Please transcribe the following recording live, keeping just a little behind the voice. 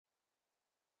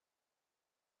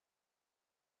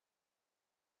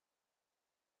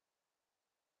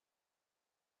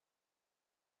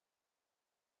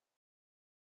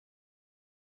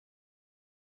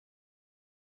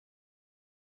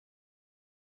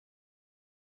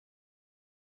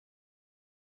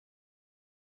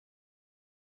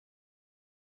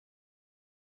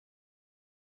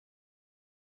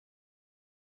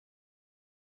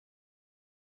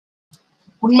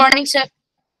Good morning, sir.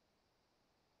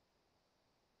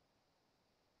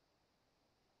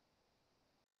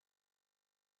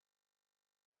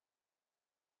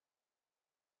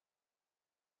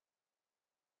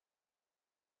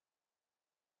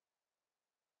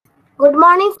 Good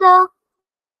morning, sir.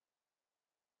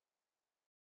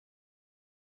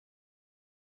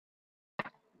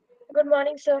 Good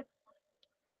morning, sir.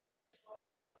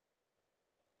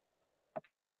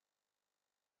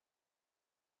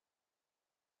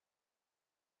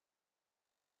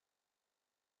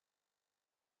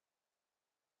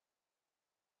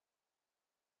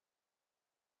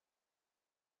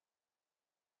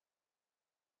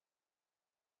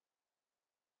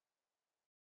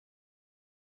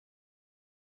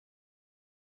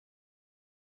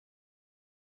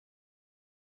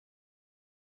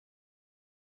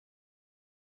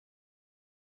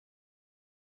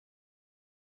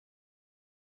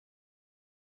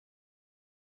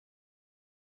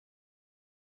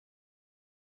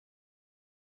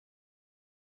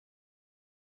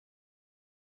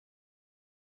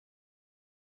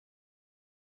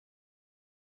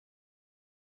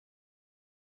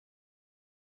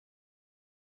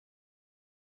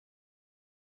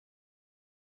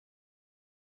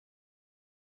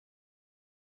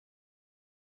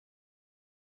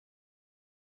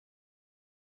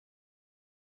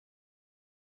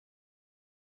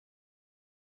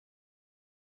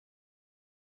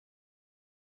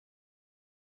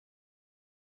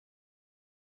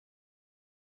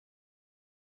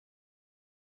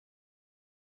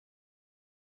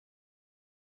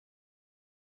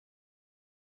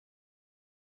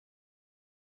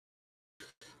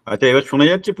 আচ্ছা, এবার শোনা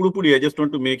যাচ্ছে পুরোপুরি? I just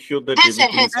want to make sure that হ্যাঁ, স্যার,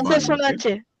 everything is হ্যাঁ, fine. শোনা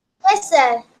যাচ্ছে। Yes,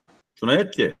 sir. শোনা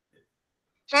যাচ্ছে?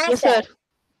 Yes, sir.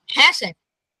 হ্যাঁ, স্যার।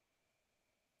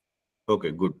 ওকে,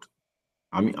 গুড।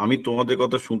 আমি তোমাদের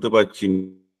কথা শুনতে পাচ্ছি।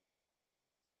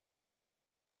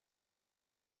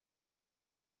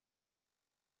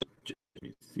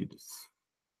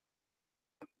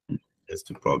 That's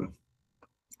the problem.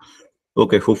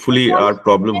 Okay, hopefully our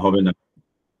problem হবে না।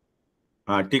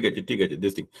 হ্যাঁ, ঠিক আছে, ঠিক আছে,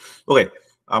 this thing. Okay,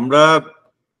 আমরা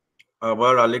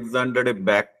আবার আলেকজান্ডারে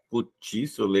ব্যাক করছি।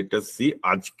 So let us see.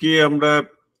 আজকে আমরা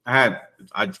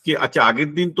আচ্ছা, আগের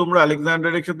দিন তোমরা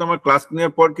আলেকজান্ডারের সাথে আমার ক্লাস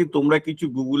নেওয়ার পর কি তোমরা কিছু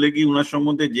গুগলে গিয়ে উনার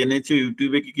সম্বন্ধে জেনেছো,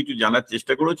 ইউটিউবে কি কিছু জানার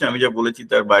চেষ্টা করেছো আমি যা বলেছি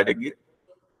তার বাইরে গিয়ে?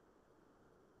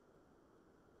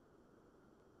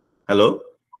 হ্যালো,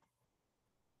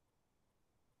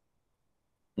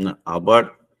 না আবার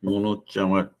মনে হচ্ছে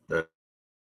আমার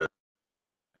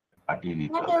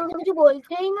কিছু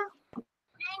বলছেই না।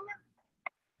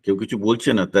 কেউ কিছু বলছে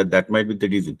না, that might be the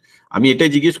reason. আমি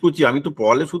এটাই জিজ্ঞেস করছি, আমি তো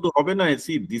পড়ালে শুধু হবে না।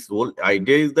 C, this whole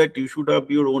idea is that you should have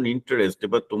your own interest.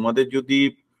 এবার তোমাদের যদি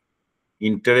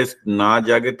ইন্টারেস্ট না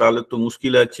জাগে তাহলে তো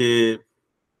মুশকিল আছে।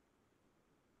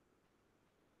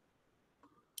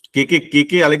 কে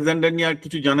কে আলেকজান্ডার নিয়ে আর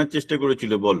কিছু জানার চেষ্টা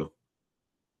করেছিল বলো?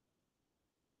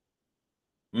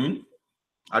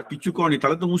 আর কিছু করনি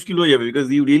তাহলে তো মুশকিল হয়ে যাবে, because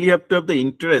you really have to have the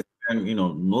interest and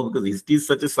no, because history is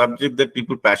such a subject that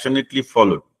people passionately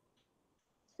follow.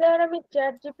 Sir আমি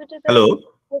চ্যাট জিপিটিতে হ্যালো,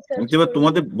 আমি তো এবার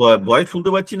তোমাদের ভয়েস শুনতে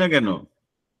পাচ্ছি না কেন?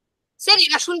 স্যার,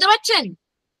 এবার শুনতে পাচ্ছেন?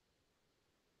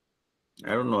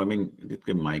 I don't know, I mean,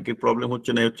 মাইকের প্রবলেম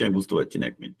হচ্ছে না হচ্ছে আমি বুঝতে পারছি না।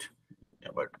 এক মিনিট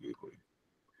আবার ইয়ে করি।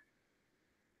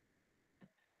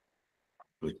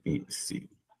 Let me see.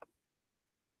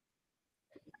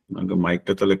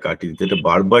 মাইকটা তাহলে কাটি দিতে, এটা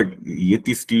বারবার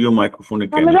ইয়েতে স্টিরিও মাইক্রোফোনে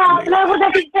কেন? আপনার কথা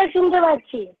ঠিকঠাক শুনতে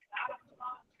পাচ্ছি।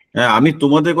 হ্যাঁ, আমি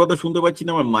তোমাদের কথা শুনতে পাচ্ছি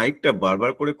না, আমার মাইকটা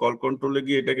বারবার করে কল কন্ট্রোলে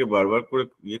গিয়ে এটাকে বারবার করে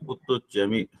ইয়ে করতে হচ্ছে।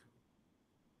 আমি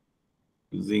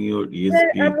ইউজিং ইওর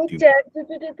ইএসপি। আমি চ্যাট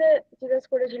জিপিটিতে জিজ্ঞেস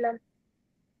করেছিলাম।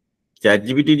 চ্যাট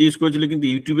জিপিটি জিজ্ঞেস করেছিলে, কিন্তু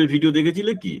ইউটিউবের ভিডিও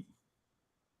দেখেছিলে কি?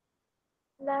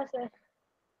 না স্যার।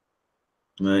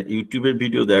 ইউটিউবের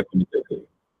ভিডিও দেখো,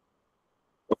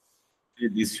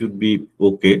 দিস শুড বি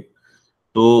ওকে।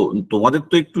 তো তোমাদের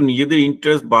তো একটু নিজেদের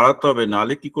ইন্টারেস্ট বাড়াতে হবে,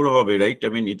 নাহলে কি করে হবে, right?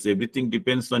 I mean it's everything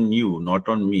depends on you, not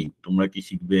on me. তোমরা কি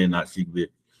শিখবে না শিখবে।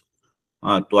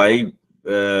 তো আই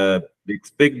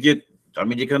এক্সপেক্ট যে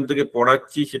আমি যেখান থেকে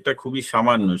পড়াচ্ছি সেটা খুবই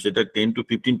সামান্য, সেটা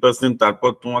 10-15%।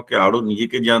 তারপর তোমাকে আরো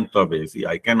নিজেকে জানতে হবে।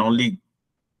 I can only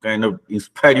kind of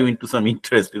inspire you into some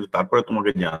interest, কিন্তু তারপরে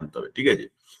তোমাকে জানতে হবে, ঠিক আছে?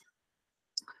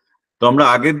 তো আমরা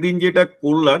আগের দিন যেটা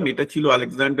করলাম এটা ছিল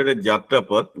আলেকজান্ডারের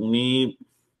যাত্রাপথ। উনি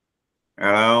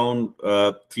অ্যারাউন্ড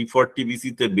 340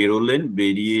 BC-তে বেরোলেন।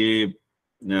 বেরিয়ে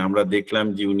আমরা দেখলাম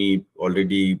যে উনি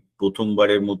অলরেডি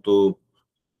প্রথমবারের মতো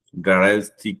ডারায়াস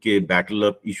থেকে ব্যাটল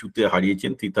অফ ইস্যুতে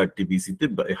হারিয়েছেন 330 BC-তে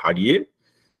হারিয়ে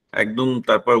একদম।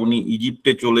 তারপর উনি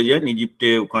ইজিপ্টে চলে যান। ইজিপ্টে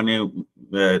ওখানে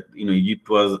Egypt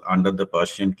was under the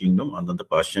Persian kingdom, under the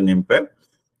Persian empire.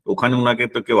 ওখানে ওনাকে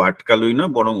তো কেউ আটকালোই না,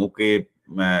 বরং ওকে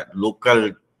লোকাল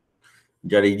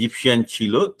যারা ইজিপশিয়ান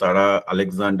ছিল তারা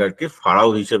আলেকজান্ডারকে ফারাও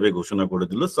হিসেবে ঘোষণা করে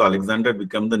দিল। So Alexander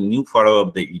become the new pharaoh of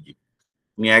the Egypt.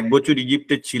 উনি 1 বছর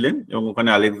ইজিপ্টে ছিলেন এবং ওখানে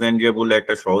আলেকজান্ড্রিয়া বলে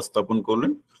একটা শহর স্থাপন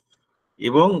করলেন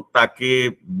এবং তাকে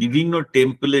বিভিন্ন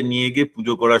টেম্পলে নিয়ে গিয়ে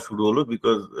পুজো করা শুরু হলো,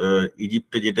 বিকজ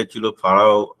ইজিপ্টে যেটা ছিল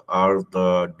pharaoh are the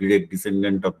direct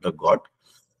descendant of the god,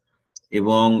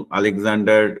 এবং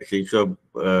আলেকজান্ডার সেই সব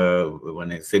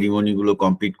মানে সেরিমনি গুলো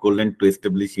কমপ্লিট করলেন to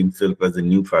establish himself as a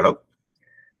new pharaoh.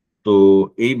 তো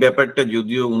এই ব্যাপারটা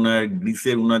যদিও উনার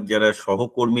গ্রিসের উনার যারা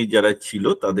সহকর্মী যারা ছিল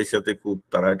তাদের সাথে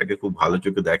তারা এটাকে খুব ভালো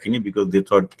চোখে দেখেনি, বিকজ দে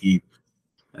থট কি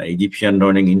ইজিপশিয়ানরা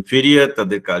অনেক ইনফেরিয়ার,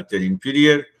 তাদের culture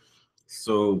inferior.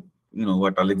 So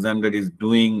what Alexander is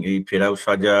doing, এই ফেরাও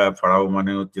সাজা, ফারাও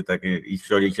মানে হচ্ছে তাকে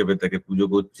ঈশ্বর হিসেবে তাকে পুজো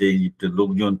করছে ইজিপ্টের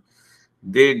লোকজন,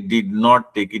 they did not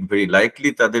take it very lightly.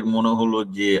 তাদের মনে হলো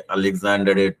যে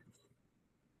আলেকজান্ডারের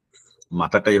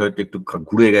মাথাটাই হয়তো একটু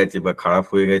ঘুরে গেছে বা খারাপ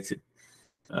হয়ে গেছে,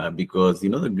 because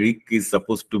the Greek is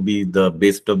suppose two B the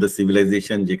best of the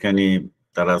civilisation, যেখানে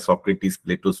তারা সক্রেটিস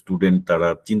প্লেটো স্টুডেন্ট, তারা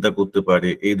চিন্তা করতে পারে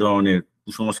এই ধরনের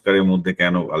কুসংস্কারের মধ্যে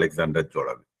কেন আলেকজান্ডার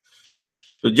জড়াবে।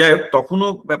 তো যাই হোক, তখনও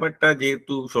ব্যাপারটা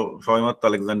যেহেতু সবেমাত্র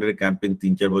আলেকজান্ডারের ক্যাম্পেইন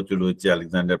 3-4 বছর হয়েছে,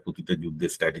 আলেকজান্ডার প্রতিটা যুদ্ধে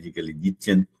স্ট্র্যাটেজিক্যালি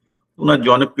জিতছেন, ওনার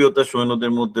জনপ্রিয়তা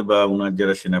সৈন্যদের মধ্যে বা ওনার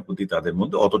যারা সেনাপতি তাদের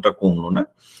মধ্যে অতটা কমলো না,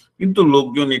 কিন্তু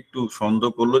লোকজন একটু সন্দেহ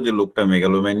করলো যে লোকটা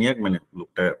মেগালোম্যানিয়াক, মানে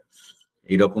লোকটা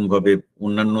এইরকম ভাবে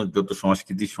অন্যান্য যত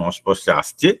সংস্কৃতির সংস্পর্শে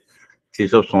আসছে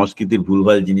সেসব সংস্কৃতির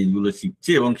ভুলভাল জিনিসগুলো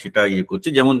শিখছে এবং সেটা ইয়ে করছে।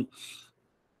 যেমন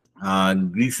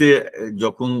গ্রিসে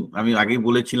যখন আমি আগেই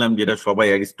বলেছিলাম যেটা সবাই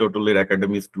অ্যারিস্টটলের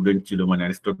একাডেমি স্টুডেন্ট ছিল, মানে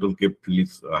অ্যারিস্টটলকে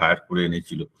ফিলিপস হায়ার করে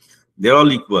এনেছিল, they all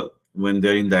equal when they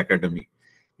R in the academy.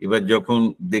 এবার যখন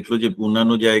দেখলো যে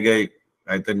অন্যান্য জায়গায়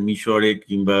মিশরে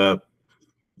কিংবা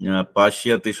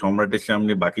পার্সিয়াতে সম্রাটের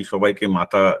সামনে বাকি সবাইকে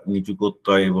মাথা নিচু করতে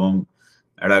হয় এবং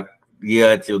একটা ইয়ে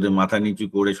আছে ওদের মাথা নিচু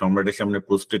করে সম্রাটের সামনে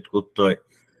প্রস্টেট করতে হয়,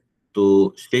 তো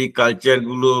সেই কালচার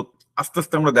গুলো আস্তে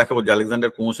আস্তে আমরা দেখাবো যে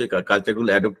আলেকজান্ডার ক্রমশ কালচার গুলো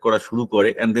অ্যাডপ্ট করা শুরু করে,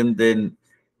 and then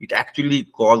it actually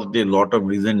caused A lot of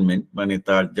resentment. মানে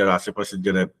তার যারা আশেপাশের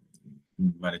যারা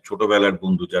মানে ছোটবেলার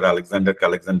বন্ধু যারা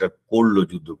আলেকজান্ডার করলো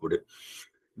যুদ্ধ করে,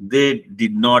 they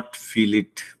did not feel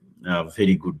it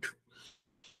very good.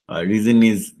 Reason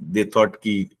is they thought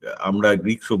কি আমরা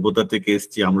গ্রিক সভ্যতা থেকে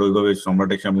এসেছি, আমরা ওইভাবে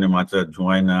সম্রাটের সামনে মাথা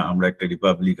ঝোঁয়াই না, আমরা একটা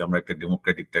রিপাবলিক, আমরা একটা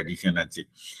ডেমোক্রেটিক ট্র্যাডিশন আছে,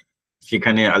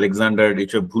 সেখানে আলেকজান্ডার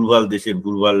এসব ভুলভাল দেশের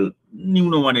ভুলভাল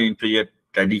নিম্নমানের ইনফেরিয়ার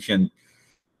ট্র্যাডিশন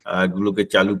গুলোকে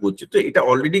চালু করছে। তো এটা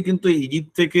অলরেডি কিন্তু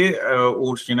ইজিপ্ট থেকে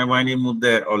ওর সেনাবাহিনীর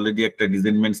মধ্যে অলরেডি একটা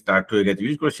রিজেন্টমেন্ট স্টার্ট হয়ে গেছে,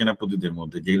 বিশেষ করে সেনাপতিদের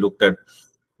মধ্যে, যে লোকটার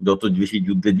যত বেশি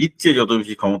যুদ্ধে জিতছে, যত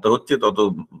বেশি ক্ষমতা হচ্ছে, তত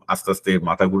আস্তে আস্তে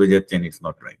মাথা ঘুরে যাচ্ছে, ইটস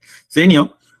নট রাইট। সেই নিয়ম।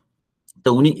 তো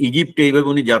উনি ইজিপ্টে এইভাবে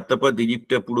উনি যাত্রাপথ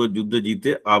ইজিপ্টে পুরো যুদ্ধ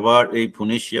জিতে আবার এই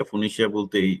ফোনেশিয়া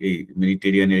বলতে এই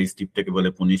মেডিটেরিয়ান এই স্ট্রিপটাকে বলে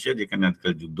ফোনেশিয়া, যেখানে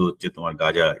আজকাল যুদ্ধ হচ্ছে তোমার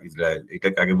গাজা ইসরায়েল,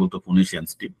 এটাকে আগে বলতো ফোনেশিয়ান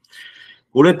স্ট্রিপ,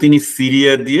 করে তিনি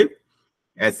সিরিয়া দিয়ে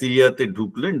অ্যাসিরিয়াতে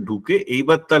ঢুকলেন। ঢুকে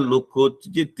এইবার তার লক্ষ্য হচ্ছে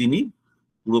যে তিনি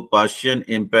পুরো পার্সিয়ান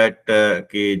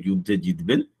এম্পায়ারটাকে যুদ্ধে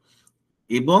জিতবেন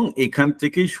এবং এখান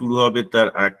থেকেই শুরু হবে তার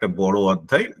একটা বড়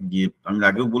অধ্যায়। যে আমি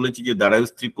আগেও বলেছি যে দারায়ুস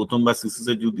স্ত্রী প্রথমবার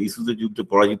ইসুসের যুদ্ধে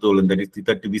পরাজিত হলেন, দ্যাট ইজ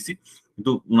 330 BC,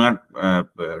 কিন্তু উনার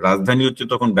রাজধানী হচ্ছে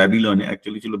তখন ব্যাবিলনে,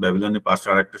 অ্যাকচুয়ালি ছিল ব্যাবিলনের পাশে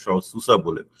আর একটা শহর সুসা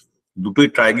বলে, দুটোই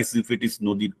টাইগ্রিস ইউফ্রেটিস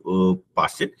নদীর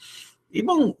পাশে।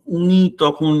 এবং উনি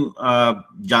তখন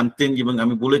জানতেন, এবং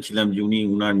আমি বলেছিলাম যে উনি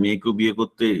উনার মেয়েকেও বিয়ে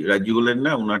করতে রাজি হলেন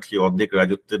না, উনার সেই অর্ধেক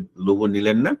রাজত্বের লোভ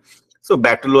নিলেন না। সো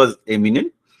ব্যাটল ওয়াজ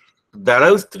এমিনেন্ট।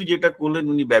 দারায়ুস স্ত্রী যেটা করলেন,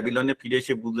 উনি ব্যাবিলনে ফিরে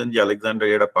এসে বুঝলেন যে আলেকজান্ডার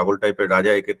এরা পাগল টাইপের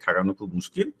রাজা, একে ঠেকানো খুব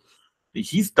মুশকিল।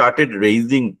 He started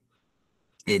raising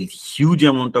a huge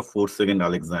amount of force against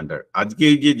Alexander. আজকে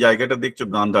এই যে জায়গাটা দেখছো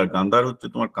গান্ধার হচ্ছে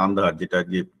তোমার কান্দাহার, যেটা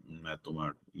যে তোমার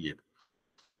ইয়ে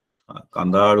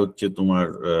কান্দাহার হচ্ছে তোমার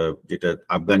যেটা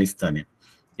আফগানিস্তানে,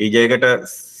 এই জায়গাটা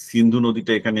সিন্ধু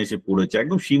নদীটা এখানে এসে পড়েছে,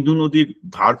 একদম সিন্ধু নদীর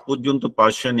ধার পর্যন্ত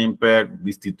পার্সিয়ান এম্পায়ার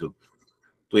বিস্তৃত।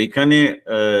 তো এখানে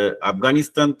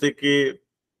আফগানিস্তান থেকে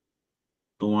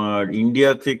তোমার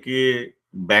ইন্ডিয়া থেকে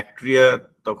ব্যাকট্রিয়া,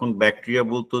 তখন ব্যাকট্রিয়া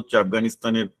বলতে হচ্ছে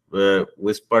আফগানিস্তানের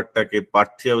ওয়েস্ট পার্টটাকে,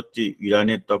 পার্থিয়া হচ্ছে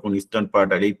ইরানের তখন ইস্টার্ন পার্ট,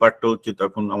 আর এই পার্টটা হচ্ছে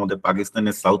তখন আমাদের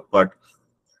পাকিস্তানের সাউথ পার্ট।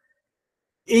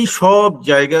 এই সব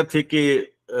জায়গা থেকে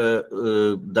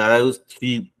দারায়ুস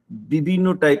বিভিন্ন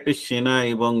টাইপের সেনা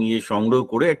এবং ইয়ে সংগ্রহ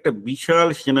করে একটা বিশাল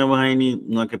সেনাবাহিনী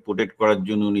ওনাকে প্রোটেক্ট করার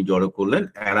জন্য উনি জড়ো করলেন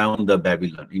around the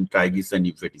Babylon in Tigris and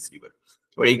Euphrates river.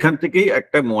 এবার এখান থেকেই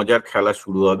একটা মজার খেলা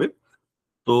শুরু হবে।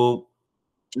 তো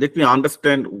let me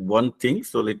understand one thing,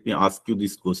 so let me ask you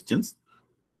these questions.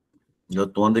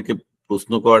 তোমাদেরকে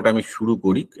প্রশ্ন করাটা আমি শুরু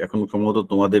করি। এখন সম্ভবত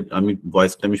তোমাদের আমি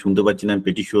ভয়েসটা আমি শুনতে পাচ্ছি না, আমি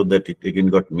পেটি sure that it again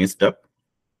goat messed up.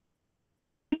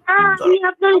 আমি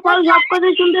আপনার সব কথা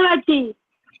শুনতে পাচ্ছি।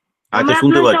 আচ্ছা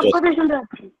শুনতে সব পাচ্ছ? কথা শুনতে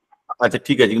পাচ্ছি। আচ্ছা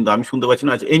ঠিক আছে, কিন্তু আমি শুনতে পাচ্ছি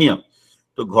না। আচ্ছা এনিয়া,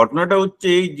 তো ঘটনাটা হচ্ছে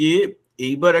এই যে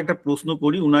এইবার একটা প্রশ্ন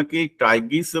করি উনাকে,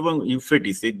 টাইগ্রিস এবং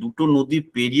ইউফ্রেটিস এই দুটো নদী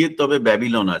পেরিয়ে তবে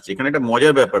ব্যাবিলন আছে। এখানে একটা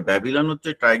মজার ব্যাপার, ব্যাবিলন হচ্ছে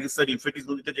টাইগ্রিস আর ইউফ্রেটিস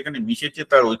নদীটা যেখানে মিশেছে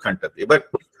তার ওইখানটাতে। এবার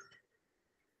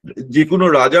যে কোনো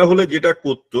রাজা হলে যেটা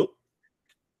করতো,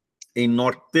 এই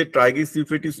নর্থে টাইগ্রিস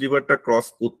ইউফ্রেটিস রিভারটা ক্রস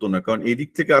করতো না, কারণ এদিক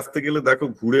থেকে আসতে গেলে দেখো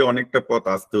ঘুরে অনেকটা পথ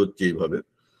আসতে হচ্ছে এইভাবে।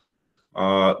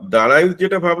 দারায়ুস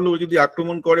যেটা ভাবলো ও যদি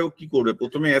আক্রমণ করে ও কি করবে,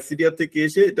 প্রথমে অ্যাসিরিয়া থেকে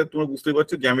এসে, এটা তোমরা বুঝতে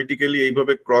পারছো জ্যামেটিক্যালি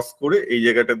এইভাবে ক্রস করে এই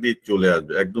জায়গাটা দিয়ে চলে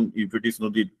আসবে একদম ইউফ্রেটিস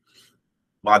নদীর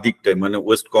বাঁ দিকটায়, মানে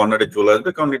ওয়েস্ট কর্নারে চলে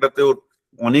আসবে, কারণ এটাতে ওর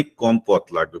অনেক কম পথ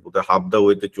লাগবে, কোথায় হাফ দা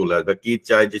ওয়েতে চলে আসবে। কে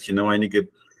চায় যে সেনাবাহিনীকে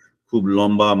খুব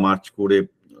লম্বা মার্চ করে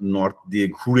নর্থ দিয়ে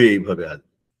ঘুরে এইভাবে আসবে।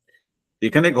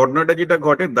 এখানে ঘটনাটা যেটা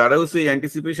ঘটে, দারায়ুস এই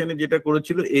অ্যান্টিসিপেশনে যেটা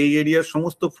করেছিল, এই এরিয়ার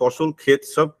সমস্ত ফসল ক্ষেত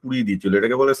সব পুড়িয়ে দিয়েছিল।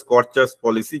 এটাকে বলে স্করচার্স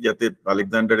পলিসি, যাতে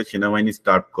আলেকজান্ডারের সেনাবাহিনী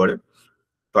স্টার্ট করে।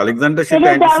 তো আলেকজান্ডার সেটা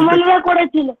জার্মানিরা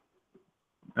করেছিল।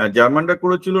 জার্মানরা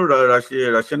করেছিল,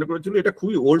 রাশিয়ানরা করেছিল। এটা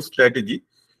খুবই ওল্ড স্ট্র্যাটেজি,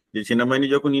 যে সেনাবাহিনী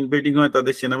যখন ইনভেডিং হয়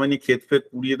তাদের সেনাবাহিনী ক্ষেত ফেত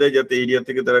পুড়িয়ে দেয়, যাতে এরিয়া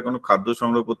থেকে তারা কোনো খাদ্য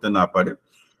সংগ্রহ করতে না পারে।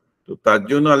 তো তার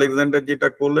জন্য আলেকজান্ডার যেটা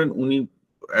করলেন, উনি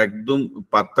একদম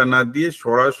পাত্তা না দিয়ে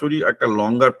সরাসরি একটা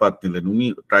লঙ্গার পাত নিলেন। উনি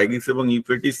টাইগ্রিস এবং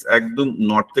ইউফ্রেটিস একদম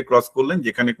নর্থে ক্রস করলেন,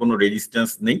 যেখানে কোনো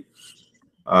রেজিস্ট্যান্স নেই,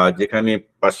 যেখানে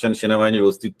পার্সিয়ান সেনাবাহিনীর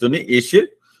অস্তিত্ব নেই। এসে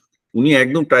উনি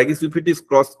একদম টাইগ্রিস ইউফ্রেটিস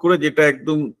ক্রস করে, যেটা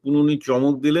একদম উনি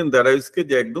চমক দিলেন দারায়ুসকে,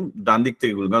 যে একদম ডান দিক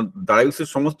থেকে ঢুকবে। কারণ দারায়ুসের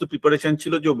সমস্ত প্রিপারেশন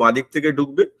ছিল যে ও বাঁ দিক থেকে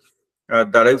ঢুকবে, আর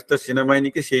দারায়ুস তার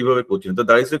সেনাবাহিনীকে সেইভাবে করছিলেন। তো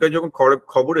দারায়ুসের কাছে যখন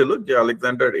খবর এলো যে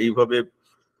আলেকজান্ডার এইভাবে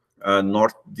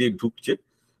নর্থ দিয়ে ঢুকছে,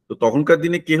 তো তখনকার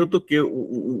দিনে কে হতো,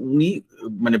 উনি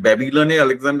মানে ব্যাবিলনে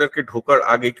আলেকজান্ডারকে ঢোকার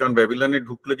আগে, কারণ ব্যাবিলনে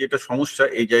ঢুকলে যেটা সমস্যা,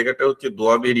 এই জায়গাটা হচ্ছে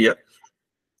দোয়াব এরিয়া,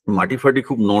 মাটি ফাটি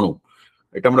খুব নরম।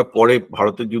 এটা আমরা পরে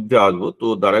ভারতের যুদ্ধে আসবো। তো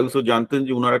দারায়ুসও জানতেন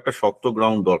যে উনার একটা শক্ত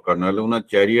গ্রাউন্ড দরকার, নাহলে উনার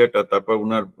চ্যারিয়াটা, তারপর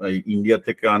উনার ইন্ডিয়া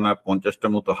থেকে আনা 50টা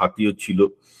মতো হাতিও ছিল।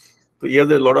 তো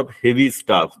ইয়াদের লট অফ হেভি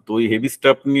স্টাফ। তো ওই হেভি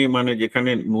স্টাফ নিয়ে মানে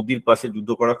যেখানে নদীর পাশে যুদ্ধ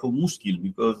করা খুব মুশকিল,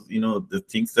 because YONO the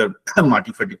things are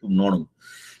মাটি ফাটি খুব নরম।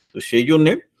 তো সেই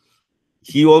জন্যে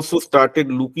he also started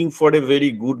looking for a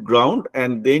very good ground,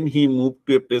 and then he moved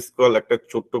to a place called একটা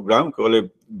ছোট্ট গ্রাম called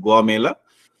গোয়ামেলা,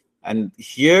 and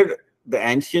here the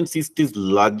ancient city's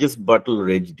largest battle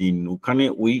raged in. ওখানে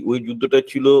ওই যুদ্ধটা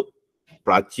ছিল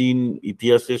প্রাচীন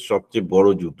ইতিহাসের সবচেয়ে বড়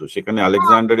যুদ্ধ। সেখানে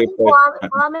আলেকজান্ডারের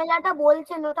মেলাটা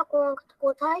বলছেন ওটা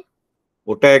কোথায়?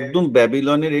 ওটা একদম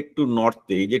ব্যাবিলনের একটু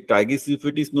নর্থে, এই যে টাইগ্রিস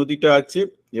ইউফ্রেটিস নদীটা আছে,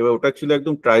 এবার ওটা ছিল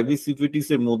একদম টাইগ্রিস ইউফ্রেটিস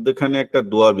এর মধ্যেখানে একটা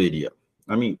দোয়াব এরিয়া,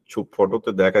 আমি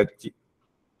ফটোতে দেখাচ্ছি।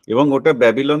 এবং ওটা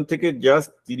ব্যাবিলন থেকে জাস্ট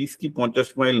 30 কি 50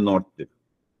 মাইল নর্থে।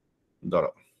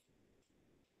 দাঁড়াও,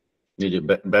 এই যে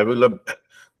ব্যাবিলন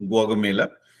গোয়ামেলা।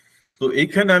 তো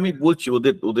এইখানে আমি বলছি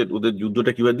ওদের ওদের ওদের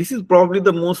যুদ্ধটা কিভাবে। This is probably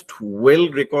the most well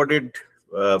recorded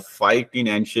fight in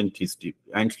ancient history.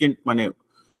 Ancient মানে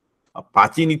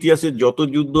প্রাচীন ইতিহাসের যত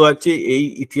যুদ্ধ আছে, এই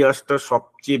ইতিহাসটা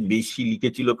সবচেয়ে বেশি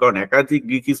লিখেছিল, কারণ একাধিক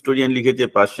গ্রিক হিস্টোরিয়ান লিখেছে,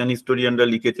 পার্সিয়ান হিস্টোরিয়ানরা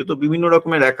লিখেছে, তো বিভিন্ন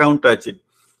রকমের অ্যাকাউন্ট আছে।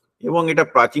 এবং এটা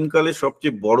প্রাচীনকালের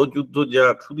সবচেয়ে বড় যুদ্ধ, যা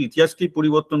শুধু ইতিহাসকেই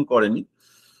পরিবর্তন করেনি,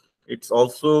 it's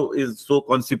also is so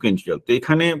consequential. তো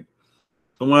এখানে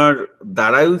তোমার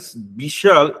দারায়ুস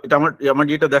বিশাল, এটা আমার আমার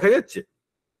যেটা দেখা যাচ্ছে,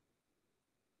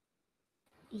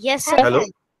 হ্যালো,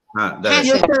 হ্যাঁ দেখা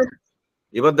যাচ্ছে।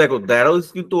 এবার দেখো দারায়ুস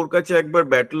কিন্তু ওর কাছে একবার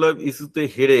ব্যাটল অফ ইস্যুতে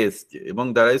হেরে এসছে, এবং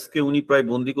দারায়ুসকে উনি প্রায়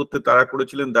বন্দি করতে তাড়া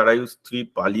করেছিলেন। দারায়ুস 3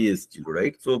 পালিয়ে এসেছিল,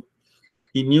 right? So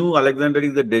he knew Alexander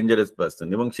is a dangerous person,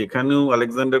 এবং সেখানেও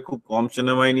আলেকজান্ডার খুব কম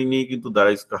সেনাবাহিনী নিয়ে কিন্তু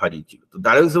দারায়ুসকে হারিয়েছিল। তো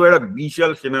দারায়ুস একটা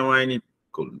বিশাল সেনাবাহিনী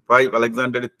করলেন, প্রায়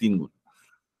আলেকজান্ডারের 3 গুণ,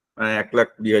 মানে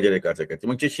 1,20,000-এর কাছাকাছি।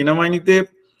 এবং সেই সেনাবাহিনীতে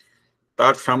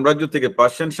তার সাম্রাজ্য থেকে,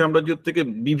 পার্সিয়ান সাম্রাজ্য থেকে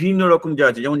বিভিন্ন রকম যা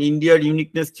আছে, যেমন ইন্ডিয়ার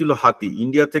ইউনিকনেস ছিল হাতি।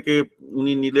 ইন্ডিয়া থেকে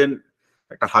উনি নিলেন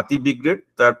একটা হাতি ব্রিগেড,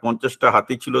 তার 50টা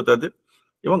হাতি ছিল তাদের,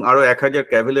 এবং আরো 1000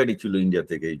 ক্যাভেলারি ছিল ইন্ডিয়া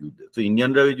থেকে এই যুদ্ধে। তো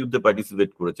ইন্ডিয়ানরা এই যুদ্ধে পার্টিসিপেট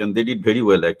করেছেন, they did very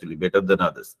well actually, better then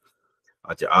others.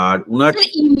 আচ্ছা, আর উনার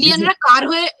ইন্ডিয়ানরা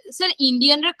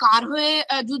কার হয়ে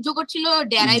যুদ্ধ করছিল?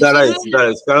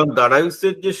 দারায়ুস, কারণ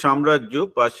দারায়ুসের যে সাম্রাজ্য,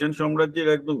 পার্সিয়ান সাম্রাজ্যের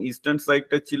একদম ইস্টার্ন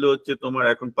সাইডটা ছিল হচ্ছে তোমার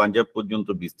এখন পাঞ্জাব পর্যন্ত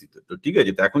বিস্তৃত। তো ঠিক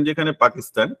আছে, তো এখন যেখানে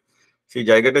পাকিস্তান, সেই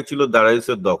জায়গাটা ছিল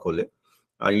দারায়ুসের দখলে।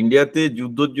 আর ইন্ডিয়াতে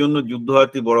যুদ্ধের জন্য যুদ্ধ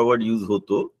হাতি বরাবর ইউজ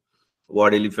হতো,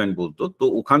 ওয়ার এলিফ্যান্ট বলতো। তো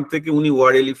ওখান থেকে উনি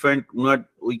ওয়ার এলিফ্যান্ট, উনার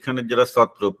ওইখানে যারা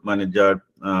ছত্র মানে যার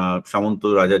সামন্ত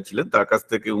রাজা ছিলেন, তার কাছ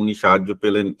থেকে উনি সাহায্য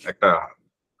পেলেন একটা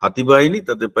হাতি বাহিনী,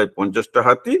 তাদের প্রায় 50টা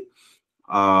হাতি।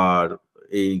 আর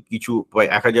এই কিছু প্রায়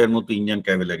 1000 মতো ইন্ডিয়ান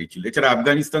ক্যাভেলারি ছিল। এছাড়া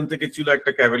আফগানিস্তান থেকে ছিল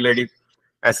একটা ক্যাভেলারি,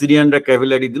 অ্যাসিরিয়ানরা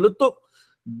ক্যাভেলারি দিল। তো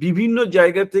বিভিন্ন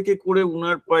জায়গা থেকে করে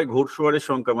উনার প্রায় ঘোড়সওয়ারের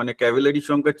সংখ্যা মানে ক্যাভেলারি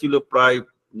সংখ্যা ছিল প্রায়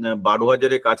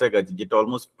 12,000-এর কাছাকাছি, যেটা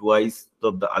almost twice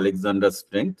of the Alexander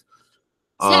strength.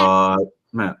 Sir আর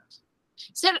হ্যাঁ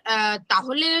স্যার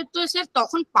তাহলে তো স্যার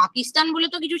তখন পাকিস্তান বলে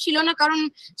তো কিছু ছিল না, কারণ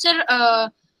স্যার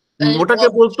ওটাকে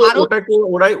বলতো, ভারত।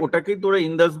 ওটাকেই তোরা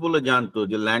ইন্দাস বলে জানতো,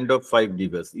 যে ল্যান্ড অফ 5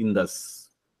 রিভার্স, ইন্দাস।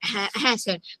 হ্যাঁ হ্যাঁ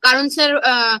স্যার, কারণ স্যার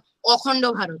অখণ্ড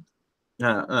ভারত।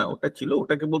 হ্যাঁ হ্যাঁ, ওটা ছিল,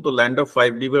 ওটাকে বলতো ল্যান্ড অফ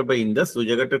 5 রিভার বা ইন্দাস। ওই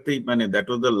জায়গাটাতেই মানে that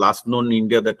was the last known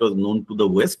India that was known to the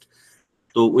West.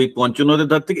 তো ওই পঞ্চনদের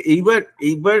ধার থেকে এইবার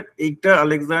এইবার এইটা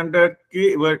আলেকজান্ডারকে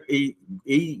এবার এই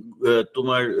এই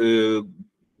তোমার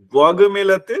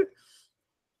গোয়াগমেলাতে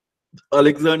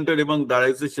আলেকজান্ডার এবং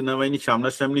দারাইউসের সেনাবাহিনী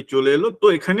সামনাসামনি চলে এলো। তো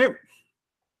এখানে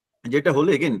যেটা হলো,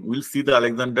 again we'll see the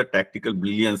Alexander tactical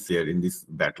brilliance here in this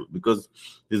battle, because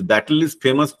this battle is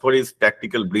famous for his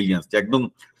tactical brilliance। একদম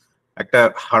একটা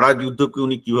হারা যুদ্ধকে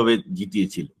উনি কিভাবে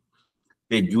জিতিয়েছিলেন।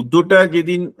 এই যুদ্ধটা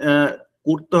যেদিন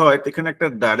করতে হয়, সেখানে একটা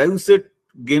দারাইউসের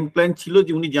গেম প্ল্যান ছিল,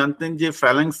 যে উনি জানতেন যে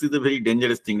ফ্যালাংস is a very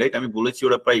dangerous thing, right? আমি বলেছি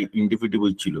ওরা প্রায়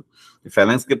ইনডিফিটেবল ছিল।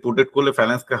 ফ্যালাংসকে প্রোটেক্ট করলে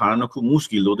ফ্যালাংসকে হারানো খুব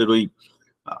মুশকিল। ওদের ওই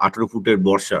 18 ফুটের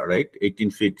বর্ষা, রাইট,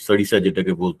 18 ফিট সরিষা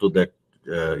যেটাকে বলতো, that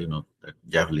you know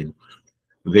javelin,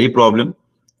 very problem.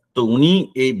 তো উনি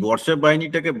এই বর্ষা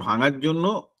বাহিনীটাকে ভাঙার জন্য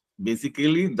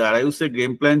বেসিক্যালি দারাইউসের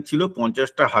গেম প্ল্যান ছিল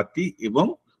 50টা হাতি এবং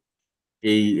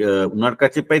এই উনার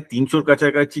কাছে প্রায় 300-র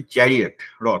কাছাকাছি চ্যারিয়েট,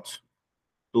 রথ।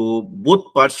 তো both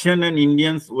Persian and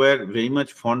Indians were very much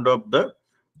fond of the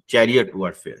chariot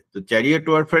warfare. তো চ্যারিয়েট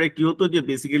ওয়ারফেয়ারে কি হতো, যে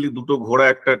বেসিক্যালি দুটো ঘোড়া,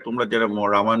 একটা তোমরা যারা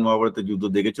রামায়ণ মহাভারতের যুদ্ধ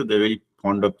দেখেছো, দে very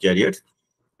fond of চ্যারিয়েটস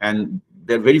and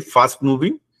they are very fast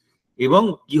moving. এবং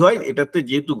কি হয়, এটাতে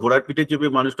যেহেতু ঘোড়ার পিঠে চেপে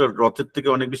মানুষটার রথের থেকে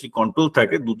অনেক বেশি কন্ট্রোল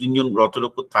থাকে, 2-3 জন রথের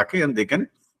ওপর থাকে, and they can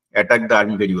attack the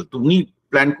army very well. তো উনি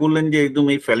প্ল্যান করলেন যে একদম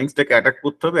এই ফ্যালিংসটাকে অ্যাটাক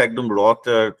করতে হবে একদম রথ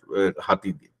আর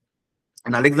হাতি দিয়ে।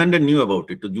 Alexander new about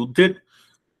it. তো যুদ্ধের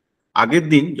আগের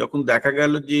দিন যখন দেখা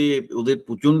গেল যে ওদের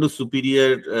প্রচন্ড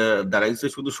সুপিরিয়ার, দাঁড়াইছে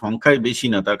শুধু সংখ্যায় বেশি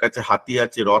না, তার কাছে হাতি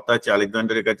আছে, রথ আছে,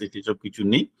 আলেকজান্ডারের কাছে সেসব কিছু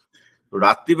নেই। তো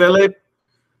রাত্রিবেলায়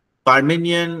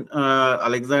পার্মেনিয়ান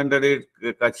আলেকজান্ডারের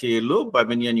কাছে এলো।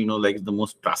 পার্মেনিয়ান লাইক দ্য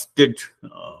মোস্ট ট্রাস্টেড,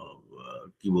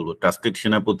 কি বলবো, ট্রাস্টেড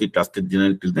সেনাপতি, ট্রাস্টেড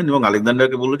জেনারেল ছিলেন, এবং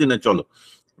আলেকজান্ডারকে বললো যে না চলো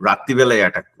রাত্রিবেলায়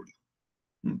অ্যাটাক করি।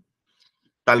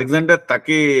 আলেকজান্ডার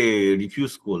তাকে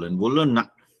রিফিউজ করলেন, বললো না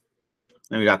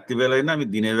আমি রাত্রিবেলায় না, আমি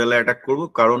দিনের বেলায় অ্যাটাক করবো,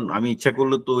 কারণ আমি ইচ্ছা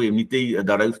করলে তো এমনিতেই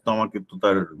দাঁড়াইস তো আমাকে তো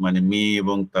তার মানে মেয়ে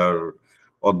এবং তার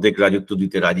অর্ধেক রাজত্ব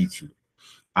দিতে রাজি ছিল।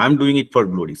 I am doing it for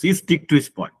glory. C stick to his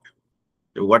point,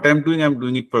 what I am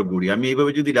doing it for glory. আমি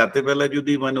এইভাবে যদি রাতের বেলায়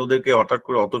যদি মানে ওদেরকে হঠাৎ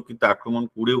করে অতর্কিত আক্রমণ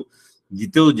করেও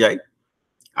জিতেও যাই,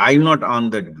 I not earn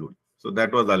that glory. So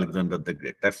that was Alexander the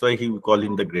Great. That's why he call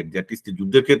him the Great. That is the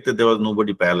যুদ্ধের ক্ষেত্রে there was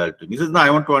nobody parallel to him. He says, no, I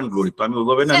want to earn glory. তো আমি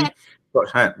ওইভাবে না, আমি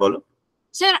হ্যাঁ বলো।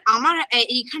 Sir আমার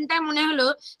এইখানটায় মনে হলো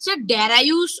স্যার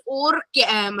ড্যারাইউস ওর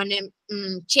মানে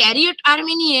চ্যারিয়ট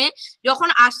আর্মি নিয়ে যখন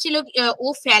আসছিল, ও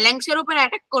ফ্যালাংসের উপর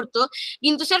অ্যাটাক করতো,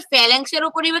 কিন্তু স্যার ফ্যালাংসের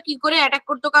উপরই বা কি করে অ্যাটাক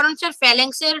করতো? কারণ স্যার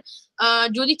ফ্যালাংসের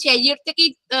যদি চ্যারিয়ট থেকেই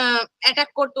অ্যাটাক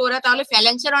করতো ওরা, তাহলে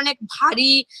ফ্যালাংসের অনেক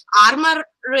ভারী আর্মার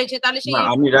রয়েছে, তাহলে সেই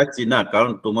আমি রাখছি না,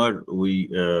 কারণ তোমার ওই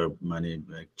মানে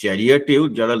চ্যারিয়াটেও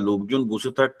যারা লোকজন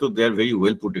বসে থাকতো, দে আর ভেরি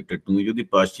ওয়েল প্রোটেক্টেড। তুমি যদি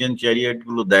পার্সিয়ান চ্যারিয়াট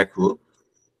গুলো দেখো,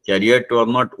 চ্যারিয়াট ওয়ার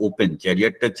নট ওপেন।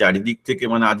 চ্যারিয়াটটা চারিদিক থেকে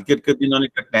মানে আজকেরকার দিন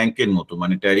অনেকটা ট্যাঙ্কের মতো,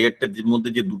 মানে চ্যারিয়াটটার মধ্যে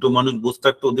যে দুটো মানুষ বসে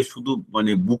থাকতো, ওদের শুধু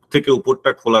মানে বুক থেকে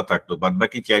উপরটা খোলা থাকতো, বাদ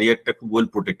বাকি চ্যারিয়াটটা খুব ওয়েল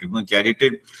প্রোটেক্টেড। মানে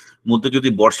চ্যারিয়াটের মধ্যে যদি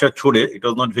বর্ষা ছোড়ে, ইট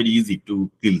was not very easy to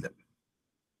kill them,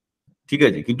 ঠিক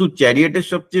আছে? কিন্তু চ্যারিয়াটের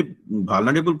সবচেয়ে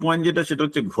ভালনারেবল পয়েন্ট যেটা, সেটা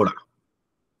হচ্ছে ঘোড়া।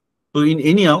 তো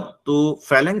এনিহাও, তো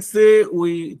ফ্যালাংসে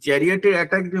ওই চ্যারিয়েটের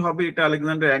অ্যাটাক যে হবে, এটা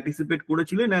আলেকজান্ডার অ্যান্টিসিপেট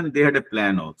করেছিলেন, and they had a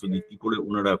plan also, যে কি করে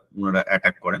ওনারা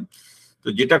অ্যাটাক করেন। তো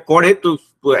যেটা করে, তো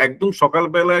একদম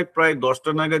সকালবেলায় প্রায়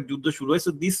 10টা নাগাদ যুদ্ধ শুরু হয়।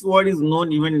 So this war is known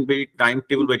even very time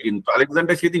table by team. তো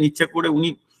আলেকজান্ডার সেদিন ইচ্ছা করে উনি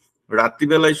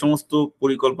রাত্রিবেলায় সমস্ত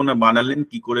পরিকল্পনা বানালেন,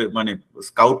 কি করে মানে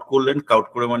স্কাউট করলেন। স্কাউট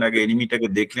করে মানে আগে এনিমিটাকে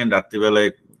দেখলেন রাত্রিবেলায়,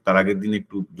 তার আগের দিন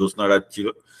একটু জ্যোৎস্না রাত ছিল,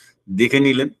 দেখে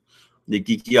নিলেন যে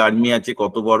কি কি আর্মি আছে,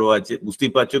 কত বড় আছে।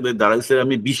 বুঝতেই পারছো দারাইসের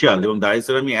আর্মি বিশাল, এবং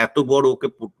দারাইসের আর্মি এত বড়, ওকে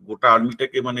গোটা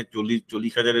আর্মিটাকে মানে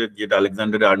 40,000-এর যেটা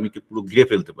আলেকজান্ডারের আর্মিকে পুরো ঘিরে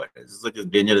ফেলতে পারে,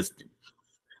 ডেঞ্জারাস থিং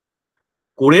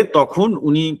করে। তখন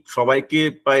উনি সবাইকে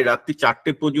প্রায় রাত্রি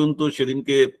 4টে পর্যন্ত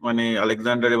সেদিনকে মানে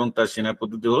আলেকজান্ডার এবং তার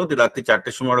সেনাপতিদের হলো যে রাত্রি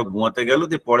 4টের সময় ওরা ঘুমাতে গেল।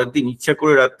 যে পরের দিন ইচ্ছা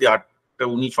করে রাত্রি 8টা,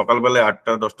 উনি সকালবেলায়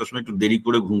 8টা-10টার সময় একটু দেরি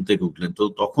করে ঘুম থেকে উঠলেন। তো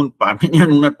তখন পার্মেনিয়ান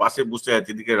উনার পাশে বসে আছে,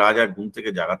 এদিকে রাজা ঘুম থেকে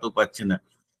জাগাতেও পারছে না,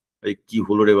 এই কি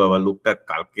হলো রে বাবা, লোকটা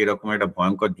কালকে এরকম একটা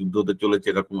ভয়ঙ্কর যুদ্ধ হতে চলেছে,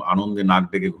 এরকম আনন্দে নাক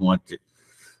ডেকে ঘুমাচ্ছে।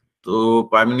 তো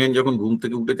পার্মিনেন্ট যখন ঘুম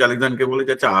থেকে উঠেছে আলেকজান্ডারকে বলে,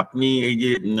 আচ্ছা আপনি এই যে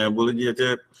বলে যে আচ্ছা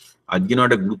আজকে না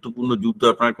একটা গুরুত্বপূর্ণ যুদ্ধ,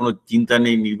 আপনার কোনো চিন্তা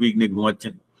নেই, নির্বিঘ্নে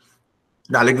ঘুমাচ্ছেন।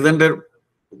 Alexander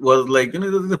was like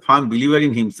farm believer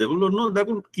in himself, বললো নো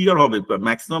দেখুন কি আর হবে,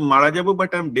 ম্যাক্সিমাম মারা যাবো,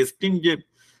 but I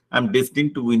am ডেস্টিন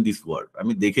to win this war.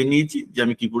 আমি দেখে নিয়েছি যে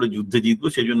আমি কি করে যুদ্ধে জিতবো,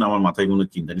 সেই জন্য আমার মাথায় কোনো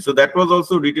চিন্তা নেই। So that was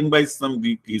also written by some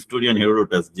historian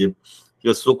Herodotus, যে হি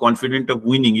was so confident of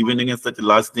winning even against such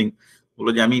last thing.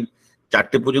 বললো যে আমি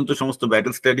 4টে পর্যন্ত সমস্ত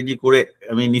ব্যাটল স্ট্র্যাটেজি করে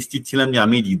আমি নিশ্চিত ছিলাম যে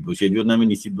আমি জিতবো, সেই জন্য আমি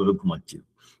নিশ্চিতভাবে ঘুমাচ্ছি।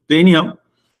 তো এনিহাউ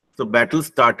তো ব্যাটল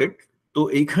স্টার্টেড। তো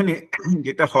এইখানে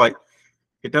যেটা হয়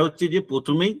এটা হচ্ছে যে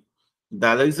প্রথমেই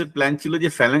ডায়ালাইসের প্ল্যান ছিল যে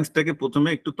ফ্যালেন্সটাকে প্রথমে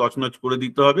একটু তছনছ করে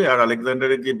দিতে হবে, আর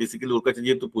আলেকজান্ডারের যে বেসিক্যালি ওর কাছে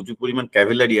যেহেতু প্রচুর পরিমাণ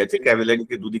ক্যাভেলারি আছে,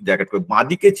 ক্যাভেলারিকে দুদিক দেখাট করে।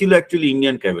 বাঁদিকে ছিল অ্যাকচুয়ালি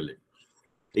ইন্ডিয়ান ক্যাভেলারি,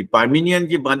 এই পার্মিনিয়ান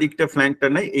যে বাঁদিকটা ফ্ল্যাঙ্কটা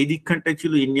নাই, এই দিকখানটায়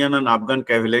ছিল ইন্ডিয়ান আর আফগান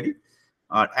ক্যাভেলারি।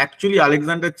 আর অ্যাকচুয়ালি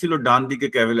আলেকজান্ডার ছিল ডান দিকে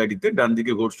ক্যাভেলারিতে, ডান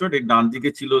দিকে ঘোড়শট, এই ডান দিকে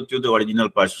ছিল হচ্ছে ওদের অরিজিনাল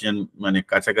পার্সিয়ান, মানে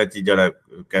কাছাকাছি যারা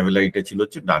ক্যাভেলারিটা ছিল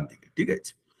হচ্ছে ডান দিকে, ঠিক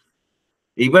আছে।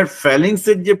 এইবার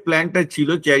ফ্যালিংসের যে প্ল্যানটা ছিল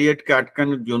চ্যারিয়েটকে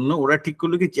আটকানোর জন্য, ওরা ঠিক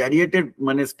করলো কি চ্যারিয়েটের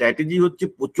মানে স্ট্র্যাটেজি হচ্ছে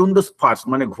প্রচন্ড ফাস্ট,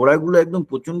 মানে ঘোড়াগুলো একদম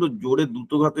প্রচন্ড জোরে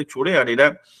দ্রুতঘাতে ছড়ে, আর এরা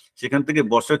সেখান থেকে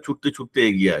বর্ষা ছুটতে ছুটতে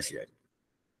এগিয়ে আসে আর।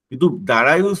 কিন্তু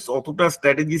দারায়ুস অতটা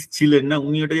স্ট্র্যাটেজিস্ট ছিলেন না,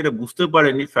 উনি এটা যেটা বুঝতে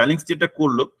পারেননি। ফ্যালিংস যেটা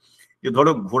করলো যে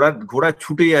ধরো ঘোড়া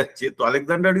ছুটে যাচ্ছে, তো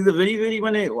আলেকজান্ডার ইজ এ ভেরি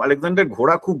মানে আলেকজান্ডার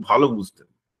ঘোড়া খুব ভালো বুঝতেন।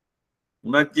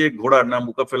 উনার যে ঘোড়ার নাম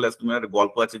বুকাফেলাস, তুমি একটা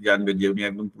গল্প আছে জানবে, যে উনি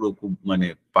একদম পুরো খুব মানে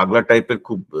পাগলা টাইপের,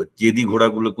 খুব জেদি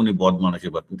ঘোড়াগুলো উনি বদমানসে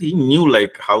পারতেন। He knew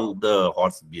like how the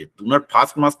horse behave. উনার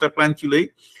ফার্স্ট মাস্টার প্ল্যান ছিল এই,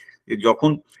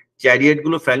 যখন চ্যারিয়েট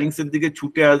গুলো ফ্যালিংসের দিকে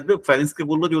ছুটে আসবে, ফ্যালিংসকে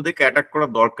বললো যে ওদেরকে অ্যাটাক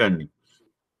করার দরকার নেই,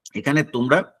 এখানে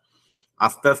তোমরা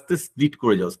আস্তে আস্তে স্প্লিট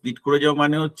করে যাও। স্প্লিট করে যাও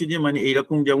মানে হচ্ছে যে মানে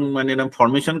এইরকম যেমন মানে এরকম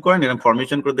ফরমেশন করেন, এরকম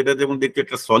ফরমেশন করে, এটা যেমন দেখতে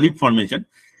একটা সলিড ফরমেশন।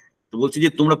 তো বলছি যে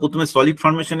তোমরা প্রথমে সলিড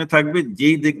ফরমেশনে থাকবে,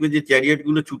 যেই দেখবে যে চ্যারিয়েট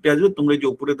গুলো ছুটে আসবে, তোমরা যে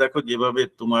উপরে দেখো যেভাবে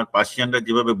তোমার পার্সিয়ানরা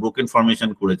যেভাবে ব্রোকেন ফরমেশন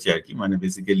করেছে আর কি, মানে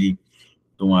বেসিক্যালি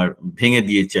তোমার ভেঙে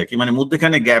দিয়েছে আর কি, মানে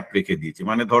মধ্যেখানে গ্যাপ রেখে দিয়েছে,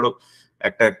 মানে ধরো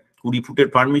একটা 20 ফুটের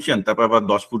ফরমেশন, তারপর আবার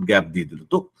 10 ফুট গ্যাপ দিয়ে দিল।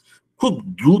 তো খুব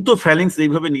দ্রুত ফ্যালিংস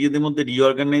এইভাবে নিজেদের মধ্যে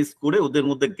রিঅর্গানাইজ করে ওদের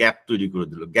মধ্যে গ্যাপ তৈরি করে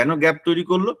দিল। কেন গ্যাপ তৈরি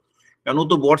করলো? কারণ ও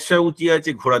তো বর্ষা উঁচিয়ে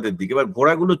আছে ঘোড়াদের দিকে, এবার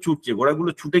ঘোড়াগুলো ছুটছে, ঘোড়াগুলো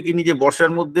ছুটে কি নিজে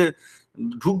বর্ষার মধ্যে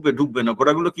ঢুকবে না,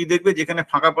 ঘোড়াগুলো কি দেখবে যেখানে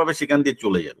ফাঁকা পাবে সেখান দিয়ে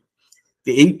চলে যাবে। তো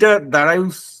এইটা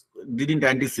দারায়ুস didn't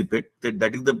anticipate,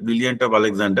 that is the brilliant of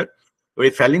Alexander. ওই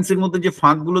ফ্যালিংস এর মধ্যে যে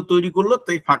ফাঁক গুলো তৈরি করলো,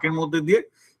 তাই ফাঁকের মধ্যে দিয়ে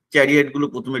চ্যারিয়েট গুলো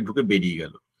প্রথমে ঢুকে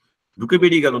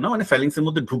বেরিয়ে গেল না, মানে ফ্যালিংস এর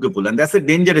মধ্যে ঢুকে পড়লেন। That's a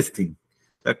dangerous thing.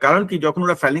 তার কারণ কি, যখন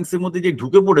ওরা ফ্যালিংস এর মধ্যে যে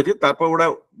ঢুকে পড়েছে, তারপর ওরা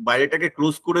বাইরেটাকে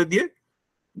ক্লোজ করে দিয়ে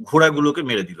ঘোড়াগুলোকে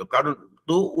মেরে দিল। কারণ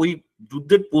তো ওই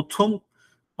যুদ্ধের প্রথম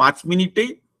 5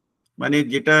 মিনিটেই মানে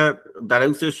যেটা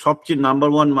দারায়ুসের সবচেয়ে নাম্বার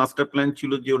 1 মাস্টার প্ল্যান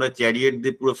ছিল, যে ওরা চ্যারিয়েট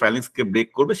দিয়ে পুরো ফ্যালিংসকে ব্রেক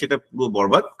করবে, সেটা পুরো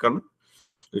বরবাদ। কারণ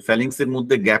ওই ফ্যালিংস এর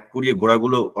মধ্যে গ্যাপ করিয়ে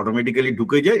ঘোড়াগুলো অটোমেটিক্যালি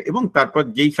ঢুকে যায়, এবং তারপর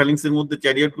যেই ফ্যালিংস এর মধ্যে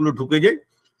চ্যারিয়েট গুলো ঢুকে যায়,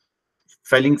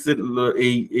 ফ্যালিংস এর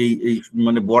এই এই এই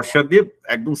মানে বর্ষা দিয়ে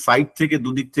একদম সাইড থেকে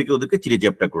দুদিক থেকে ওদেরকে চিড়ে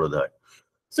চ্যাপটা করে দেওয়া হয়।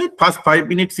 So first 5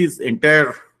 minutes is entire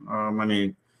মানে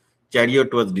chariot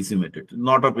was ডিসিমেটেড,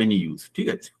 not of any use, ঠিক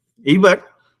আছে। এইবার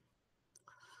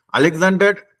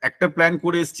আলেকজান্ডার একটা প্ল্যান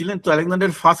করে এসেছিলেন। তো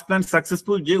আলেকজান্ডার ফার্স্ট প্ল্যান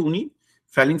সাকসেসফুল, যে উনি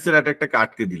ফ্যালিংস এর অ্যাটাকটাকে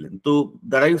আটকে দিলেন। তো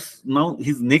দারায়ুস নাও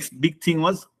হিজ নেক্সট বিগ থিং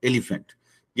ওয়াজ এলিফ্যান্ট,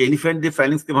 যে এলিফ্যান্ট দিয়ে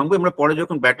ফ্যালিংসকে ভাঙবে। আমরা পরে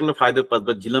যখন ব্যাটল অফ হায়দ্রাবাদ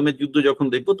বা ঝিলামের যুদ্ধ যখন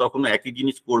দেখবো, তখন একই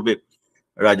জিনিস করবে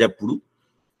রাজা পুরু।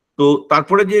 তো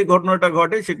তারপরে যে ঘটনাটা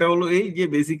ঘটে সেটা হলো এই, যে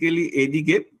বেসিক্যালি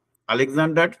এইদিকে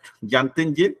আলেকজান্ডার জানতেন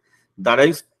যে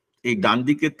দারায়ুস এই ডান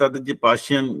দিকে তাদের যে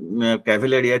পার্সিয়ান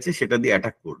ক্যাভেলারি আছে সেটা দিয়ে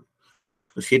অ্যাটাক করবে।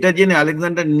 তো সেটা জেনে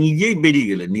আলেকজান্ডার নিজেই বেরিয়ে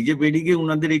গেলেন, নিজে বেরিয়ে গিয়ে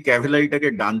ওনাদের এই ক্যাভেলারিটাকে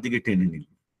ডান দিকে টেনে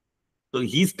নিলেন। তো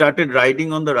he started riding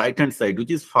on the right hand side,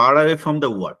 which is far away from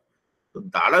the war. তো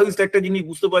দারায়ুস একটা জিনিস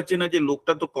বুঝতে পারছে না, যে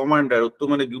লোকটা তো কমান্ডার, ওর তো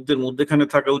মানে যুদ্ধের মধ্যেখানে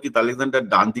থাকা উচিত, আলেকজান্ডার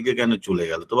ডান দিকে কেন চলে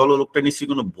গেল? তো ভালো, লোকটা নিশ্চয়ই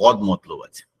কোনো বদ মতলব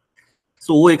আছে।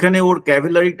 সো ও এখানে ওর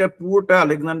ক্যাভেলারিটা পুরোটা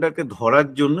আলেকজান্ডারকে ধরার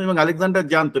জন্য, এবং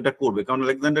আলেকজান্ডার জানতো এটা করবে, কারণ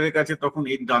আলেকজান্ডারের কাছে তখন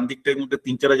এই ডান দিকটার মধ্যে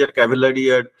 3-4 হাজার ক্যাভেলারি,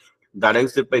 আর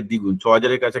দারায়ুসের প্রায় দ্বিগুণ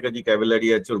 6,000-এর কাছাকাছি ক্যাভেলারি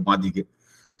আছে ওর বাঁদিকে।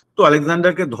 তো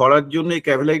আলেকজান্ডারকে ধরার জন্য এই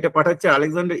ক্যাভেলারিটা পাঠাচ্ছে।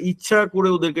 আলেকজান্ডার ইচ্ছা করে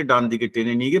ওদেরকে ডান দিকে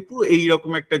টেনে নিয়ে গিয়ে পুরো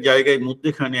এইরকম একটা জায়গায়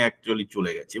মধ্যেখানে অ্যাকচুয়ালি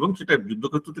চলে গেছে, এবং সেটা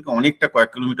যুদ্ধক্ষেত্র থেকে অনেকটা কয়েক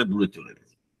কিলোমিটার দূরে চলে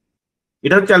গেছে।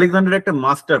 এটা হচ্ছে আলেকজান্ডার একটা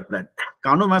মাস্টার প্ল্যান।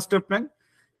 কেন মাস্টার প্ল্যান?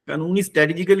 কারণ উনি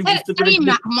স্ট্র্যাটেজিক্যালি বুঝতে স্যার এই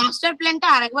পেরেছিলেন। মাস্টার প্ল্যানটা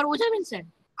আরেকবার বোঝাবেন স্যার?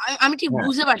 আমি ঠিক হ্যাঁ।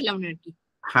 বুঝতে পারলাম না আর কি।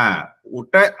 হ্যাঁ,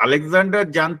 ওটা আলেকজান্ডার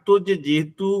জানতো যে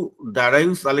যেহেতু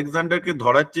দারায়ুস আলেকজান্ডারকে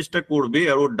ধরার চেষ্টা করবে,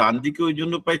 আর ওর ডান দিকে ওই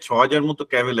জন্য প্রায় 6,000 মতো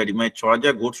ক্যাভেলারি, মানে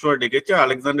 6,000 ঘোড়সওয়ার ডেকেছে।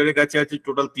 আলেকজান্ডারের কাছে আছে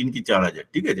টোটাল 3 কি 4,000,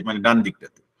 ঠিক আছে, মানে ডান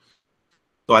দিকটাতে।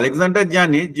 তো আলেকজান্ডার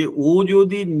জানে যে ও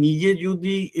যদি নিজে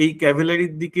যদি এই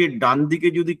ক্যাভেলারির দিকে ডান দিকে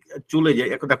যদি চলে যায়,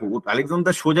 এখন দেখো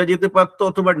আলেকজান্ডার সোজা যেতে পারতো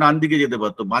অথবা ডান দিকে যেতে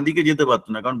পারতো, বাঁ দিকে যেতে পারতো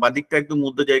না, কারণ বাঁ দিকটা একদম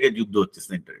মধ্য জায়গায় যুদ্ধ হচ্ছে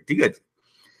সেন্টারে, ঠিক আছে।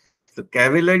 তো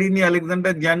ক্যাভেলারি নিয়ে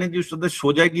আলেকজান্ডার জানে যে ওদের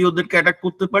সোজা গিয়ে ওদেরকে অ্যাটাক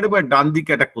করতে পারে বা ডান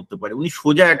দিকে অ্যাটাক করতে পারে। উনি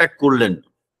সোজা অ্যাটাক করলেন না।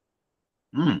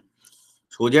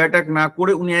 সোজা অ্যাটাক না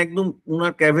করে উনি একদম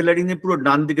উনার ক্যাভেলারি নিয়ে পুরো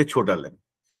ডান দিকে ছোটালেন।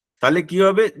 তাহলে কি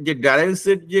হবে, যে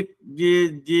ডারাইউসের যে যে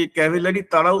যে ক্যাভেলারি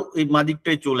তারাও এই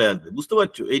মাদিকটায় চলে আসবে, বুঝতে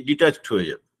পারছো, এই ডিটাচড হয়ে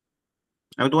যাবে।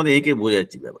 আমি তোমাদের একে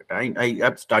বোঝাচ্ছি ব্যাপারটা। I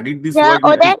have studied this word.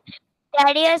 ওদের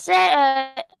ড্যারিয়াসের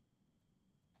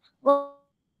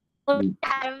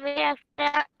একটা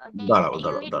দাঁড়াও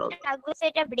দাঁড়াও দাঁড়াও, থাকবে,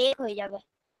 সেটা ব্রেক হয়ে যাবে।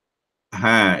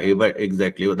 হ্যাঁ এবার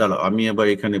এক্স্যাক্টলি দাঁড়াও, আমি এবার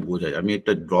এখানে বোঝাই, আমি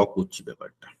একটা ড্র করছি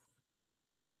ব্যাপারটা।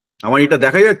 আমার এটা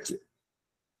দেখা যাচ্ছে?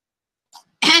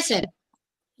 হ্যাঁ স্যার।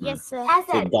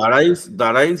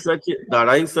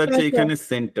 দারাইউস আছে এখানে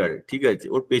সেন্টারে, ঠিক আছে।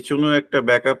 ওর পেছনেও একটা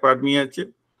ব্যাকআপ আর্মি আছে,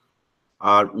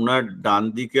 আর উনার ডান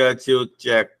দিকে আছে হচ্ছে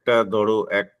একটা, ধরো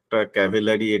একটা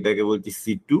ক্যাভেলারি, এটাকে বলছি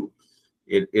C2।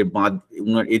 এর এর বাঁ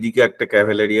উনার এদিকে একটা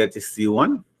ক্যাভেলারি আছে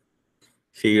C1।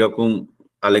 সেই রকম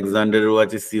আলেকজান্ডারেরও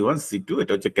আছে C1 C2,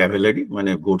 এটা হচ্ছে ক্যাভেলারি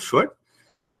মানে ঘোড়সওয়ার।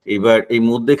 এবার এই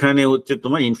মধ্যেখানে হচ্ছে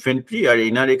তোমার ইনফ্যান্ট্রি, আর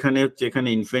এনার এখানে হচ্ছে এখানে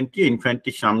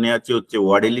ইনফ্যান্ট্রির সামনে আছে হচ্ছে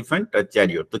ওয়ার এলিফ্যান্ট আর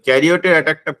চ্যারিয়ট। তো চ্যারিয়টের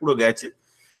অ্যাটাকটা পুরো গেছে।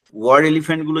 ওয়ার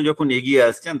এলিফ্যান্ট গুলো যখন এগিয়ে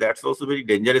আসছে, that's also very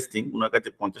dangerous thing, ওনার কাছে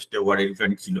 50টা ওয়ার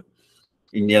এলিফ্যান্ট ছিল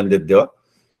ইন্ডিয়ানদের দেওয়া।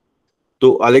 তো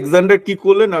আলেকজান্ডার কি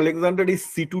করলেন, আলেকজান্ডার এই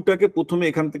C2টাকে প্রথমে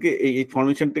এখান থেকে এই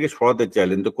ফরমেশন থেকে সরাতে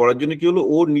চাইলেন। তো করার জন্য কি হলো,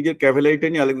 ওর নিজের ক্যাভেলারিটা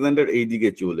নিয়ে আলেকজান্ডার এই দিকে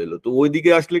চলে এলো। তো ওই দিকে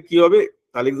আসলে কি হবে,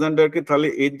 আলেকজান্ডারকে তাহলে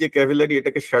এর যে ক্যাভেলারি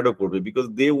এটাকে শ্যাডো করবে, because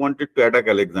they wanted to attack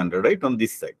Alexander right on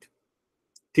this side,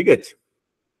 ঠিক আছে,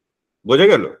 বোঝা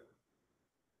গেল?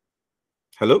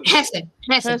 হ্যালো? হ্যাঁ স্যার।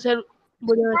 হ্যাঁ স্যার। স্যার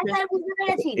বুঝে গেছে। স্যার বুঝতে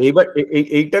পেরেছি। এইবার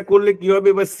এইটা করলে কি হবে,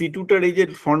 এবার C2টার এই যে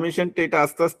ফরমেশনটা এটা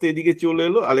আস্তে আস্তে এদিকে চলে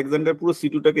এলো, আলেকজান্ডার পুরো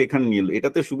C2টাকে এখানে নিয়ে এলো।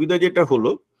 এটাতে সুবিধা যেটা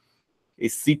হলো, এই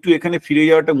C2 এখানে ফিরে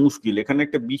যাওয়াটা মুশকিল, এখানে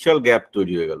একটা বিশাল গ্যাপ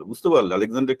তৈরি হয়ে গেল, বুঝতে পারলে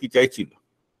আলেকজান্ডার কি চাইছিল?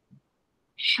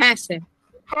 হ্যাঁ স্যার।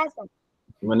 হ্যাঁ স্যার।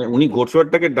 মানে উনি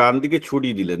ঘোড়সওয়ারটাকে ডান দিকে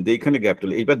ছড়িয়ে দিলেন, যে এখানে গ্যাপ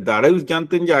চলে। এবার দারায়ুস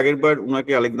জানতেন যে আগের বার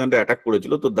উনাকে আলেকজান্ডার অ্যাটাক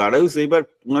করেছিল, তো দারায়ুস এইবার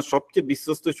উনার সবচেয়ে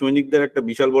বিশ্বস্ত সৈনিকদের একটা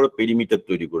বিশাল বড় পেরিমিটার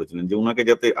তৈরি করেছিলেন, যে উনাকে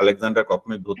যাতে আলেকজান্ডার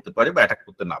কখনোই ধরতে পারে বা অ্যাটাক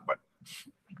করতে না পারে।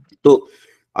 তো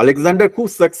আলেকজান্ডার খুব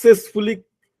সাকসেসফুলি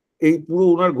এই পুরো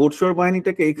উনার ঘোড়সওয়ার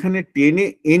বাহিনীটাকে এখানে টেনে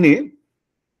এনে,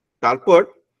 তারপর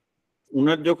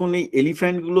উনার যখন এই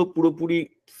এলিফ্যান্ট গুলো পুরোপুরি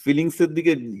ফিলিংস এর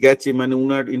দিকে গেছে, মানে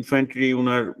উনার ইনফ্যান্ট্রি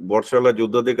উনার বর্ষাওয়ালা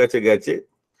যোদ্ধাদের কাছে গেছে,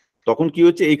 তখন কি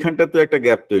হচ্ছে, এইখানটা তো একটা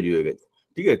গ্যাপ তৈরি হয়ে গেছে,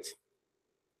 ঠিক আছে।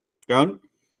 কারণ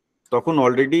তখন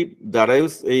অলরেডি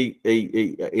দারায়ুস এই এই এই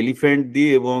এলিফ্যান্ট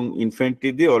দিয়ে এবং ইনফ্যান্ট্রি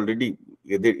দিয়ে অলরেডি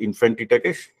এদের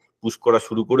ইনফ্যান্ট্রিটাকে পুশ করা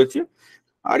শুরু করেছে,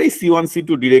 আর এই C1 C2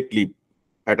 ডিরেক্টলি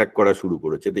অ্যাটাক করা শুরু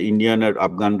করেছে। তো ইন্ডিয়ান আর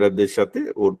আফগানদের সাথে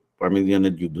ওর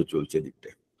পারমিয়ানের যুদ্ধ চলছে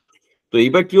দিকটায়। তো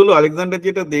এইবার কি হলো, আলেকজান্ডার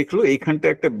যেটা দেখলো এইখানটা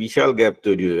একটা বিশাল গ্যাপ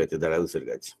তৈরি হয়ে গেছে দারায়ুসের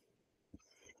কাছে।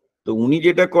 তো উনি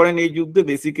যেটা করেন এই যুদ্ধে,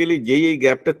 বেসিক্যালি যেই এই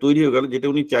গ্যাপটা তৈরি হয়ে গেল যেটা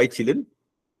উনি চাইছিলেন,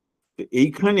 তো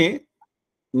এইখানে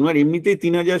উনার এমনিতেই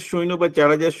 3,000 সৈন্য বা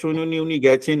 4,000 সৈন্য নিয়ে উনি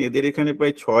গেছেন, এদের এখানে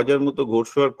প্রায় 6,000 মতো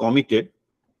ঘোড়সওয়ার কমিটেড।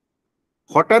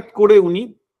 হঠাৎ করে উনি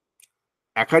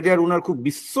 1,000 উনার খুব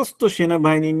বিশ্বস্ত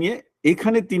সেনাবাহিনী নিয়ে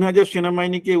এখানে 3,000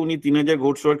 সেনাবাহিনীকে উনি 3,000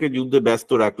 ঘোড়সওয়ারকে যুদ্ধে ব্যস্ত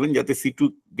রাখলেন, যাতে C2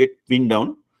 গেট পিন ডাউন।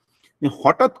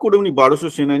 হঠাৎ করে উনি 1,200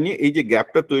 সেনা নিয়ে এই যে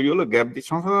গ্যাপটা তৈরি হলো, গ্যাপ দিয়ে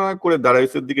সাঁ করে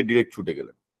দারায়ুসের দিকে ডিরেক্ট ছুটে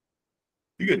গেলেন,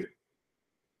 ঠিক আছে,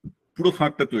 পুরো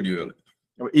ফাঁকটা তৈরি হয়ে গেল।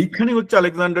 এইখানে হচ্ছে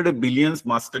আলেকজান্ডারের ব্রিলিয়ান্স,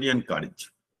 মাস্টারি অ্যান্ড কারেজ।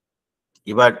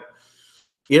 এবার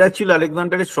এরা ছিল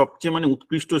আলেকজান্ডারের সবচেয়ে মানে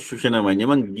উৎকৃষ্ট সেনাবাহিনী,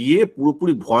 এবং গিয়ে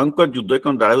পুরোপুরি ভয়ঙ্কর যুদ্ধ,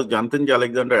 কারণ দারায়ুস জানতেন যে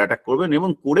আলেকজান্ডার অ্যাটাক করবেন,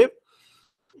 এবং করে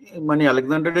মানে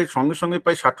আলেকজান্ডারের সঙ্গে সঙ্গে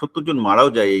প্রায় 60-70 জন মারাও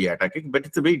যায় এই অ্যাটাকে। But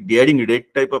it's a very daring red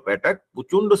type of attack.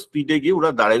 প্রচন্ড স্পিডে গিয়ে ওরা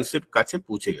দারায়ুসের কাছে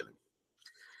পৌঁছে গেলেন।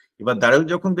 এবার দারায়ুস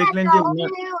যখন দেখলেন যে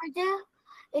ওই যে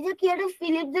এই যে কি একটা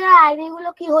ফিলিপদের আর্মি গুলো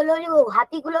কি হলো, যে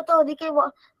হাতিগুলো তো ওদিকে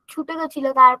ছুটে গেছিল,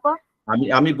 তারপর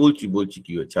আমি বলছি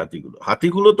কি হচ্ছে।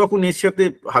 হাতিগুলো তখন এর সাথে,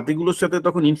 হাতিগুলোর সাথে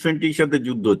তখন ইনফ্যান্ট্রির সাথে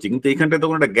যুদ্ধ হচ্ছে, কিন্তু এখানটায়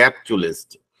তখন একটা গ্যাপ চলে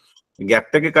এসছে।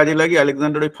 গ্যাপটাকে কাজে লাগিয়ে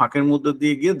আলেকজান্ডার ওই ফাঁকের মধ্যে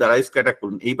দিয়ে গিয়ে দারায়ুসকে অ্যাটাক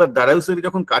করলেন। এইবার দারায়ুসের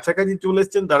যখন কাছাকাছি চলে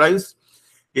এসছেন, দারায়ুস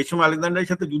এই সময় আলেকজান্ডারের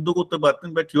সাথে যুদ্ধ করতে পারতেন,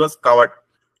 বাট হি ওয়াজ কাওয়ার্ড।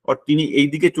 আর তিনি এই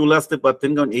দিকে চলে আসতে পারতেন,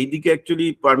 কারণ এই দিকে অ্যাকচুয়ালি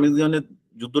পারমিয়ানের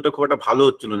যুদ্ধটা খুব একটা ভালো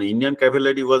হচ্ছিল না। Indian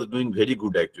cavalry was doing very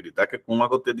good actually, তাকে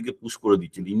ক্রমাগত এদিকে পুশ করে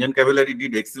দিচ্ছিল। Indian cavalry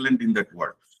did excellent in that war,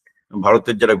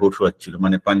 ভারতের যারা ঘোষওয়ার ছিল,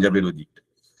 মানে পাঞ্জাবের ওদিকটা।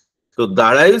 তো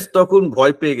দারাইউস তখন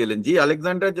ভয় পেয়ে গেলেন যে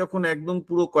আলেকজান্ডার যখন একদম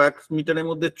পুরো কয়েক মিটারের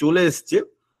মধ্যে চলে এসছে,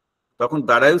 তখন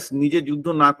দারাইউস নিজে যুদ্ধ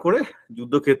না করে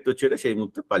যুদ্ধক্ষেত্র ছেড়ে সেই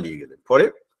মুহূর্তে পালিয়ে গেলেন। পরে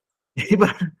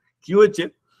এবার কি হয়েছে,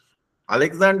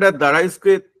 আলেকজান্ডার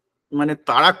দারাইউসকে মানে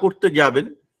তাড়া করতে যাবেন,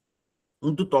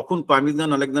 কিন্তু তখন পারমিজান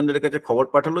আলেকজান্ডারের কাছে খবর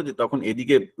পাঠালো যে তখন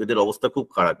এদিকে এদের অবস্থা খুব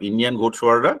খারাপ, ইন্ডিয়ান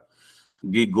ঘোড়সওয়াররা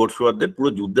গ্রিক ঘোড়সওয়ারদের পুরো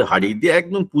যুদ্ধে হারিয়ে দিয়ে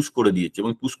একদম পুশ করে দিয়েছে।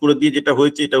 এবং পুশ করে দিয়ে যেটা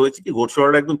হয়েছে, এটা হয়েছে কি,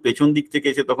 ঘোড়সওয়াররা একদম পেছন দিক থেকে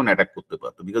এসে তখন অ্যাটাক করতে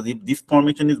পারতো, because if this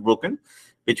formation is broken,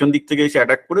 পেছন দিক থেকে এসে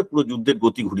অ্যাটাক করে পুরো যুদ্ধের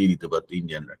গতি ঘুরিয়ে দিতে পারতো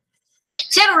ইন্ডিয়ানরা।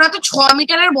 স্যার ওরা তো 6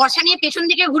 মিটারের বর্ষা নিয়ে পেছন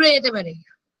দিকে ঘুরে যেতে পারে।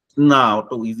 না,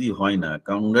 ওটা ইজি হয় না,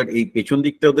 কারণ ওরা এই পেছন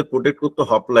দিকটা ওদের প্রোটেক্ট করতে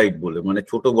হপলাইট বলে, মানে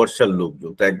ছোট বর্ষার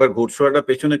লোকজন। তো একবার ঘোড়সওয়াররা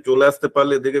পেছনে চলে আসতে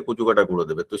পারলে এদেরকে কচুকাটা করে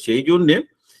দেবে। তো সেই জন্যে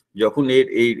যখন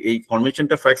এই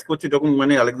ফরমেশনটা ফ্যাক্স করছে, যখন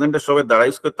মানে আলেকজান্ডার সবাই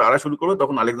দারাইউসকে তাড়া শুরু করলো,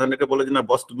 তখন আলেকজান্ডারকে বলে যে না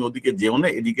বস, তুমি ওদিকে যেও না,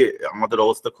 এদিকে আমাদের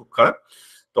অবস্থা খুব খারাপ।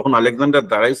 তখন আলেকজান্ডার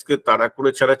দারাইউসকে তাড়া করে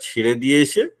ছাড়া ছেড়ে দিয়ে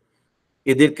এসে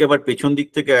এদেরকে আবার পেছন দিক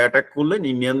থেকে অ্যাটাক করলেন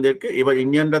ইন্ডিয়ানদেরকে। এবার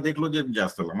ইন্ডিয়ানরা দেখলো যে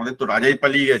জাস্ট আমাদের তো রাজাই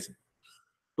পালিয়ে গেছে।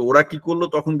 তো ওরা কি করলো,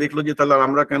 তখন দেখলো যে তাহলে আর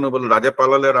আমরা কেন, বলে রাজা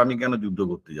পালালে আর আমি কেন যুদ্ধ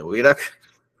করতে যাবো। এরা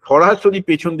সরাসরি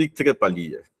পেছন দিক থেকে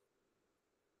পালিয়ে যায়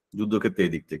যুদ্ধক্ষেত্রে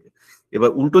এদিক থেকে। এবার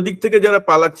উল্টো দিক থেকে যারা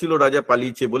পালাচ্ছিল রাজা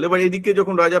পালিয়েছে বলে, এবার এদিকে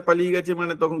যখন রাজা পালিয়ে গেছে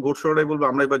মানে তখন ঘোড়সওয়াররাই বলবো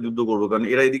আমরা এবার যুদ্ধ করবো, কারণ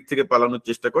এরা এদিক থেকে পালানোর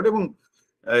চেষ্টা করে এবং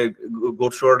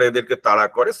ঘোড়সওয়াররা এদেরকে তাড়া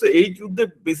করে। তো এই যুদ্ধে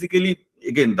বেসিক্যালি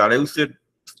এগেন দারাইউসের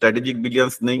স্ট্র্যাটেজিক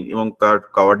ব্রিলিয়ান্স নেই এবং তার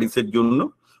কাওয়ার্ডিসের জন্য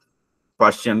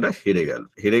পার্সিয়ানরা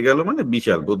হেরে গেল মানে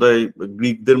বিশাল, বোধহয়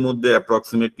গ্রিকদের মধ্যে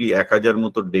অ্যাপ্রক্সিমেটলি 1000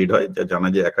 মতো ডেড হয়, যা জানা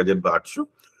যায় 1000 বা 800।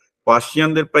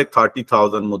 পার্সিয়ানদের প্রায়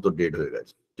 30,000 মতো ডেড হয়ে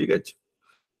গেছে, ঠিক আছে।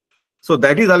 So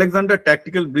that is Alexander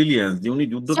tactical brilliance, যে উনি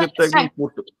যুদ্ধক্ষেত্রে একদম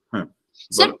হ্যাঁ।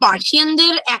 স্যার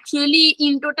পার্সিয়ানদের অ্যাকচুয়ালি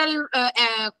ইন টোটাল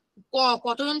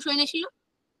কতজন সৈন্য ছিল?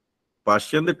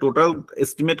 পার্সিয়ানদের টোটাল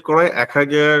এস্টিমেট করা হয়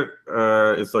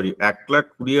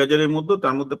 1,20,000 মধ্যে,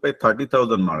 তার মধ্যে প্রায়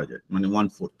 30,000 মারা যায়, মানে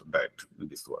 1/4 ডাইট ইন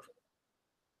দিস ওয়ার।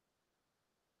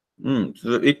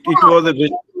 ইট ওয়াজ এ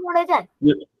মরে যায়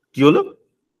কি হলো,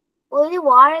 ওই যে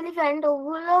ওয়ার এলিফ্যান্ট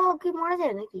ওগুলো কি মরে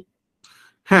যায় নাকি?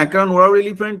 হ্যাঁ, কারণ ওয়ার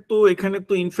এলিফ্যান্ট তো এখানে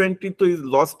তো ইনফ্যান্ট্রি তো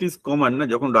লস্ট ইজ কমান্ড না,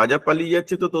 যখন রাজা পালিয়ে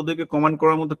যাচ্ছে তো তোদেরকে কমান্ড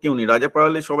করার মতো কেউ নেই। রাজা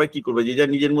পালালে সবাই কি করবে, যে যা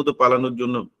নিজের মতো পালানোর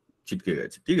জন্য ছিটকে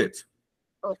গেছে, ঠিক আছে।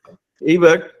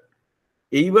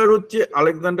 এইবার হচ্ছে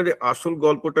আলেকজান্ডারের আসল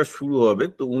গল্পটা শুরু হবে।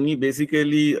 তো উনি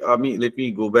বেসিক্যালি, আমি let me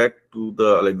go back to the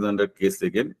Alexander case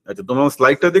again. আচ্ছা, তোমার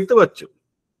স্লাইডটা দেখতে পাচ্ছ?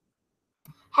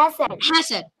 হ্যাঁ স্যার। হ্যাঁ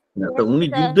স্যার। তো উনি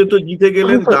যুদ্ধে তো জিতে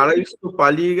গেলেন, দারাইউস তো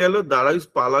পালিয়ে গেল। দারাইউস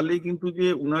পালালেই কিন্তু যে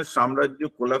উনার সাম্রাজ্য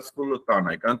কোলাপস করলো তা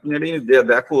নয়, কারণ তুমি এটা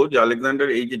দেখো যে আলেকজান্ডার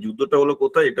এই যে যুদ্ধটা হলো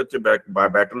কোথায়, এটা হচ্ছে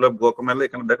ব্যাটল অফ গুয়াকামেলা।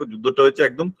 এখানে দেখো যুদ্ধটা হচ্ছে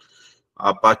একদম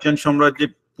পার্সিয়ান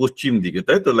সাম্রাজ্যের পশ্চিম দিকে,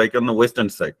 তাই তো, like on the western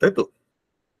side, তাই তো।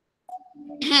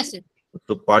 হ্যাঁ স্যার।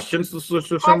 তো পার্সিয়ান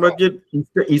সাম্রাজ্যের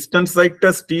ইস্টার্ন সাইডটা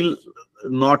স্টিল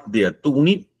নট দেয়ার। তো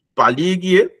উনি পালিয়ে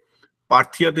গিয়ে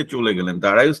পার্থিয়াতে চলে গেলেন,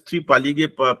 দারাইউস 3 পালিয়ে গিয়ে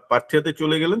পার্থিয়াতে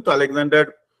চলে গেলেন। তো আলেকজান্ডার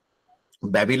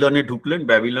ব্যাবিলনে ঢুকলেন।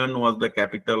 Babylon was the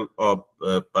capital of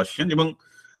Persian, এবং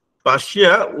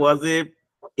পার্সিয়া ওয়াজ এ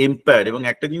এম্পায়ার। এবং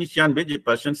একটা জিনিস জানবে যে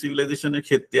পার্সিয়ান সিভিলাইজেশনের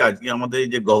ক্ষেত্রে আজকে আমাদের এই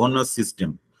যে গভর্নর সিস্টেম,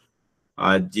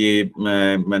 আর যে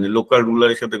মানে লোকাল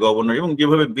রুলারের সাথে গভর্নর, এবং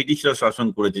যেভাবে ব্রিটিশরা শাসন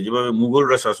করেছে, যেভাবে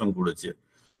মুঘলরা শাসন করেছে,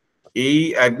 এই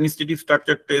অ্যাডমিনিস্ট্রেটিভ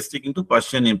স্ট্রাকচারটা এসছে কিন্তু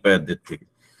পার্সিয়ান এম্পায়ারদের থেকে।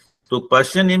 তো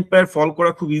পার্সিয়ান এম্পায়ার ফল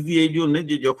করা খুব ইজি এই জন্য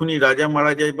যে যখনই রাজা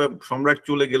মারা যায় বা সম্রাট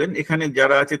চলে গেলেন, এখানে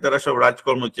যারা আছে তারা সব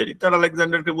রাজকর্মচারী, তারা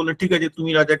আলেকজান্ডারকে বলে ঠিক আছে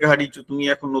তুমি রাজাকে হারিয়েছো, তুমি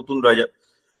এখন নতুন রাজা।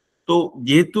 তো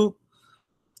যেহেতু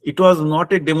ইট ওয়াজ নট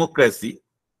এ ডেমোক্রেসি,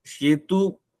 সেহেতু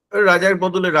রাজার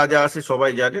বদলে রাজা আসে,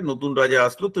 সবাই জানে নতুন রাজা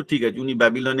আসলো, তো ঠিক আছে উনি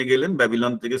ব্যাবিলনে গেলেন,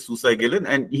 ব্যাবিলন থেকে সুসায় গেলেন।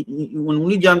 অ্যান্ড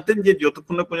উনি জানতেন যে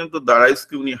যতক্ষণ না পর্যন্ত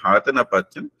দারাইউসকে উনি হারাতে না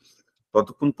পারছেন,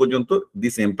 ততক্ষণ পর্যন্ত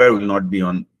this empire will not be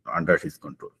on under his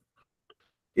control.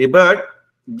 এবার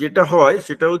যেটা হয়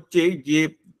সেটা হচ্ছে যে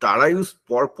দারাইউস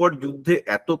পরপর যুদ্ধে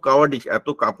এত কাওয়ার্ডিশ, এত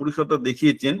কাপুরুষতা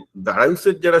দেখিয়েছেন,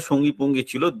 দারাইউসের যারা সঙ্গী পঙ্গী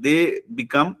ছিল, they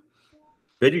become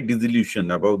very ডিসিলিউশন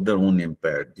about there on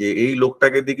empire, যে এই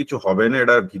লোকটাকে দিয়ে কিছু হবে না,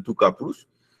 এটা ভীতু কাপুরুষ,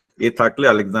 এ থাকলে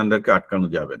আলেকজান্ডারকে আটকানো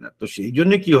যাবে না। তো সেই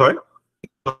জন্য কি হয়,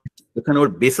 এখানে ওর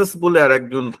বেসাস বলে আর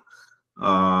একজন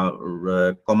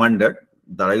কমান্ডার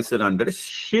দারাইউসের আন্ডারে,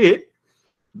 সে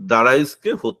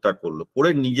দারাইউসকে হত্যা করলো, করে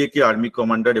নিজেকে আর্মি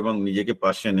কমান্ডার এবং নিজেকে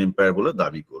পার্সিয়ান এম্পায়ার বলে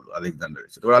দাবি করলো আলেকজান্ডার।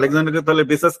 এবার আলেকজান্ডারকে তাহলে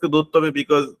বেসাসকে ধরতে হবে,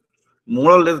 বিকজ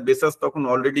মোরাললেস বেসাস তখন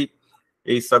অলরেডি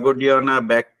এই সাগোডিয়ানা,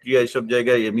 ব্যাকট্রিয়া, এইসব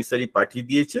জায়গায় এমিসারি পাঠিয়ে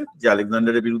দিয়েছে যে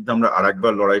আলেকজান্ডারের বিরুদ্ধে আমরা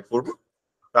আরেকবার লড়াই করব।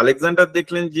 আলেকজান্ডার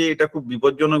দেখলেন যে এটা খুব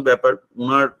বিপজ্জনক ব্যাপার।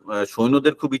 ওনার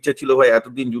সৈন্যদের খুব ইচ্ছা ছিল, ভাই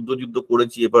এতদিন যুদ্ধ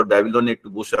করেছি, এবার ব্যাবিলনে একটু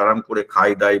বসে আরাম করে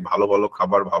খাই দাই, ভালো ভালো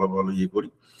খাবার, ভালো ভালো ইয়ে করি।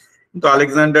 কিন্তু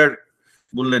আলেকজান্ডার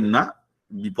বললেন না,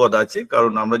 বিপদ আছে,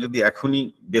 কারণ আমরা যদি এখনই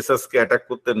বেসাসকে অ্যাটাক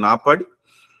করতে না পারি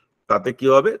তাতে কি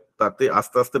হবে, তাতে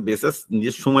আস্তে আস্তে বেসাস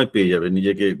নিজের সময় পেয়ে যাবে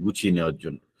নিজেকে গুছিয়ে নেওয়ার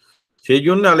জন্য। সেই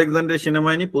জন্য আলেকজান্ডার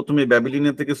সেনাবাহিনী প্রথমে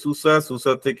ব্যাবিলিনিয়া থেকে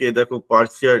সুসা থেকে দেখো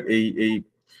পার্সিয়ার এই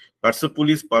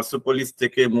পার্সোপোলিস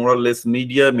থেকে মোরালেস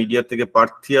মিডিয়া থেকে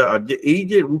পার্থিয়া, আর যে এই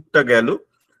যে রুটটা গেল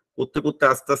করতে করতে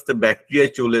আস্তে আস্তে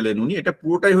ব্যাকট্রিয়ায় চলে এলেন উনি। এটা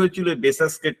পুরোটাই হয়েছিল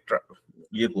বেসাসকে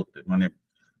ইয়ে করতে, মানে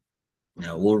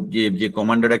ওর যে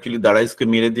কমান্ডার অ্যাকচুয়ালি দারাইসকে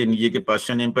মেরে দিয়ে নিজেকে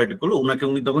পার্সিয়ান এম্পায়ার করলো, ওনাকে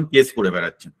উনি তখন কেস করে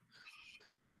বেড়াচ্ছেন।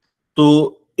 তো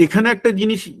এখানে একটা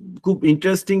জিনিস খুব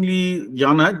ইন্টারেস্টিংলি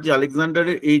জানার যে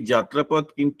আলেকজান্ডারের এই যাত্রাপথ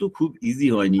কিন্তু খুব ইজি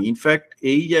হয়নি। ইনফ্যাক্ট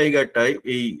এই জায়গাটায়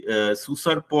এই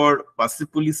সুসার পর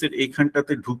পার্সিপোলিসের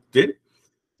এইখানটাতে ঢুকতে,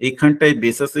 এইখানটায়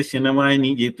বেসাসের সেনাবাহিনী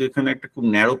যেহেতু এখানে একটা খুব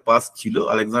ন্যারো পাস ছিল,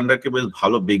 আলেকজান্ডারকে বেশ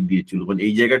ভালো বেগ দিয়েছিল। মানে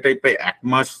এই জায়গাটায় প্রায় 1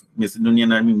 মাস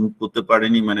মেসিডোনিয়ান আর্মি মুভ করতে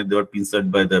পারেনি, মানে দেওয়ার পিনসার্ড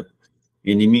বাই দ্য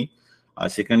এনিমি, আর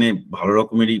সেখানে ভালো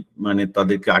রকমেরই মানে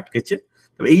তাদেরকে আটকেছে।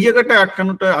 এই জায়গাটা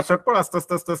আটকানোটা আসার পর আস্তে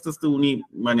আস্তে উনি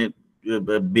মানে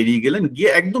বেরিয়ে গেলেন, গিয়ে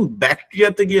একদম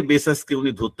ব্যাকট্রিয়াতে গিয়ে বেসাসকে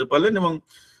উনি ধরতে পারলেন। এবং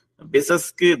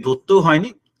বেসাসকে ধরতেও হয়নি,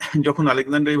 যখন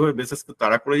আলেকজান্ডার এইভাবে বেসাসকে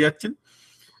তাড়া করে যাচ্ছেন,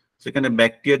 সেখানে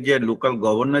ব্যাকট্রিয়ার যে লোকাল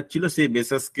গভর্নর ছিল সেই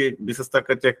বেসাস তার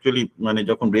কাছে অ্যাকচুয়ালি মানে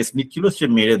যখন রেস্ট নিচ্ছিল সে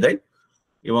মেরে দেয়,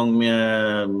 এবং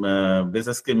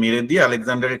বেসাসকে মেরে দিয়ে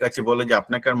আলেকজান্ডারের কাছে বলে যে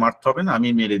আপনাকে আর মারতে হবে না, আমি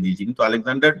মেরে দিয়েছি। কিন্তু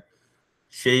আলেকজান্ডার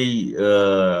সেই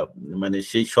মানে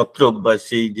সেই সত্রক বা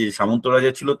সেই যে সামন্ত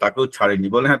রাজা ছিল তাকেও ছাড়েনি,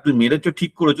 বলে হ্যাঁ তুমি মেরেছো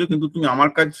ঠিক করেছো, কিন্তু তুমি আমার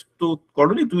কাজ তো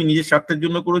করোনি, তুমি নিজের স্বার্থের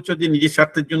জন্য করেছো, যে নিজের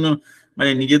স্বার্থের জন্য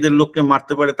মানে নিজেদের লোককে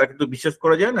মারতে পারে তাকে তো বিশ্বাস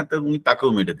করা যায় না, তা উনি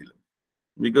তাকেও মেরে দিলেন,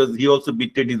 because he also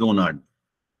betrayed his own army.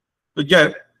 তো যাই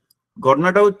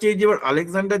ঘটনাটা হচ্ছে যে এবার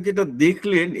আলেকজান্ডার যেটা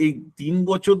দেখলেন, এই 3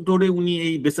 বছর ধরে উনি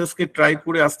এই বেসাসকে ট্রাই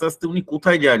করে আস্তে আস্তে উনি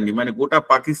কোথায় যাননি, মানে গোটা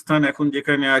পাকিস্তান এখন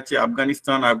যেখানে আছে,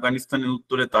 আফগানিস্তানের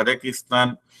উত্তরে তাজিকিস্তান,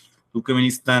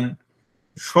 তুর্কমেনিস্তান,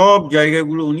 সব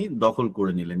জায়গাগুলো উনি দখল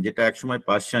করে নিলেন, যেটা একসময়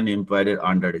পার্সিয়ান এম্পায়ারের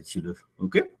আন্ডারে ছিল।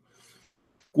 ওকে,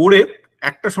 করে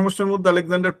একটা সমস্যার মধ্যে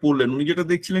আলেকজান্ডার পড়লেন। উনি যেটা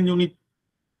দেখছিলেন যে উনি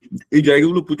এই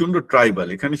জায়গাগুলো প্রচন্ড ট্রাইবাল,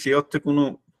 এখানে সে অর্থে কোনো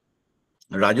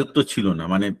রাজত্ব ছিল না,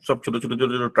 মানে সব ছোট ছোট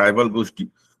ট্রাইবাল গোষ্ঠী।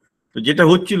 তো যেটা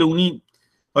হচ্ছিল, উনি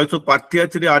হয়তো পার্থিয়া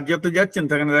ছেড়ে আর্যাতে যাচ্ছেন,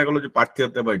 সেখানে দেখা গেলো যে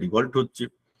পার্থিয়াতে আবার রিভল্ট হচ্ছে।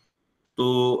 তো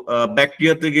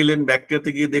ব্যাকট্রিয়াতে গেলেন, ব্যাকট্রিয়াতে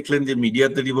গিয়ে দেখলেন যে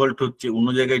মিডিয়াতে রিভল্ট হচ্ছে, অন্য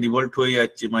জায়গায় রিভল্ট হয়ে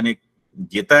যাচ্ছে, মানে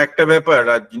যেটা একটা ব্যাপার,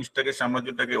 আর জিনিসটাকে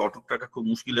সাম্রাজ্যটাকে অটুট রাখা খুব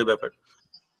মুশকিলের ব্যাপার।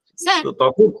 স্যার তো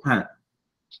তখন হ্যাঁ,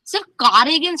 স্যার কার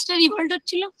এগেনস্টে রিভল্ট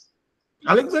হচ্ছিল?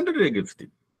 আলেকজান্ডারের এগেনস্টে,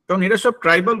 কারণ এরা সব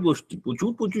ট্রাইবাল গোষ্ঠী,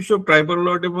 প্রচুর সব ট্রাইবাল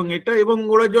লর্ড, এবং এটা এবং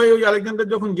ওরা জয় ওই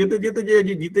আলেকজান্ডার যখন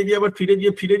জিতে যে আবার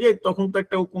ফিরে যায়, তখন তো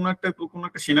একটা কোনো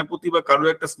একটা সেনাপতি বা কারো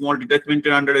একটা স্মল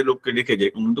ডিটাচমেন্টের আন্ডারে লোককে রেখে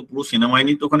যায়, কিন্তু পুরো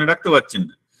সেনাবাহিনী তো ওখানে রাখতে পারছেন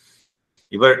না।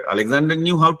 এবার Alexander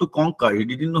new how to কনকার, he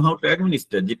didn't know how to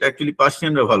administer, যেটা অ্যাকচুয়ালি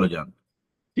পার্সিয়ানরা ভালো জানত।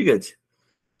 ঠিক আছে,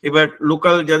 এবার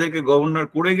লোকাল যাদেরকে গভর্নর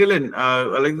করে গেলেন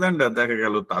আলেকজান্ডার, দেখা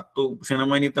গেল তার তো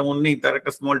সেনাবাহিনী তেমন নেই, তার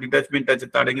একটা স্মল ডিটাচমেন্ট আছে,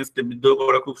 তার এগেনস্টে বিদ্রোহ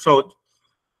করা খুব সহজ।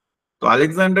 তো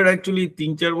আলেকজান্ডার অ্যাকচুয়ালি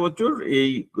 3-4 বছর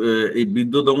এই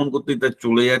বিদ্রোহ দমন করতে তার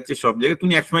চলে যাচ্ছে সব জায়গায়।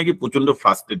 তিনি একসময় গিয়ে প্রচন্ড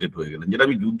ফ্রাস্ট্রেটেড হয়ে গেলেন, যেটা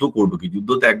আমি যুদ্ধ করবো কি,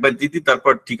 যুদ্ধতে একবার জিতি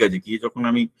তারপর ঠিক আছে, কি যখন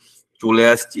আমি চলে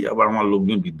আসছি আবার আমার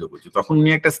লোকজন বিদ্রোহ করছে, তখন উনি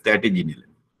একটা স্ট্র্যাটেজি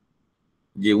নিলেন,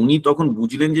 যে উনি তখন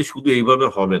বুঝলেন যে শুধু এইভাবে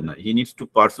হবে না, হি needs to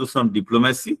পারসু some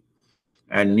diplomacy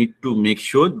and need to make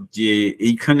sure যে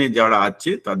এইখানে যারা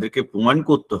আছে তাদেরকে প্রমাণ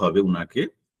করতে হবে উনাকে,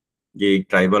 যে এই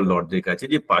ট্রাইবাল লর্ডদের কাছে,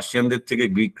 যে পার্সিয়ানদের থেকে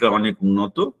গ্রিকরা অনেক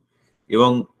উন্নত।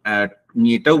 এবং উনি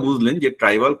এটাও বুঝলেন যে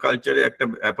ট্রাইবাল কালচারে একটা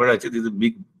ব্যাপার আছে, this a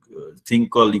big thing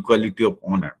call equality of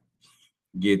honour,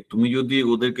 যে তুমি যদি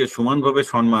ওদেরকে সমানভাবে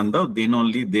সম্মান দাও, দেন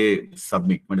অনলি দে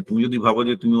সাবমিট। মানে তুমি যদি ভাবো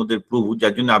যে তুমি ওদের প্রভু,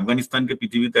 যার জন্য আফগানিস্তানকে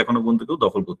পৃথিবীতে এখনো পর্যন্ত কেউ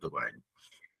দখল করতে পারেনি,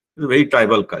 এই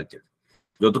ট্রাইবাল কালচার,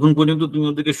 যতক্ষণ পর্যন্ত তুমি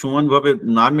ওদেরকে সমানভাবে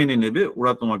না মেনে নেবে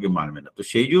ওরা তোমাকে মানবে না। তো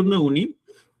সেই জন্য উনি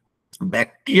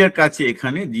ব্যাকট্রিয়ার কাছে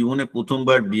এখানে জীবনে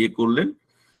প্রথমবার বিয়ে করলেন,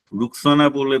 রুকসানা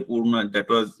বলে Purna, that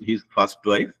was his first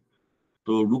wife.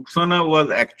 তো Rukhsana was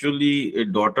actually A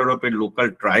daughter of A local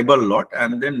tribal lot,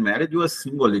 and then marriage was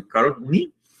symbolic, কারণ উনি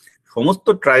সমস্ত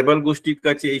ট্রাইবাল গোষ্ঠীর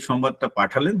কাছে এই সংবাদটা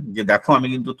পাঠালেন যে দেখো আমি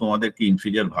কিন্তু তোমাদেরকে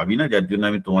ইনফিরিয়ার ভাবি না, যার জন্য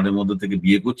আমি তোমাদের মধ্যে থেকে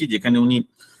বিয়ে করছি। যেখানে উনি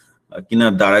কিনা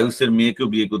দারায়ুসের মেয়েকেও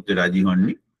বিয়ে করতে রাজি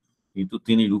হননি, কিন্তু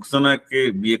তিনি রুকসানাকে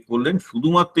বিয়ে করলেন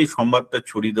শুধুমাত্র এই সংবাদটা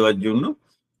ছড়িয়ে দেওয়ার জন্য,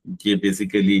 যে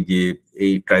বেসিক্যালি যে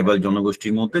এই ট্রাইবাল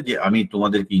জনগোষ্ঠীর মধ্যে যে আমি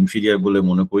তোমাদেরকে ইনফিরিয়ার বলে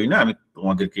মনে করি না, আমি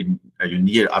তোমাদেরকে একজন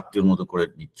নিজের আত্মীয়র মতো করে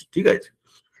নিচ্ছি। ঠিক আছে,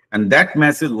 and that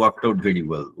message worked out very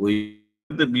well. ওই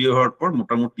বিয়ে হওয়ার পর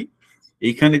মোটামুটি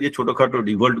এইখানে যে ছোটখাটো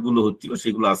রিভল্ট গুলো হচ্ছিল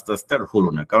সেগুলো আস্তে আস্তে আর হলো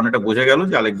না, কারণ এটা বোঝা গেল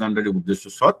যে আলেকজান্ডারের উদ্দেশ্য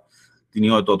সৎ, তিনি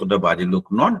হয়তো অতটা বাজে লোক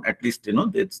নন, অ্যাটলিস্ট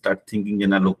দে স্টার্ট থিঙ্কিং যে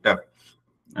না লোকটা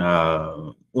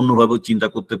অন্যভাবে চিন্তা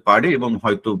করতে পারে এবং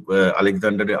হয়তো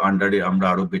আলেকজান্ডারের আন্ডারে আমরা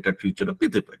আরো বেটার ফিউচারও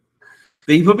পেতে পারি। তো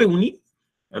এইভাবে উনি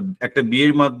একটা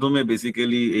বিয়ের মাধ্যমে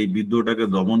বেসিক্যালি এই বিদ্রোহটাকে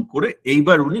দমন করে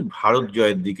এইবার উনি ভারত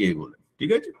জয়ের দিকে এগোলেন।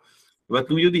 ঠিক আছে, এবার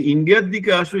তুমি যদি ইন্ডিয়ার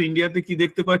দিকে আসো, ইন্ডিয়াতে কি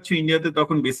দেখতে পাচ্ছ? ইন্ডিয়াতে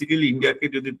তখন বেসিক্যালি ইন্ডিয়াকে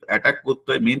যদি অ্যাটাক করতে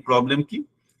হয়, মেইন প্রবলেম কি,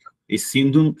 এই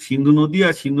সিন্ধু নদী,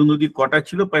 আর সিন্ধু নদীর কটা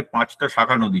ছিল, প্রায় 5টা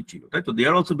শাখা নদী ছিল, তাই তো, দে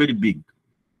আর অলসো ভেরি বিগ।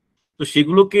 তো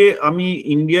সেগুলোকে আমি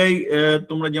ইন্ডিয়ায়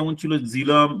তোমরা যেমন ছিল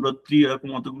জিলাম, রত্রি, এরকম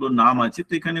অতগুলো নাম আছে,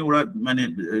 তো এখানে ওরা মানে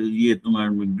তোমার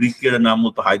গ্রিকের নাম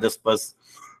হতো হাইদাসপাস,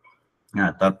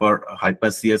 হ্যাঁ, তারপর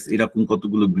হাইপাসিয়াস, এরকম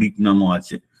কতগুলো গ্রিক নামও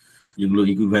আছে যেগুলো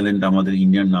ইকুইভ্যালেন্ট আমাদের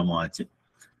ইন্ডিয়ান নামও আছে।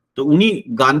 তো উনি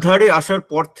গান্ধারে আসার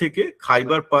পর থেকে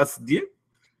খাইবার পাস দিয়ে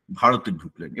ভারতে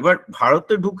ঢুকলেন। এবার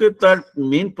ভারতে ঢুকে তার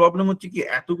মেন প্রবলেম হচ্ছে কি,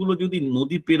 এতগুলো যদি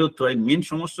নদী পেরোতে হয়, মেন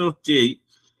সমস্যা হচ্ছে এই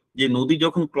যে নদী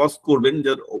যখন ক্রস করবেন,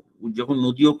 যখন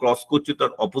নদীও ক্রস করছে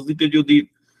তার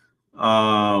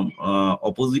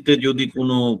অপোজিটে যদি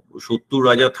কোনো শত্রু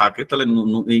রাজা থাকে, তাহলে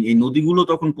এই নদীগুলো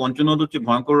তখন পঞ্চনদ হচ্ছে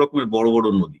ভয়ঙ্কর রকমের বড় বড়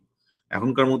নদী,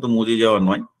 এখনকার মতো মজে যাওয়া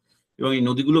নয়, এবং এই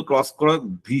নদীগুলো ক্রস করা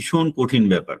ভীষণ কঠিন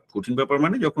ব্যাপার। কঠিন ব্যাপার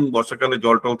মানে যখন বর্ষাকালে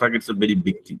জল টল থাকে, it's a very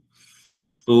big thing.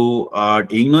 তো আর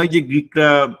এই নয় যে গ্রিকরা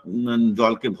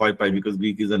জলকে ভয় পায়, because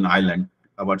Greek is an island.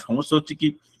 আবার সমস্যা হচ্ছে কি,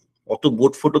 অত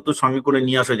বোট ফোটো তো সঙ্গে করে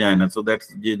নিয়ে আসা যায় না, সো দ্যাটস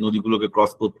যে নদীগুলোকে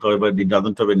ক্রস করতে হয়, বা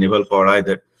doesn't have a Naval power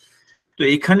either. তো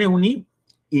এখানে উনি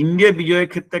ইন্ডিয়া বিজয়ের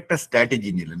ক্ষেত্রে একটা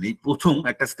স্ট্র্যাটেজি নিলেন, এই প্রথম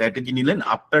একটা স্ট্র্যাটেজি নিলেন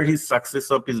after his success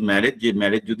of his marriage. যে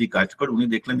ম্যারেজ যদি কাজ করে, উনি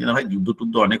দেখলেন যে না ভাই, যুদ্ধ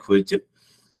টুদ্ধ অনেক হয়েছে,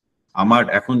 আমার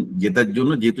এখন জেতার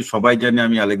জন্য, যেহেতু সবাই জানে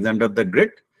আমি আলেকজান্ডার দ্য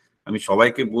গ্রেট, আমি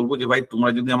সবাইকে বলবো যে ভাই তোমরা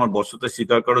যদি আমার বর্ষতা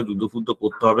স্বীকার করো, যুদ্ধ ফুদ্ধ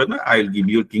করতে হবে না, I will give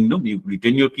your kingdom, you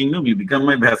written your kingdom, you become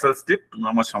my vassal state, তোমরা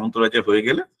আমার সামন্ত রাজা হয়ে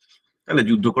গেলে তাহলে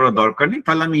যুদ্ধ করার দরকার নেই,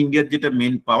 তাহলে আমি ইন্ডিয়ার যেটা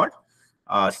মেন পাওয়ার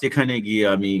সেখানে গিয়ে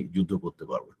আমি যুদ্ধ করতে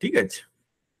পারবো। ঠিক আছে,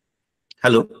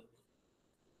 হ্যালো,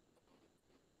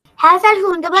 হ্যাঁ স্যার,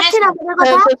 শুনতে পাচ্ছেন আপনাদের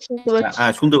কথা?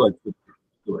 হ্যাঁ শুনতে পাচ্ছি,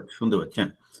 শুনতে পাচ্ছি,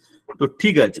 হ্যাঁ। তো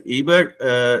ঠিক আছে, এইবার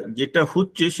যেটা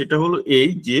হচ্ছে সেটা হলো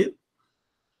এই যে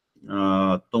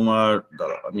তোমার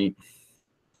দাঁড়াও, আমি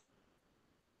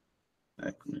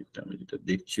এক মিনিট, আমি যেটা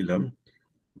দেখছিলাম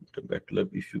ব্যাকল্যাব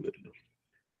ইস্যু গেল।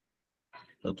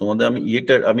 তোমাদের আমি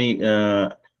আমি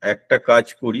একটা কাজ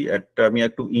করি, আমি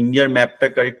একটু ইন্ডিয়ার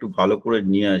ম্যাপটাকে একটু ভালো করে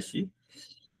নিয়ে আসি।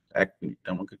 এক মিনিট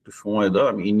আমাকে একটু সময় দাও,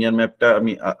 আমি ইন্ডিয়ান ম্যাপটা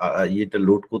আমি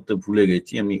লোড করতে ভুলে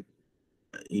গেছি, আমি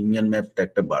ইন্ডিয়ান ম্যাপটা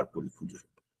একটা বার করি খুঁজে।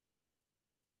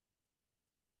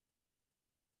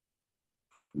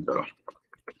 দাঁড়াও,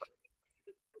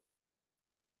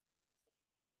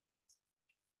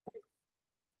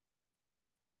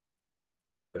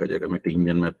 দেখা যাক আমি একটা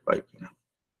ইন্ডিয়ান ম্যাপ পাই কিনা,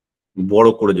 বড়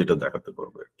করে যেটা দেখাতে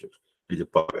পারবো। এই যে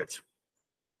পাওয়া গেছে,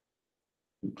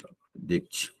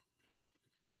 দেখছি।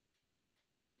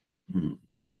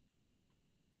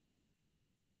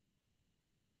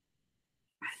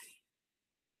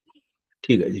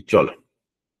 ঠিক আছে, চলো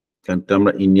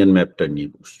আমরা ইন্ডিয়ান ম্যাপটা নিয়ে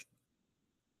বসি।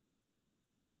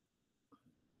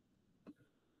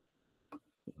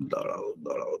 দাঁড়াও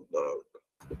দাঁড়াও দাঁড়াও,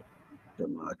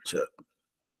 আচ্ছা,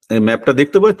 এই ম্যাপটা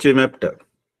দেখতে পাচ্ছ? এই ম্যাপটা,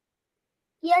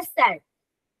 ইয়েস স্যার।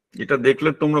 এটা দেখলে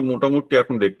তোমরা মোটামুটি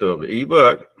এখন দেখতে পাবে।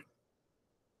 এইবার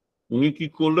উনি কি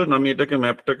করলেন, আমি এটাকে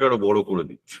ম্যাপটাকে আরো বড় করে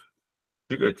দিচ্ছি।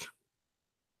 ঠিক আছে,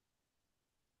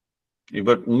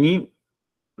 এবার উনি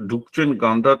ঢুকছেন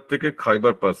গান্ধার থেকে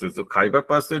খাইবার পাসে। তো খাইবার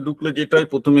পাসে ঢুকলে যেটা হয়,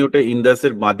 প্রথমে ওটা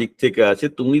ইন্দাসের বাঁদিক থেকে আছে।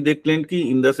 তুমি দেখলেন কি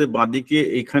ইন্দাসের বাঁদিকে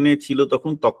এখানে ছিল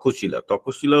তখন তক্ষশিলা।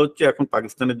 তক্ষশিলা হচ্ছে এখন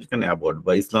পাকিস্তানের যেখানে অ্যাবর্ড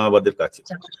বা ইসলামাবাদের কাছে।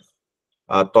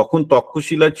 আর তখন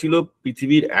তক্ষশিলা ছিল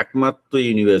পৃথিবীর একমাত্র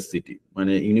ইউনিভার্সিটি,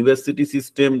 মানে university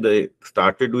system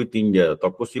started with India.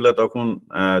 Takshashila তখন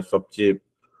সবচেয়ে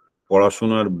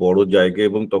পড়াশোনার বড় জায়গা,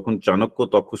 এবং তখন চাণক্য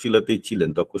তক্ষশিলাতেই ছিলেন,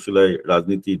 তক্ষশিলায়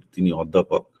রাজনীতির তিনি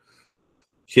অধ্যাপক।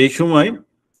 সেই সময়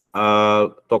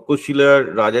তক্ষশিলার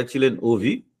রাজা ছিলেন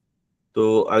অভি। তো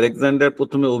আলেকজান্ডার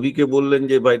প্রথমে অভিকে বললেন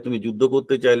যে ভাই তুমি যুদ্ধ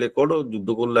করতে চাইলে করো, যুদ্ধ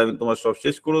করলে আমি তোমার সব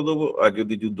শেষ করে দেবো, আর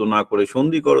যদি যুদ্ধ না করে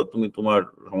সন্ধি করো, তুমি তোমার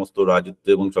সমস্ত রাজত্ব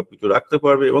এবং সবকিছু রাখতে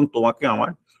পারবে, এবং তোমাকে আমার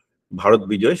ভারত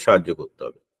বিজয়ে সাহায্য করতে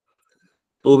হবে।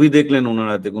 তো অভি দেখলেন ওনার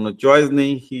হাতে কোনো চয়েস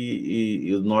নেই, he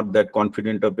is not that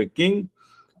confident of a king.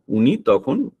 উনি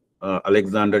তখন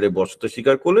আলেকজান্ডারের বশতা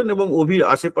স্বীকার করলেন, এবং অভির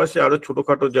আশেপাশে আরো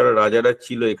ছোটখাটো যারা রাজারা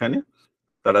ছিল এখানে,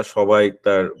 তারা সবাই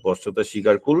তার বশ্যতা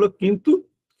স্বীকার করলো। কিন্তু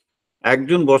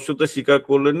একজন বশ্যতা স্বীকার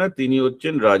করলেন না, তিনি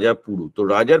হচ্ছেন রাজা পুরু। তো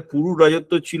রাজার পুরু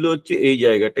রাজত্ব ছিল হচ্ছে এই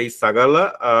জায়গাটা, এই সাগালা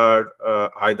আর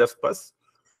হায়দাসপাস,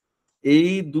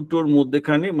 এই দুটোর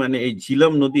মধ্যেখানে মানে এই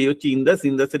ঝিলাম নদী হচ্ছে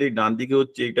ইন্দাসের এই ডান দিকে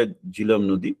হচ্ছে এটা ঝিলাম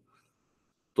নদী।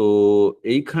 তো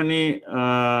এইখানে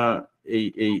এই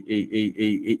এই এই এই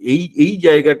এই এই এই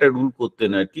জায়গাটা রুল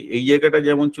করতেন আর কি। এই জায়গাটা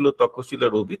যেমন ছিল তক্ষশিলা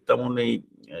রবির, তেমন এই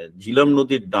ঝিলাম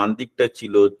নদীর ডান দিকটা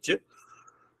ছিল হচ্ছে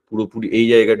পুরোপুরি এই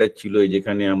জায়গাটা ছিল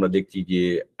যেখানে আমরা দেখছি যে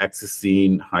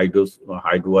অ্যাক্সিসিন,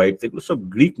 হাইড্রোয়াইট, এগুলো সব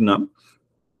গ্রিক নাম,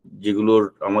 যেগুলোর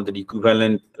আমাদের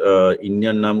ইকুইভ্যালেন্ট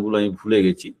ইন্ডিয়ান নামগুলো আমি ভুলে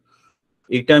গেছি।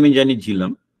 এটা আমি জানি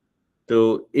ঝিলাম। তো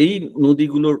এই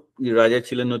নদীগুলোর রাজা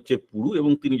ছিলেন হচ্ছে পুরু,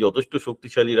 এবং তিনি যথেষ্ট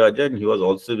শক্তিশালী রাজা, হি was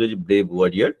also very brave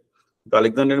warrior.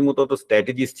 আলেকজান্ডারের মতো অত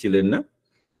স্ট্র্যাটেজিস্ট ছিলেন না।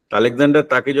 আলেকজান্ডার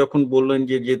তাকে যখন বললেন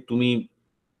যে যে তুমি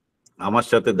আমার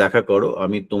সাথে দেখা করো,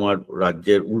 আমি তোমার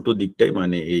রাজ্যের উল্টো দিকটাই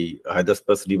মানে এই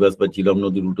হায়দাসপাস রিভার্স বা ঝিলাম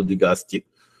নদীর উল্টো দিকে আসছি,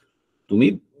 তুমি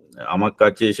আমার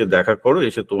কাছে এসে দেখা করো,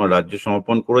 এসে তোমার রাজ্য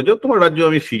সমর্পণ করে যাও, তোমার রাজ্য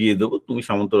আমি ফিরিয়ে দেবো, তুমি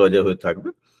সামন্ত রাজা হয়ে থাকবে।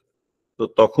 তো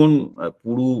তখন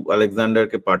পুরু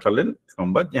আলেকজান্ডারকে পাঠালেন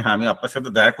সংবাদ যে হ্যাঁ আমি আপনার সাথে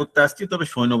দেখা করতে আসছি, তবে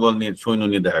সৈন্য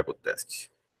নিয়ে দেখা করতে আসছি,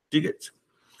 ঠিক আছে।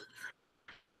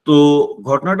 তো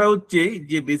ঘটনাটা হচ্ছে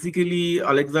যে বেসিক্যালি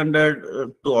আলেকজান্ডার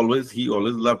তো অলওয়েজ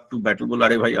লাভ টু ব্যাটল। বলে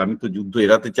আরে ভাই আমি তো যুদ্ধ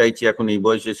এড়াতে চাইছি, এখন এই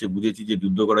বয়সে এসে বুঝেছি যে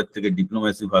যুদ্ধ করার থেকে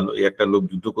ডিপ্লোম্যাসি ভালো। এই একটা লোক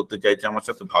যুদ্ধ করতে চাইছে আমার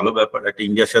সাথে, ভালো ব্যাপার, একটা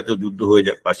ইন্ডিয়ার সাথে যুদ্ধ হয়ে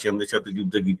যাক, পার্সিয়ানদের সাথে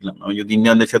যুদ্ধে জিতলাম, আমি যদি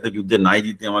ইন্ডিয়ানদের সাথে যুদ্ধে নাই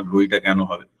জিতে আমার গ্লোরিটা কেন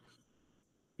হবে।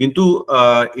 কিন্তু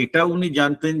এটা উনি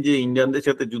জানতেন যে ইন্ডিয়ানদের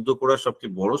সাথে যুদ্ধ করার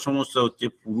সবচেয়ে বড় সমস্যা হচ্ছে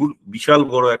পুরুর বিশাল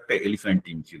বড় একটা এলিফ্যান্ট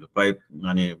টিম ছিল, প্রায়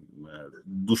মানে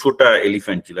 200টা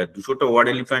এলিফ্যান্ট ছিল। আর 200টা word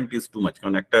elephant is too much,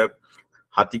 কারণ একটা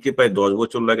হাতিকে প্রায় 10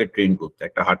 বছর লাগে ট্রেন করতে।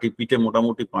 একটা হাতির পিঠে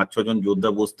মোটামুটি 5-6 জন যোদ্ধা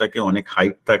বসে থাকে, অনেক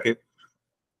হাইট থাকে,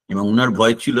 এবং উনার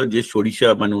ভয় ছিল যে সরিষা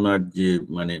মানে উনার যে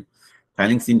মানে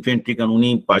ফ্যালিংস ইনফেন্ট্রি, কারণ উনি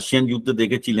পার্সিয়ান যুদ্ধে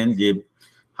দেখেছিলেন যে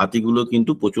হাতিগুলো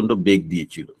কিন্তু প্রচন্ড বেগ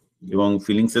দিয়েছিল, এবং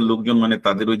ফিলিংস এর লোকজন মানে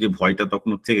তাদের ওই যে ভয়টা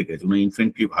তখন থেকে গেছে। ওনার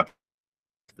ইনফেন্ট্রি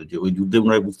ভাবতো যে ওই যুদ্ধে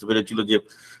ওনারা বুঝতে পেরেছিল যে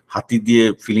হাতি দিয়ে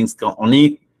ফিলিংসকে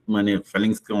অনেক মানে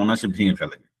ফিলিংসকে অনায়াসে ভেঙে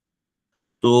ফেলে।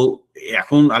 তো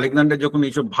এখন আলেকজান্ডার যখন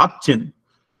এইসব ভাবছেন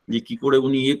যে কি করে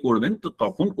উনি ইয়ে করবেন, তো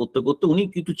তখন করতে করতে উনি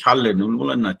কিছু ছাড়লেন, উনি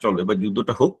বললেন না চলো এবার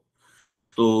যুদ্ধটা হোক।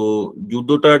 তো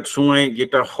যুদ্ধটার সময়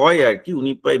যেটা হয় আর কি,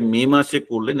 উনি প্রায় মে মাসে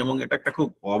করলেন, এবং এটা একটা খুব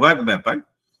অবাক ব্যাপার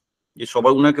যে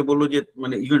সবাই উনাকে বললো যে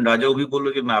মানে ইভেন রাজা অভি বললো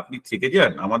যে না আপনি থেকে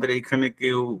যান, আমাদের এইখানে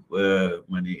কেউ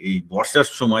মানে এই বর্ষার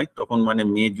সময়, তখন মানে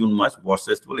মে জুন মাস বর্ষা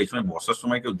আসতে বলে, এই সময় বর্ষার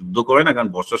সময় কেউ যুদ্ধ করে না, কারণ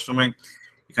বর্ষার সময়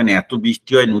এখানে এত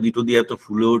বৃষ্টি হয়, নদী টদি এত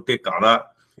ফুলে ওঠে, কারা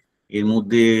এর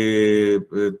মধ্যে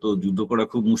তো যুদ্ধ করা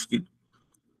খুব মুশকিল।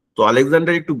 তো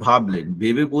আলেকজান্ডার একটু ভাবলেন,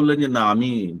 ভেবে বললেন যে না আমি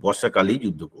বর্ষাকালেই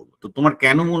যুদ্ধ করবো। তো তোমার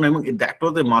কেন মনে হয়, এবং that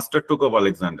was the master stroke of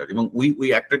Alexander, এবং ওই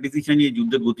একটা ডিসিশনই এই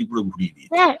যুদ্ধের গতি পুরো ঘুরিয়ে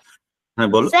দিয়েছে। স্যার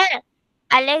হ্যাঁ বলো। স্যার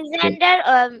আলেকজান্ডার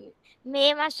মে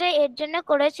মাসে এর জন্য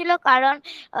করেছিল কারণ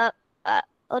আহ, আহ,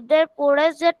 ওদের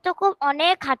পোরেসদের তো খুব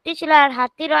অনেক হাতি ছিল, আর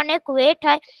হাতির অনেক ওয়েট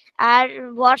হয়, আর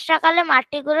বর্ষাকালে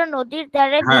মাটিগুলো নদীর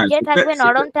ধারে হ্যাঁ ভিজে থাকবে,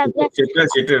 নরম থাকবে।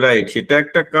 সেটা রাইট, সেটা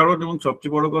একটা কারণ। এবং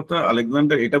সবচেয়ে বড় কথা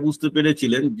আলেকজান্ডার এটা বুঝতে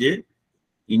পেরেছিলেন যে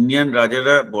ইন্ডিয়ান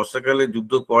রাজারা বর্ষাকালে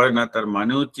যুদ্ধ করে না, তার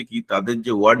মানে হচ্ছে কি তাদের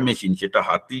যে ওয়ার মেশিন, সেটা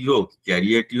হাতি হোক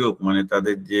ক্যারিয়াটি হোক, মানে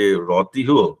তাদের যে রথই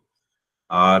হোক,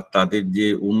 আর তাদের যে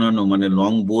অন্যান্য মানে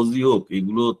লং বোজই হোক,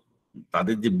 এগুলো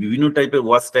তাদের যে বিভিন্ন টাইপের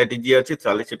ওয়ার স্ট্র্যাটেজি আছে,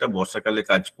 তাহলে সেটা বর্ষাকালে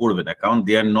কাজ করবে না, কারণ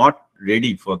দে are not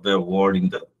ready for the war in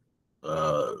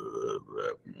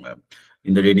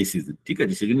the rainy season. ঠিক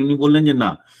আছে, সেজন্য উনি বললেন যে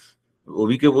না,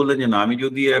 অভিকে বললেন যে না আমি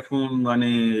যদি এখন মানে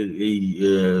এই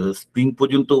স্প্রিং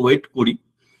পর্যন্ত ওয়েট করি,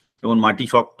 যখন মাটি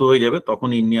শক্ত হয়ে যাবে তখন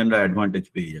ইন্ডিয়ানরা অ্যাডভান্টেজ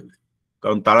পেয়ে যাবে,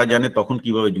 কারণ তারা জানে তখন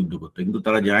কিভাবে যুদ্ধ করতে, কিন্তু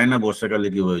তারা জানে না বর্ষাকালে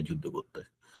কিভাবে যুদ্ধ করতে।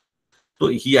 তো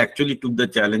হি actually took the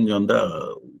challenge on the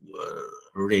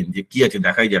rain, যে কি আছে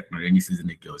দেখাই যাক না রেনি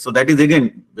সিজনে কি হয়। So that is again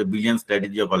the brilliant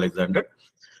strategy of Alexander.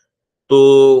 তো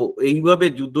এইভাবে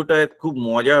যুদ্ধটা খুব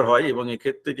মজার হয়, এবং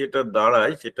এক্ষেত্রে যেটা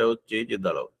দাঁড়ায় সেটা হচ্ছে যে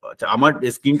দাঁড়াও, আচ্ছা আমার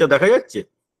স্ক্রিনটা দেখা যাচ্ছে?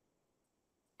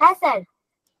 হ্যাঁ স্যার।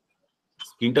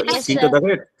 স্ক্রিনটা Yes, স্ক্রিনটা sir. দেখা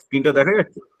যাচ্ছে? স্ক্রিনটা দেখা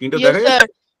যাচ্ছে? স্ক্রিনটা Yes, দেখা sir.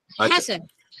 যাচ্ছে? হ্যাঁ আচ্ছা। স্যার।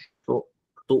 তো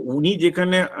তো উনি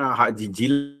যেখানে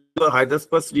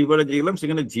হায়দাসপাস রিভারে গেলাম,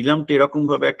 সেখানে ঝিলামটা এরকম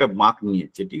ভাবে একটা বাঁক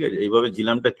নিয়েছে, ঠিক আছে, এইভাবে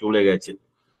ঝিলামটা চলে গেছে।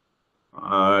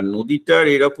 আর নদীটার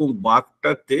এরকম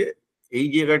বাঁকটাতে এই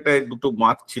জায়গাটায় দুটো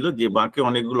বাঁক ছিল, যে বাঁকে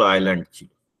অনেকগুলো আইল্যান্ড ছিল।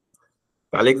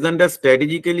 আলেকজান্ডার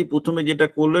স্ট্র্যাটেজিক্যালি প্রথমে যেটা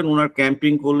করলেন, ওনার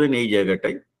ক্যাম্পিং করলেন এই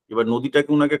জায়গাটায়। এবার নদীটাকে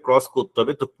ওনাকে ক্রস করতে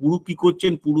হবে, তো পুরু কি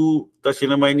করছেন, পুরু তার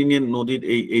সেনাবাহিনী নিয়ে নদীর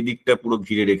এই দিকটা পুরো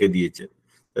ঘিরে রেখে দিয়েছে,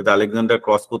 যাতে আলেকজান্ডার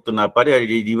ক্রস করতে না পারে। আর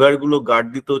এই রিভার গুলো গার্ড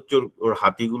দিতে হচ্ছে ওর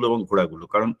হাতিগুলো এবং ঘোড়াগুলো,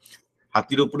 কারণ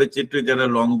হাতির ওপরে চেটে যারা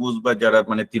লং বোজ বা যারা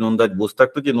মানে তীরন্দাজ বসে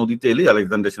থাকতো, যে নদীতে এলে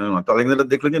আলেকজান্ডার সেনা মারতো।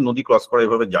 আলেকজান্ডার দেখলেন যে নদী ক্রস করা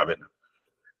এভাবে যাবে না,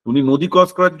 উনি নদী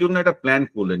ক্রস করার জন্য একটা প্ল্যান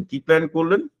করলেন। কি প্ল্যান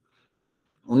করলেন,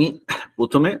 উনি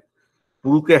প্রথমে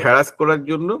পুরুকে হ্যারাস করার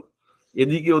জন্য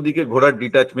এদিকে ওদিকে ঘোড়ার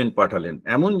ডিটাচমেন্ট পাঠালেন,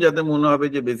 এমন যাতে মনে হবে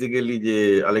যে বেসিক্যালি যে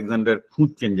আলেকজান্ডার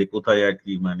খুঁজছেন যে কোথায় আর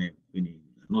কি মানে তিনি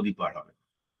নদী পার হবে।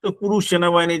 তো পুরুষ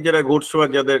সেনাবাহিনীর যারা ঘোড়সওয়ার,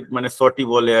 যাদের মানে সটি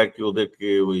বলে আর কি, ওদেরকে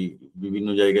ওই বিভিন্ন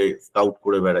জায়গায় স্কাউট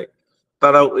করে বেড়ায়,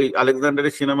 তারা ওই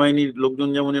আলেকজান্ডারের সেনাবাহিনীর লোকজন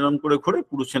যেমন এরকম করে ঘোরে,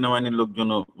 পুরুষ সেনাবাহিনীর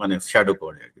লোকজনও মানে শ্যাডো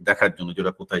করে আর কি, দেখার জন্য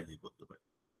যেটা কোথায় গিয়ে করতে পারে।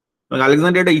 এবং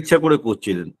আলেকজান্ডার এটা ইচ্ছা করে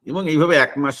করছিলেন এবং এইভাবে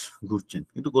 1 মাস ঘুরছেন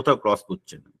কিন্তু কোথাও ক্রস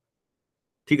করছেন না।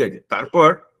 ঠিক আছে, তারপর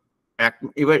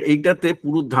এবার এইটাতে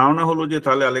পুরো ধারণা হলো যে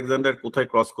তাহলে আলেকজান্ডার কোথায়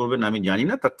ক্রস করবেন আমি জানি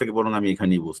না, তার থেকে বরং আমি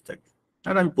এখানেই বসে থাকি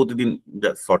আর আমি প্রতিদিন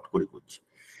শর্ট করে করছি।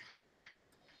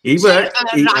 এইবার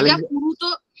এই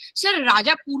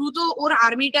রাজা পুরু তো ওর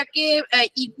আর্মিটাকে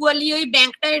ইকুয়ালি ওই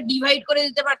ব্যাংকটায় ডিভাইড করে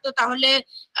দিতে পারতো, তাহলে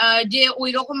যে ওই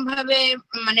রকম ভাবে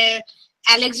মানে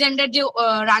আলেকজান্ডার যে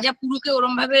রাজা পুরুকে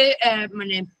ওরকম ভাবে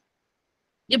মানে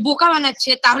যে বোকা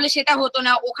বানাচ্ছে, তাহলে সেটা হতো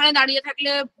না, ওখানে দাঁড়িয়ে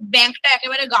থাকলে ব্যাংকটা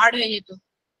একেবারে গার্ড হয়ে যেত।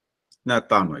 না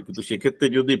তা নয়, কিন্তু সেক্ষেত্রে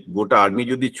যদি গোটা আর্মি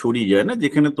যদি ছড়িয়ে যায় না,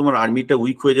 যেখানে তোমার আর্মিটা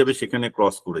উইক হয়ে যাবে সেখানে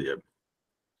ক্রস করে যাবে,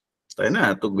 তাই না?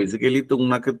 তো বেসিক্যালি তো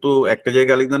উনাকে তো একটা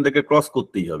জায়গায় আলেকজান্ডারকে ক্রস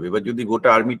করতেই হবে। এবার যদি গোটা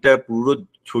আর্মিটা পুরো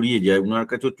ছড়িয়ে যায়, উনার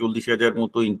কাছে 40,000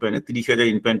 মতো ইনফ্যান্ট্রি, 30,000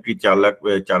 ইনফ্যান্ট্রি,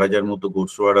 4,000 মতো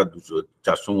ঘোড়সওয়ার আর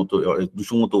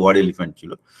 200 মতো ওয়ার এলিফ্যান্ট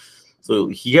ছিল। So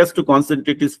he has to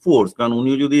concentrate his force, কারণ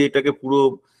উনিও যদি এটাকে পুরো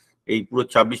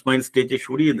 26 মাইল স্টেজে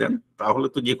সরিয়ে দেন, তাহলে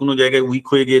তো যে কোনো জায়গায় উইক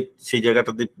হয়ে গিয়ে সেই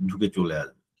জায়গাটাতে ঢুকে চলে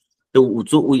আসবে। তো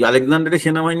ওই আলেকজান্ডারের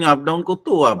সেনাবাহিনী আপ ডাউন করতো,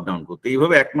 ও আপ ডাউন করতো,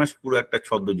 এইভাবে 1 মাস পুরো একটা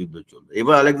ছদ্ম যুদ্ধ চললো।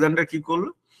 এবার আলেকজান্ডার কি করলো,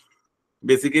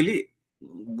 বেসিক্যালি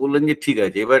বললেন যে ঠিক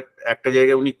আছে, এবার একটা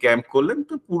জায়গায় উনি ক্যাম্প করলেন,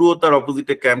 তো পুরো তার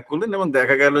অপোজিটে ক্যাম্প করলেন এবং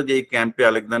দেখা গেল যে এই ক্যাম্পে,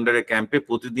 আলেকজান্ডারের ক্যাম্পে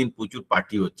প্রতিদিন প্রচুর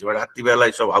পার্টি হচ্ছে, এবার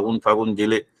রাত্রিবেলায় সব আগুন ফাগুন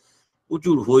জেলে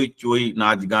প্রচুর হই চই,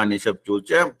 নাচ গান এসব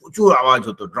চলছে, প্রচুর আওয়াজ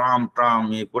হতো, ড্রাম ট্রাম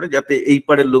করে, যাতে এই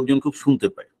পারের লোকজন খুব শুনতে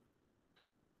পায়।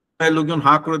 লোকজন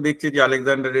হাঁ করে দেখছে যে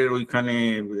আলেকজান্ডারের ওইখানে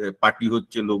পার্টি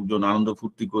হচ্ছে, লোকজন আনন্দ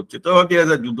ফুর্তি করছে, তো ভাবছি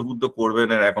যুদ্ধ ফুদ্ধ করবে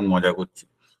না, এখন মজা করছে।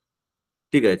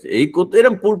 ঠিক আছে, এই করতে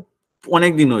এরকম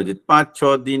অনেক দিন হয়েছে,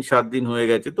 5-6 দিন 7 দিন হয়ে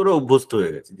গেছে, তোরা অভ্যস্ত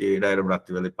হয়ে গেছে যে এরা এরকম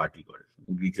রাত্রিবেলায় পার্টি করে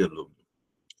গ্রিকের লোক।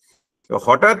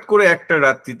 হঠাৎ করে একটা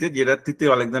রাত্রিতে, যে রাত্রিতে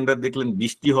আলেকজান্ডার দেখলেন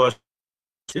বৃষ্টি হওয়া,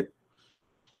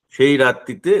 সেই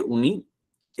রাত্রিতে উনি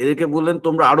এদেরকে বললেন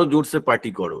তোমরা আরো জোরসে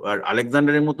পার্টি করো। আর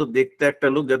আলেকজান্ডারের মতো দেখতে একটা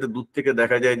লোক, যাতে দূর থেকে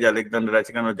দেখা যায় যে আলেকজান্ডার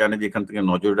আছে, কারণ জানে যে এখান থেকে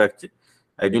নজর রাখছে,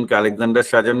 একজনকে আলেকজান্ডার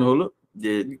সাজানো হলো,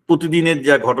 যে প্রতিদিনের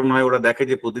যা ঘটনা হয় ওরা দেখে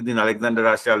যে প্রতিদিন আলেকজান্ডার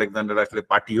আসে, আলেকজান্ডার আসলে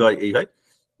পার্টি হয়, এই হয়,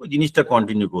 ওই জিনিসটা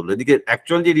কন্টিনিউ করলো। এদিকে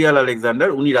অ্যাকচুয়াল যে রিয়াল আলেকজান্ডার,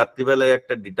 উনি রাত্রিবেলায়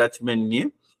একটা ডিটাচমেন্ট নিয়ে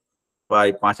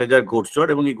প্রায় 5,000 ঘোড়সওয়ার,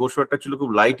 এবং এই ঘোড়সওয়ারটা ছিল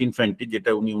খুব লাইট ইনফ্যান্ট্রি,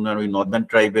 যেটা উনি উনার ওই নর্দার্ন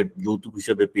ট্রাইবের যৌতুক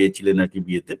হিসেবে পেয়েছিলেন আর কি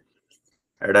বিয়েতে।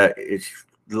 একটা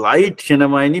লাইট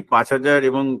সেনাবাহিনী 5,000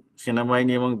 এবং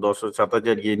সেনাবাহিনী এবং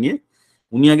 7,000 ইয়ে নিয়ে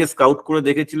উনি আগে স্কাউট করে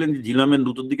দেখেছিলেন যে ঝিলামের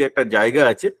দুটোর দিকে একটা জায়গা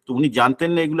আছে, তো উনি জানতেন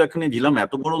না এগুলো, এখানে ঝিলাম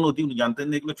এত বড় নদী, উনি জানতেন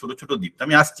না এগুলো ছোট ছোট দ্বীপ,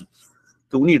 আমি আসছি।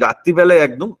 তো উনি রাত্রিবেলায়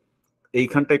একদম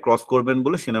এইখানটায় ক্রস করবেন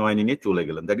বলে সেনাবাহিনী নিয়ে চলে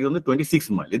গেলেন, দ্যাট ইজ অনলি 26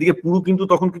 মাইল। এদিকে পুরু কিন্তু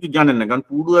তখন কিছু জানেন না, কারণ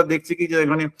পুরু আর দেখছে কি যে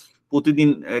এখানে প্রতিদিন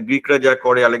গ্রিকরা যা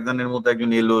করে, আলেকজান্ডারের মতো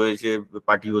একজন এলো, এসে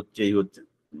পার্টি হচ্ছে, এই হচ্ছে,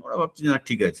 ওরা ভাবছে না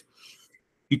ঠিক আছে,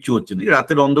 কিচ্ছু হচ্ছে না।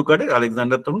 রাতের অন্ধকারে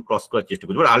আলেকজান্ডার তখন ক্রস করার চেষ্টা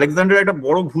করছে। এবার আলেকজান্ডার একটা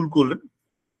বড় ভুল করলেন,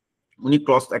 উনি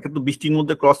ক্রস, একে তো বৃষ্টির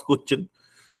মধ্যে ক্রস করছেন,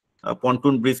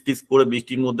 পন্টুন ব্রিজ টিজ করে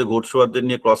বৃষ্টির মধ্যে ঘোড়সওয়ারদের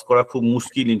নিয়ে ক্রস করা খুব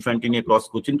মুশকিল, ইনফ্যান্ট্রি নিয়ে ক্রস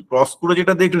করছেন। ক্রস করে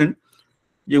যেটা দেখলেন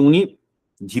যে উনি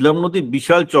ঝিলাম নদীর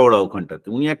বিশাল চওড়া, ওখানটাতে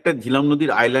উনি একটা ঝিলাম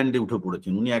নদীর আইল্যান্ডে উঠে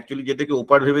পড়েছেন। উনি অ্যাকচুয়ালি যেটাকে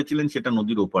ওপার ভেবেছিলেন সেটা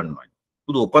নদীর ওপার নয়,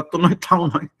 শুধু ওপার তো নয়, তাও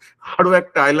নয়, আরো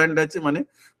একটা আইল্যান্ড আছে, মানে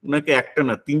উনাকে একটা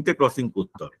না 3টে ক্রসিং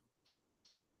করতে হবে।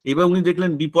 এবার উনি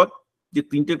দেখলেন বিপদ, যে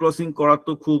 3টে ক্রসিং করা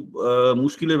তো খুব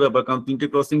মুশকিলের ব্যাপার, কারণ 3টে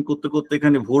ক্রসিং করতে করতে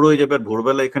এখানে ভোর হয়ে যাবে, আর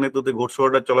ভোরবেলা এখানে তো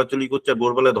ঘোড়সওয়াররা চলাচলি করছে, আর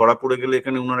ভোরবেলায় ধরা পড়ে গেলে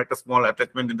এখানে উনার একটা স্মল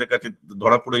অ্যাটাচমেন্ট এদের কাছে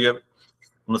ধরা পড়ে যাবে,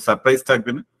 কোনো সারপ্রাইজ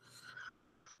থাকবে না।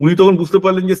 উনি তখন বুঝতে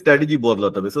পারলেন যে স্ট্র্যাটেজি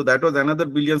বদলাতে হবে। So that was another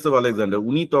brilliance of Alexander.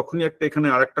 উনি তখনই একটা এখানে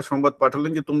আরেকটা সংবাদ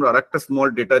পাঠালেন যে তোমরা আরেকটা স্মল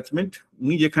ডিটাচমেন্ট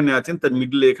উনি যেখানে আছেন তার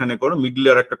মিডলে এখানে করো, মিডলে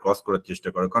আর একটা ক্রস করার চেষ্টা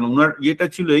করো, কারণ উনার ইয়েটা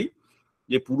ছিল এই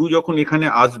যে পুরু যখন এখানে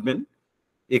আসবেন,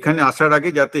 এখানে আসার আগে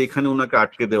যাতে এখানে ওনাকে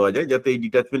আটকে দেওয়া যায়, যাতে এই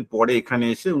ডিটাচমেন্ট পরে এখানে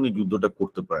এসে উনি যুদ্ধটা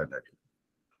করতে পারেন আর কি।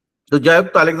 তো যাই হোক,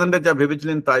 তো আলেকজান্ডার যা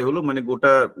ভেবেছিলেন তাই হলো, মানে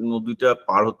গোটা নদীটা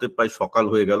পার হতে প্রায় সকাল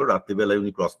হয়ে গেল, রাত্রিবেলায়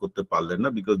উনি ক্রস করতে পারলেন না,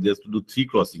 because they has to do 3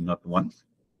 crossing not 1।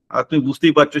 আর তুমি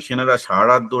বুঝতেই পারছো সেনারা সারা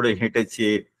রাত ধরে হেঁটেছে,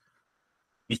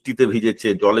 বৃষ্টিতে ভিজেছে,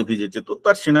 জলে ভিজেছে, তো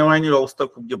তার সেনাবাহিনীর অবস্থা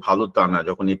খুব যে ভালো তা না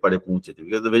যখন এপারে পৌঁছেছে,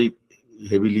 because very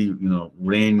heavily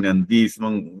rain and this,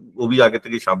 এবং ওবি আগে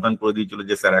থেকে সাবধান করে দিয়েছিল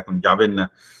যে স্যার এখন যাবেন না,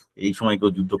 এই সময়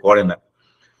কেউ যুদ্ধ করে না,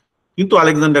 কিন্তু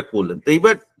আলেকজান্ডার করলেন। তো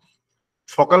এইবার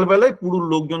সকালবেলায় পুরুর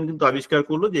লোকজন কিন্তু আবিষ্কার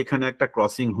করলো যে এখানে একটা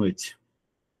ক্রসিং হয়েছে।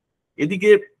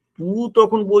 এদিকে পুরু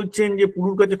তখন বলছেন যে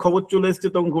পুরুর কাছে খবর চলে এসছে,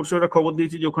 তখন ঘোড়সওয়াররা খবর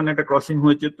দিয়েছে যে ওখানে একটা ক্রসিং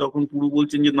হয়েছে। তখন পুরু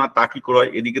বলছেন যে না, তা কি করা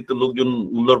হয়, এদিকে তো লোকজন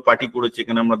উল্লোর পার্টি করেছে,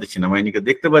 এখানে আমাদের সেনাবাহিনীকে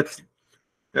দেখতে পাচ্ছি।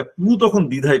 পুরু তখন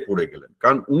দ্বিধায় পড়ে গেলেন,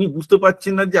 কারণ উনি বুঝতে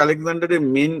পারছেন না যে আলেকজান্ডারের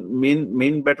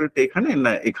মেন ব্যাটলটা এখানে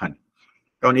না এখানে।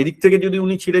 কারণ এদিক থেকে যদি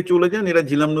উনি ছেড়ে চলে যান, এরা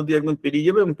ঝিলাম নদী একদম পেরিয়ে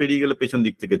যাবে এবং পেরিয়ে গেলে পেছন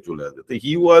দিক থেকে চলে আসবে। তো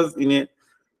হি was in a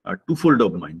টুফোল্ড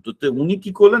of mind. তো উনি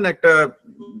কি করলেন, একটা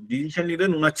ডিসিশন নিলেন।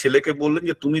 উনার ছেলেকে বললেন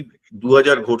যে তুমি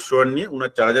 2000 ঘোড়সওয়ার নিয়ে,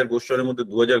 উনার 4000 ঘোড়সওয়ারের মধ্যে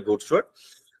 2000 ঘোড়সওয়ার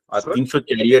আর 300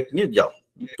 চ্যারিয়ট নিয়ে যাও।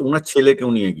 উনার ছেলেকে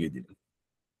উনি এগিয়ে দিলেন।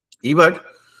 এইবার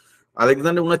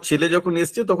আলেকজান্ডার, উনার ছেলে যখন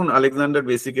এসছে তখন আলেকজান্ডার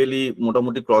বেসিক্যালি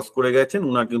মোটামুটি ক্রস করে গেছেন।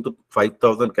 উনার কিন্তু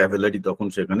 5000 ক্যাভেলারি তখন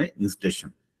সেখানে ইনস্টেশন।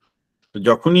 তো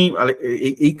যখনই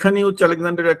এইখানে হচ্ছে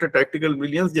আলেকজান্ডারের একটা ট্যাকটিক্যাল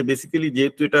ব্রিলিয়ান্স, যে বেসিক্যালি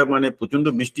যেহেতু এটা মানে প্রচন্ড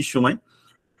বৃষ্টির সময়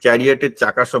চ্যারিয়টের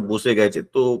চাকা সব বসে গেছে,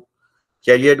 তো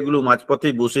চ্যারিয়ট গুলো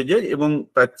মাঝপথেই বসে যায় এবং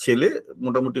তার ছেলে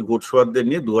মোটামুটি ঘোড়সওয়ারদের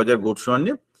নিয়ে 2000 ঘোড়সওয়ার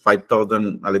নিয়ে 5000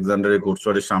 আলেকজান্ডারের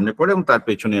ঘোড়সওয়ারের সামনে পড়ে এবং তার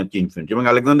পেছনে হচ্ছে ইনফ্যান্ট্রি। এবং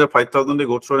আলেকজান্ডার 5000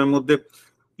 ঘোড়সওয়ারের মধ্যে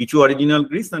কিছু অরিজিনাল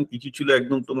গ্রিস আর কিছু ছিল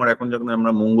একদম তোমার এখন যখন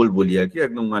আমরা মঙ্গল বলি আর কি,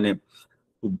 একদম মানে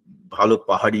খুব ভালো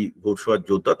পাহাড়ি ঘোড়সওয়ার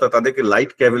যোদ্ধা। তাদেরকে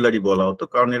লাইট ক্যাভেলারি বলা হতো,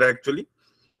 কারণ এরা অ্যাকচুয়ালি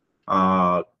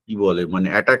কি বলে মানে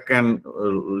অ্যাটাক ক্যান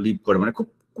লিড করে, মানে খুব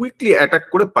কুইকলি অ্যাটাক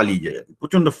করে পালিয়ে যায়,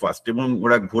 প্রচন্ড ফাস্ট। এবং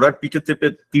ওরা ঘোড়ার পিঠে চেপে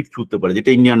তীর ছুটতে পারে,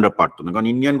 যেটা ইন্ডিয়ানরা পারতো না। কারণ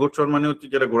ইন্ডিয়ান ঘোড়সওয়ার মানে হচ্ছে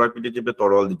যারা ঘোড়ার পিঠে চেপে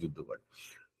তরোয়াল দিয়ে যুদ্ধ করে।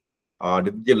 আর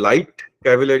যে লাইট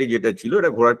ক্যাভেলারি যেটা ছিল,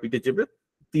 এটা ঘোড়ার পিঠে চেপে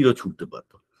তীরও ছুটতে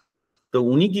পারতো। তো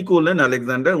উনি কি করলেন,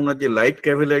 আলেকজান্ডার ওনার যে লাইট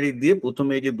ক্যাভেলারি দিয়ে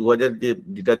প্রথমে এই যে 2000 যে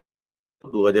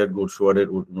 2000 ঘোড়সওয়ারের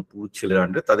পুরুষ ছেলের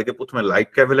আন্ডারে, তাদেরকে প্রথমে লাইট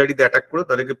ক্যাভেলারি দিয়ে অ্যাটাক করে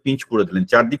তাদেরকে পিঞ্চ করে দিলেন।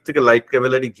 চারদিক থেকে লাইট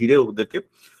ক্যাভেলারি ঘিরে ওদেরকে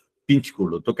পিঞ্চ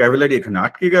করলো। তো ক্যাভেলারি এখানে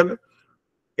আটকে গেল।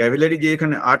 ক্যাভেলারি যে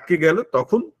এখানে আটকে গেল,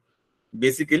 তখন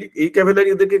বেসিক্যালি এই ক্যাভেলারি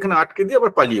ওদেরকে এখানে আটকে দিয়ে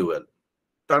আবার পালিয়ে গেল।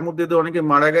 তার মধ্যে তো অনেকে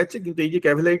মারা গেছে, কিন্তু এই যে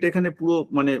ক্যাভেলারিটা এখানে পুরো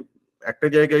মানে একটা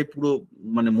জায়গায় পুরো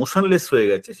মানে মোশনলেস হয়ে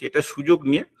গেছে, সেটা সুযোগ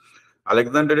নিয়ে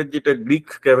আলেকজান্ডারের যেটা গ্রিক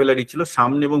ক্যাভেলারি ছিল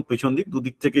সামনে এবং পেছন দিক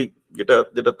দুদিক থেকেই, যেটা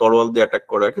যেটা তরোয়াল দিয়ে অ্যাটাক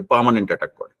করা আর কি, পার্মানেন্ট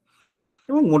অ্যাটাক করে।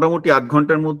 এবং মোটামুটি 8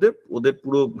 ঘন্টার মধ্যে ওদের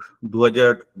পুরো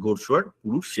 2000 ঘোড়সওয়ার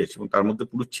পুরুষ শেষ, এবং তার মধ্যে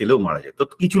পুরুষ ছেলেও মারা যায়। তো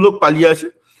কিছু লোক পালিয়ে আসে,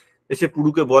 এসে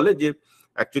পুরুকে বলে যে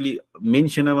অ্যাকচুয়ালি মেন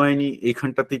সেনাবাহিনী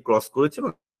এইখানটাতেই ক্রস করেছে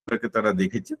এবং তারা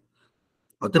দেখেছে।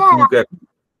 অর্থাৎ পুরুকে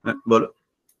বলো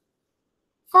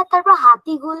স্যার। তারপর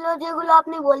হাতিগুলো যেগুলো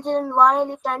আপনি বলছিলেন ওয়ার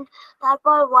এলিফ্যান্ট,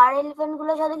 তারপর ওয়ার এলিফ্যান্ট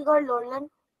গুলোর সাথে কি করে লড়লেন?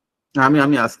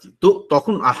 আমি আসছি। তো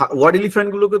তখন ওয়ার এলিফ্যান্ট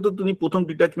গুলোকে তো তিনি প্রথম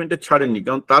ডিটাচমেন্টে ছাড়েননি,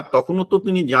 কারণ তার তখনও তো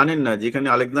তিনি জানেন না যে এখানে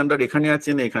আলেকজান্ডার এখানে আছে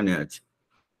না এখানে আছে।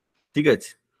 ঠিক আছে,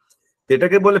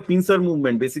 এটাকে বলে পিনসার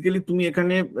মুভমেন্ট। বেসিক্যালি তুমি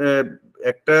এখানে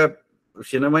একটা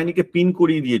সেনাবাহিনীকে পিন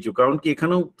করিয়ে দিয়েছো, কারণ কি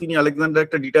এখানেও তিনি আলেকজান্ডার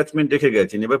একটা ডিটাচমেন্ট রেখে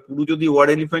গেছেন। এবার পুরো যদি ওয়ার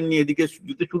এলিফ্যান্ট নিয়ে এদিকে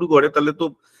যেতে শুরু করে, তাহলে তো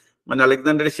মানে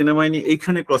আলেকজান্ডারের সেনাবাহিনী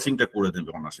এইখানে ক্রসিংটা করে দেবে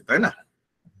অনাসে, তাই না?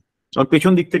 আর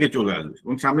পেছন দিক থেকে চলে আসবে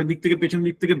এবং সামনের দিক থেকে পেছন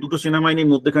দিক থেকে দুটো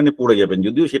সেনাবাহিনীর মধ্যেখানে পড়ে যাবেন,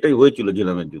 যদিও সেটাই হয়েছিল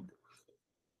জেলামের যুদ্ধে।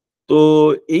 তো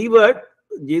এইবার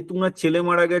যেহেতু উনার ছেলে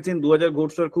মারা গেছেন, 2000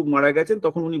 ঘোড়সওয়ার খুব মারা গেছেন,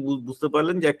 তখন উনি বুঝতে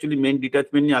পারলেন যে অ্যাকচুয়ালি মেন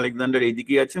ডিটাচমেন্ট নিয়ে আলেকজান্ডার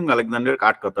এইদিকে আছেন, আলেকজান্ডার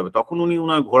আটকাতে হবে। তখন উনি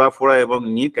উনার ঘোড়া ফোড়া এবং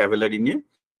নিয়ে ক্যাভেলারি নিয়ে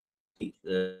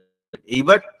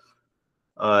এইবার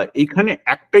এইখানে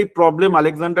একটাই প্রবলেম,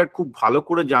 আলেকজান্ডার খুব ভালো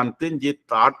করে জানতেন যে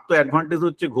তার তো অ্যাডভান্টেজ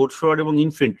হচ্ছে ঘোড়সওয়ার এবং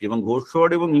ইনফ্যান্ট্রি, এবং ঘোড়সওয়ার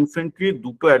এবং ইনফ্যান্ট্রির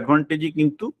দুটো অ্যাডভান্টেজই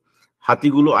কিন্তু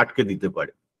হাতিগুলো আটকে দিতে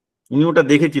পারে। উনি ওটা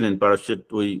দেখেছিলেন পারস্যের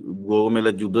ওই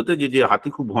গোমেলার যুদ্ধতে, যে হাতি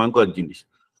খুব ভয়ঙ্কর জিনিস।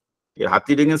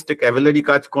 হাতির এগেনস্টে ক্যাভেলারি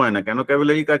কাজ করে না। কেন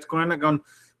ক্যাভেলারি কাজ করে না? কারণ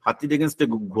হাতির এগেনস্টে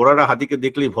ঘোড়ারা হাতিকে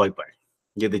দেখলেই ভয় পায়,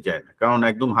 যেতে চায় না, কারণ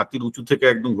একদম হাতির উঁচু থেকে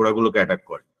একদম ঘোড়াগুলোকে অ্যাটাক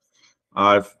করে।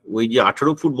 আর ওই যে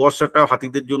 18 ফুট বর্ষাটা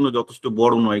হাতিদের জন্য যথেষ্ট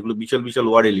বড় নয়, এগুলো বিশাল বিশাল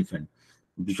ওয়ার এলিফ্যান্ট,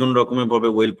 ভীষণ রকমের ভাবে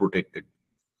ওয়েল প্রোটেক্টেড।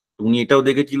 উনি এটাও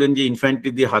দেখেছিলেন যে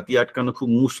ইনফ্যান্ট্রি দিয়ে হাতি আটকানো খুব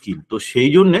মুশকিল। তো সেই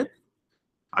জন্য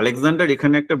আলেকজান্ডার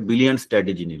এখানে একটা ব্রিলিয়ান্ট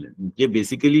স্ট্র্যাটেজি নিলেন, যে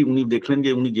বেসিক্যালি উনি দেখলেন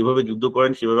যে উনি যেভাবে যুদ্ধ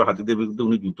করেন সেভাবে হাতিদের বিরুদ্ধে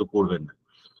উনি যুদ্ধ করবেন না।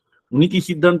 উনি কি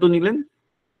সিদ্ধান্ত নিলেন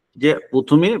যে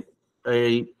প্রথমে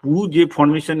এই পুরো যে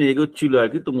ফরমেশনে এগোচ্ছিল আর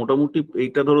কি, তো মোটামুটি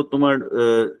এইটা ধরো তোমার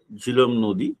ঝিলম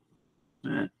নদী,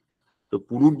 হ্যাঁ, তো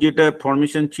পুরুর যেটা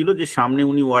ফরমেশন ছিল যে সামনে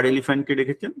উনি ওয়ার এলিফ্যান্টকে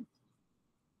রেখেছেন,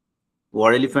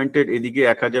 ওয়ার এলিফ্যান্টের এদিকে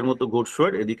 1000 মতো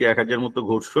ঘোড়সওয়ার, এদিকে 1000 মতো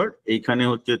ঘোড়সওয়ার, এইখানে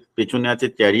হচ্ছে পেছনে আছে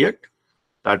চ্যারিয়ট,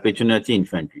 তার পেছনে আছে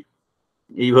ইনফ্যান্ট্রি।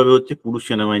 এইভাবে হচ্ছে পুরুষ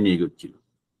সেনাবাহিনী এগোচ্ছিল।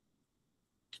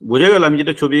 বোঝা গেল আমি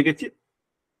যেটা ছবি এঁকেছি?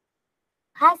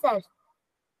 হ্যাঁ স্যার।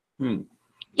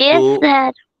 Yes,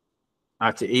 sir.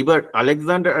 আচ্ছা, এইবার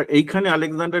আলেকজান্ডার এইখানে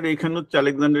হচ্ছে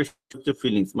আলেকজান্ডার হচ্ছে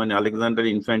ফিলিংস, মানে আলেকজান্ডার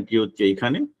ইনফ্যান্ট্রি হচ্ছে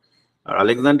এইখানে আর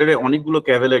আলেকজান্ডারে অনেকগুলো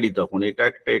ক্যাভেলারি, তখন এটা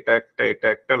একটা এটা একটা এটা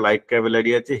একটা লাইট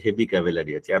ক্যাভেলারি আছে, হেভি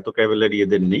ক্যাভেলারি আছে, এত ক্যাভেলারি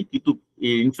এদের নেই, কিন্তু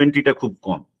ইনফেন্ট্রিটা খুব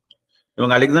কম। এবং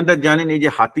আলেকজান্ডার জানেন এই যে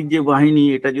হাতির যে বাহিনী,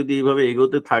 এটা যদি এইভাবে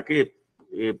এগোতে থাকে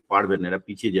পারবেন না, এরা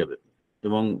পিছিয়ে যাবে।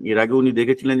 এবং এর আগে উনি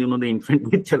দেখেছিলেন যে ওনাদের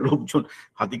ইনফেন্ট্রির লোকজন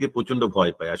হাতিকে প্রচন্ড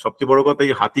ভয় পায়। আর সবচেয়ে বড় কথা,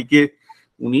 এই হাতিকে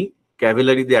উনি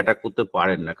ক্যাভেলারি দিয়ে অ্যাটাক করতে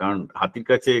পারেন না, কারণ হাতির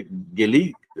কাছে গেলেই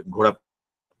ঘোড়া,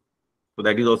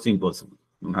 দ্যাট ইজ অলসো ইম্পসিবল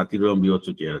হাতির বিভৎস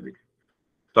চেহারা দেখে।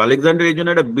 তো আলেকজান্ডার এই জন্য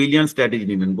একটা ব্রিলিয়ান্ট স্ট্র্যাটেজি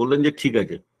নিলেন, বললেন যে ঠিক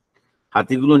আছে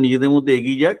হাতিগুলো নিজেদের মধ্যে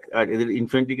এগিয়ে যাক, আর এদের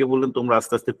ইনফেন্ট্রিকে বললেন তোমরা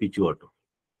আস্তে আস্তে পিছু হটো,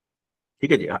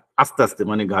 ঠিক আছে, আস্তে আস্তে,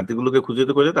 মানে ঘাটিগুলোকে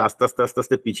খুঁজেতে খুঁজেতে আস্তে আস্তে আস্তে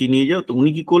আস্তে পিছিয়ে নিয়ে যাও। তো উনি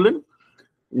কি করলেন,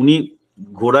 উনি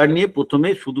ঘোড়া নিয়ে প্রথমে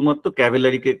শুধুমাত্র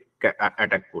ক্যাভেলারিকে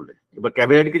অ্যাটাক করলেন। এবার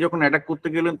ক্যাভেলারিকে যখন অ্যাটাক করতে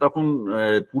গেলেন তখন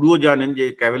পুরো জানেন যে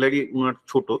ক্যাভেলারি উনার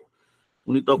ছোট,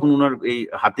 উনি তখন উনার এই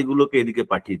হাতিগুলোকে এদিকে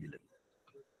পাঠিয়ে দিলেন,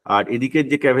 আর এদিকে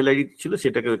যে ক্যাভেলারি ছিল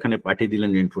সেটাকে ওখানে পাঠিয়ে দিলেন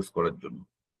রেনফোর্স করার জন্য।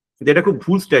 এটা খুব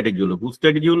ভুল স্ট্র্যাটেজি হলো। ভুল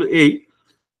স্ট্র্যাটেজি হলো এই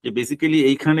যে বেসিক্যালি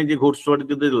এইখানে যে ঘোড়সওয়ারের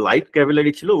যে লাইট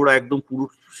ক্যাভেলারি ছিল ওরা একদম পুরো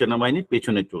সেনাবাহিনীর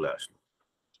পেছনে চলে আসলো।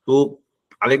 তো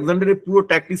আলেকজান্ডারের পুরো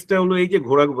ট্যাকটিক্সটা হলো এই যে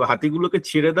হাতিগুলোকে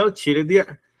ছেড়ে দাও, ছেড়ে দিয়ে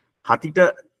হাতিটা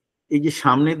এই যে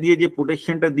সামনে দিয়ে যে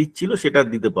প্রোটেকশনটা দিচ্ছিল সেটা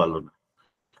দিতে পারলো না,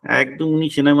 একদম উনি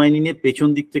সেনাবাহিনী নিয়ে পেছন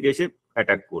দিক থেকে এসে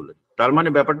অ্যাটাক করলেন। তার মানে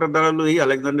ব্যাপারটা দাঁড়ালো এই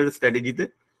আলেকজান্ডারের স্ট্র্যাটেজিতে,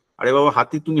 আরে বাবা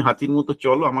হাতি তুমি হাতির মতো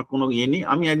চলো, আমার কোনো ইয়ে নেই,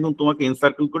 আমি একদম তোমাকে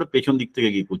এনসার্কেল করে পেছন দিক থেকে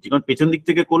গিয়ে করছি। কারণ পেছন দিক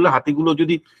থেকে করলে হাতিগুলো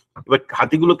যদি, এবার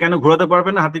হাতিগুলো কেন ঘোরাতে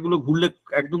পারবে না, হাতিগুলো ঘুরলে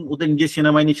একদম ওদের নিজের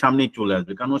সেনাবাহিনীর সামনেই চলে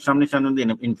আসবে, কারণ ওর সামনে সামনে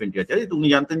ইনফেন্ট্রি আছে। তুমি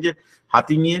জানতেন যে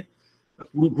হাতি নিয়ে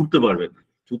পুরো ঘুরতে পারবে না,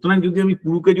 সুতরাং যদি আমি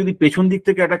পুরুকে যদি পেছন দিক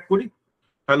থেকে অ্যাটাক করি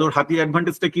তাহলে ওর হাতির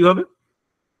অ্যাডভান্টেজটা কি হবে,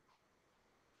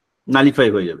 নালিফাই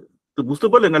হয়ে যাবে। তো বুঝতে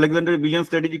পারলেন আলেকজান্ডারের ব্রিলিয়ান্ট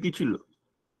স্ট্র্যাটেজি কি ছিল?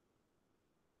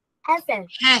 হ্যাঁ স্যার।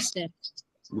 হ্যাঁ স্যার।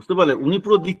 বুঝতে পারলেন, উনি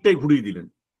পুরো দিকটাই ঘুরিয়ে দিলেন,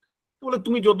 বলে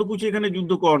তুমি যত কিছু এখানে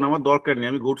যুদ্ধ করো না, আমার দরকার নেই,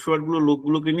 আমি ঘোড়সওয়ার গুলো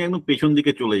লোকগুলোকে নিয়ে একদম পেছন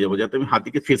দিকে চলে যাবো, যাতে আমি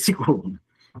হাতিকে ফেসই করবো না।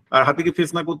 আর হাতিকে ফেস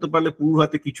না করতে পারলে পুরুর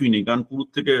হাতে কিছুই নেই, কারণ পুরুর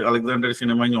থেকে আলেকজান্ডারের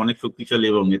সেনাবাহিনী অনেক শক্তিশালী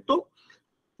এবং তো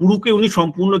পুরুকে উনি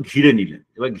সম্পূর্ণ ঘিরে নিলেন।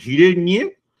 এবার ঘিরে নিয়ে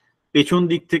পেছন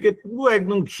দিক থেকে পুরো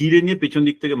একদম ঘিরে নিয়ে পেছন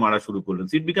দিক থেকে মারা শুরু করলেন।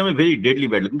 ইট become a very deadly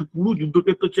battle. কিন্তু পুরো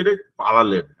যুদ্ধক্ষেত্র ছেড়ে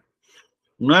পালালেন।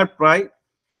 উনার প্রায়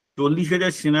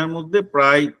 40,000 সেনার মধ্যে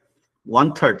প্রায়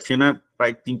 1/3 সেনা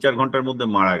প্রায় 3-4 ঘন্টার মধ্যে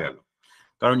মারা গেল।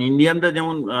 কারণ ইন্ডিয়ানরা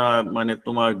যেমন মানে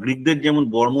তোমার গ্রিকদের যেমন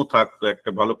বর্ম থাকতো, একটা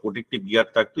ভালো প্রোটেক্টিভ গিয়ার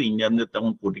থাকতো, ইন্ডিয়ানদের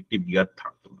তেমন প্রোটেক্টিভ গিয়ার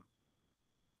থাকতো না।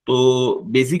 তো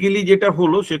বেসিক্যালি যেটা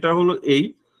হলো সেটা হলো এই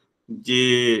যে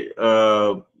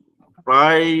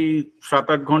প্রায়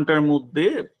 7-8 ঘন্টার মধ্যে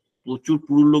প্রচুর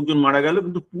পুরুর লোকজন মারা গেল,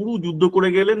 কিন্তু পুরু যুদ্ধ করে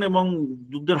গেলেন এবং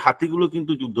যুদ্ধের হাতিগুলো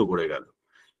কিন্তু যুদ্ধ করে গেল।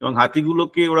 এবং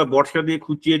হাতিগুলোকে ওরা বর্ষা দিয়ে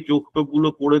খুঁচিয়ে চোখ টোক গুলো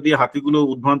করে দিয়ে হাতিগুলো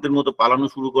উদ্ভ্রান্তের মতো পালানো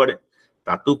শুরু করে,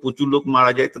 তাতেও প্রচুর লোক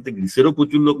মারা যায়, তাতে গ্রিসেরও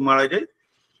প্রচুর লোক মারা যায়।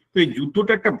 তো এই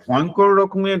যুদ্ধটা একটা ভয়ঙ্কর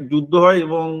রকমের যুদ্ধ হয়,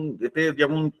 এবং এতে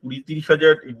যেমন 20-30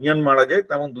 হাজার ইন্ডিয়ান মারা যায়,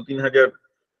 তেমন 2-3 হাজার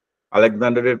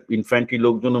আলেকজান্ডারের ইনফ্যান্ট্রি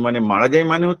লোকজন মানে মারা যায়।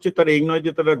 মানে হচ্ছে তারা এই নয়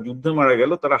যে তারা যুদ্ধে মারা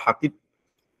গেল, তারা হাতির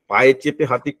পায়ে চেপে,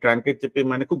 হাতির ট্রাঙ্কে চেপে,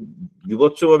 মানে খুব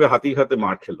বিভৎস ভাবে হাতির হাতে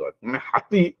মার খেলো। মানে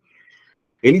হাতি,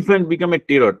 elephant become a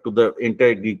terror to the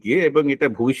entire Greek ইয়ে, এবং এটা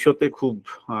ভবিষ্যতে খুব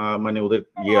মানে ওদের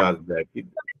ইয়ে আসবে আর কি।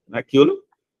 কি হলো?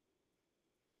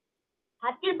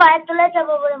 হাতির পায়ের তলায়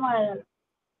চাপা পড়ে মারা গেল।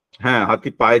 হ্যাঁ,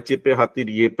 হাতির পায়ে চেপে হাতির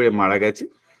ইয়ে পেয়ে মারা গেছে।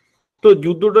 তো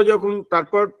যুদ্ধটা যখন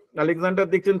তারপর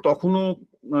আলেকজান্ডার দেখছেন তখনও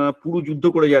পুরো যুদ্ধ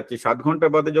করে যাচ্ছে, 7 ঘন্টা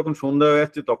বাদে যখন সন্ধ্যা হয়ে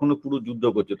যাচ্ছে তখনও পুরো যুদ্ধ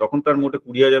করছে, তখন তার মোটে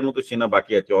 20,000 মতো সেনা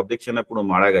বাকি আছে, অর্ধেক সেনা পুরো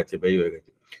মারা গেছে, ব্যয় হয়ে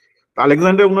গেছে।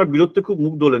 আলেকজান্ডার ওনার বীরত্বে খুব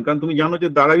মুগ্ধ হলেন, কারণ তুমি জানো যে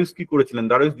দারায়ুস কি করেছিলেন,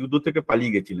 দারায়ুস যুদ্ধ থেকে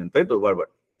পালিয়ে গেছিলেন, তাই তো বারবার।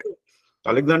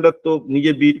 আলেকজান্ডার তো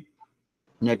নিজে বীর,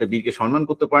 একটা বীরকে সম্মান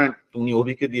করতে পারেন। তুমি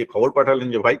অভিকে দিয়ে খবর পাঠালেন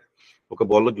যে ভাই ওকে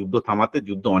বলো যুদ্ধ থামাতে,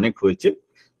 যুদ্ধ অনেক হয়েছে,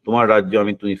 তোমার রাজ্য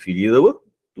আমি তুমি ফিরিয়ে দেবো,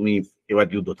 তুমি এবার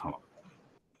যুদ্ধ থামাও।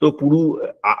 তো পুরু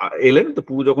এলেন, তো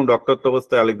পুরু যখন রক্তাক্ত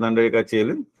অবস্থায় আলেকজান্ডারের কাছে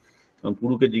এলেন,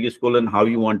 পুরুকে জিজ্ঞেস করলেন how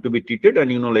you want to be treated, and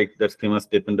you know like that famous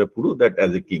statement of পুরু that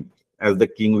as a king, as the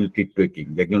king will treat to a king,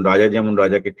 একজন রাজা যেমন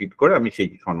রাজাকে ট্রিট করে আমি সেই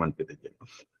সম্মান পেতে চাই।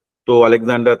 তো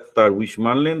আলেকজান্ডার তার উইশ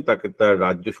মানলেন, তাকে তার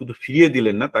রাজ্য শুধু ফিরিয়ে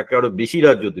দিলেন না, তাকে আরো বেশি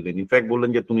রাজ্য দিলেন। ইনফ্যাক্ট বললেন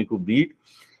যে তুমি খুব বীর,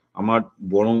 আমার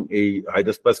বরং এই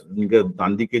হাইডাসপাস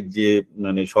ডান দিকের যে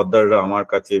মানে সর্দাররা আমার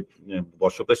কাছে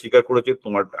বর্ষতা স্বীকার করেছে,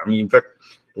 তোমার আমি ইনফ্যাক্ট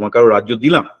তোমাকে আরো রাজ্য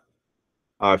দিলাম।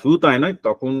 আর শুধু তাই নয়,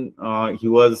 তখন হি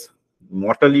ওয়াজ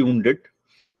মর্টালি উন্ডেড।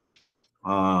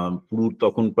 পুরো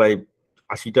তখন প্রায়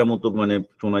 80টা মতো মানে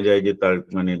শোনা যায় যে তার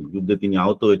মানে যুদ্ধে তিনি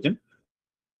আহত হয়েছেন।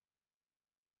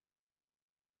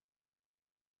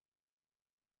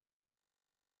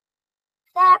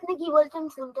 স্যার আপনি কি বলছেন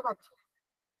শুনতে পাচ্ছি।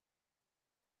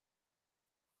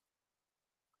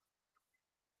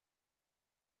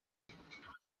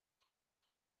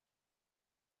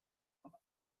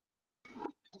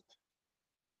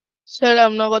 স্যার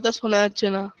আপনার কথা শোনা যাচ্ছে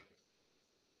না।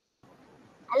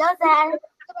 হ্যালো স্যার,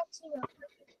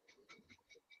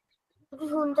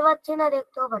 শুনতে পাচ্ছি না,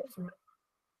 দেখতেও পাচ্ছি না।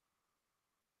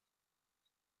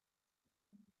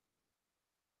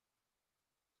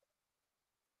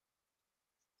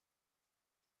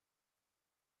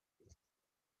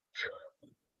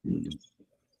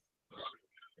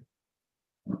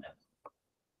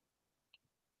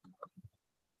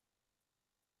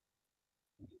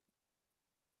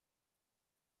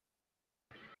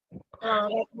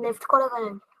 লেফট করে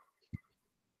গেলেন।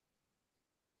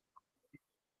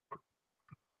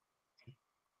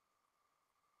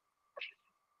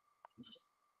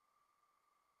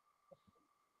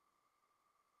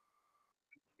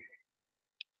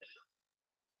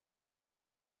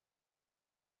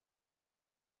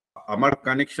 আমার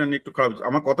কানেকশন একটু খারাপ,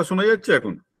 আমার কথা শোনা যাচ্ছে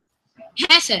এখন?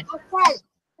 হ্যাঁ স্যার।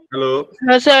 হ্যালো,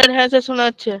 হ্যাঁ স্যার, হ্যাঁ স্যার শোনা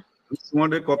যাচ্ছে।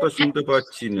 তোমাদের কথা শুনতে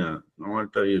পাচ্ছি না,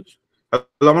 আমারটা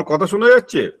হ্যালো, আমার কথা শোনা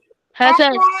যাচ্ছে? হ্যাঁ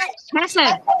স্যার। হ্যাঁ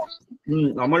স্যার।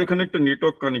 আমার এখানে একটা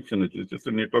নেটওয়ার্ক কানেকশন হচ্ছে,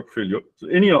 নেটওয়ার্ক ফেলিওর।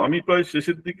 এনিও আমি প্রায়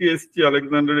শেষের দিকে এসেছি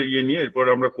আলেকজান্ডারের ইয়ে নিয়ে, এরপরে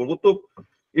আমরা করবো। তো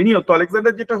এনিও তো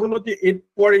আলেকজান্ডার যেটা হলো যে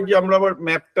এরপরে যে আমরা আবার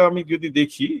ম্যাপটা আমি যদি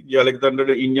দেখি যে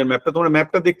আলেকজান্ডারের ইন্ডিয়ান ম্যাপটা, তোমরা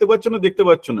ম্যাপটা দেখতে পাচ্ছ না দেখতে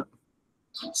পাচ্ছ না?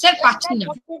 স্যার পাচ্ছি না।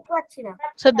 দেখতে পাচ্ছি না।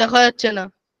 স্যার দেখা যাচ্ছে না।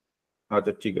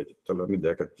 আচ্ছা ঠিক আছে, চলো আমি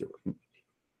দেখাচ্ছি।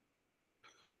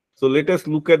 So let us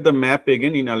look at the map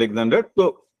again in Alexander. তো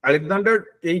আলেকজান্ডার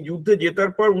এই যুদ্ধে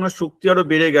জেতার পর ওনার শক্তি আরো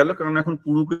বেড়ে গেল, কারণ এখন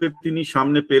পুরুকে তিনি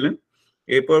সামনে পেলেন।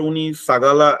 এরপর উনি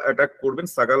সাগালা অ্যাটাক করবেন।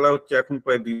 সাগালা হচ্ছে এখন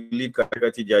প্রায় দিল্লির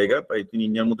কাছাকাছি জায়গা, প্রায় তিনি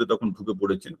ইন্ডিয়ার মধ্যে তখন ঢুকে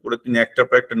পড়েছেন। করে তিনি একটার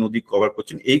পর একটা নদী কভার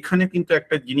করছেন। এইখানে কিন্তু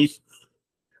একটা জিনিস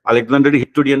আলেকজান্ডারের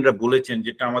হিস্টোরিয়ানরা বলেছেন,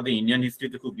 যেটা আমাদের ইন্ডিয়ান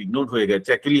হিস্ট্রিতে খুব ইগনোর হয়ে গেছে।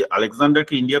 অ্যাকচুয়ালি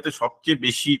আলেকজান্ডারকে ইন্ডিয়াতে সবচেয়ে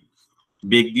বেশি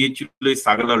বেগ দিয়েছিল এই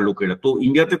সাগালার লোকেরা। তো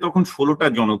ইন্ডিয়াতে তখন 16টা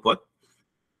জনপদ,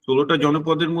 16টা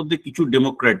জনপদের মধ্যে কিছু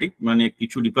ডেমোক্রেটিক মানে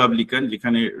কিছু রিপাবলিকান,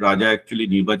 যেখানে রাজা অ্যাকচুয়ালি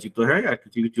নির্বাচিত হয়, আর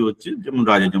কিছু কিছু হচ্ছে যেমন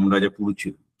রাজা পুরু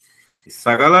ছিল।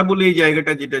 সাগালা বলে এই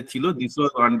জায়গাটা যেটা ছিল, this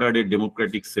was under a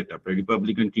democratic set up,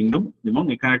 Republican kingdom, এবং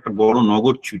এখানে একটা বড়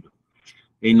নগর ছিল।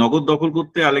 এই নগর দখল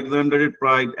করতে আলেকজান্ডারের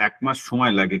প্রায় 1 মাস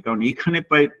সময় লাগে, কারণ এখানে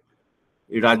প্রায়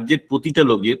রাজ্যের প্রতিটা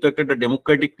লোক, যেহেতু একটা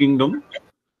ডেমোক্রেটিক কিংডম,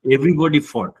 এভরিবডি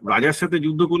ফট। রাজার সাথে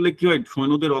যুদ্ধ করলে কি হয়,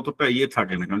 সৈন্যদের অতটা ইয়ে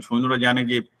থাকে না, কারণ সৈন্যরা জানে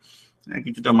যে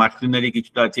কিছুটা মার্সেনারি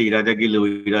কিছুটা আছে, এই রাজা গেলে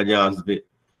ওই রাজা আসবে।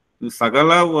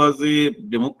 সাগালা ওয়াজ এ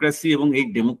ডেমোক্রেসি, এবং এই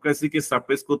ডেমোক্রেসিকে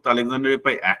সাপ্রেস করতে আলেকজান্ডারের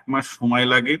প্রায় 1 মাস সময়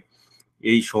লাগে।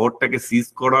 এই শহরটাকে সিজ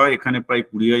করা হয়, এখানে প্রায়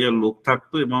 20,000 লোক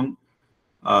থাকতো, এবং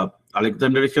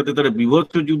আলেকজান্ডারের সাথে তারা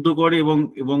বিভৎস যুদ্ধ করে,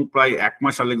 এবং প্রায় 1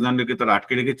 মাস আলেকজান্ডারকে তারা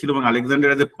আটকে রেখেছিল, এবং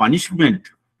আলেকজান্ডার এজ এ পানিশমেন্ট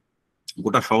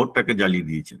গোটা শহরটাকে জ্বালিয়ে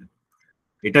দিয়েছিলেন।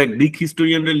 এটা গ্রিক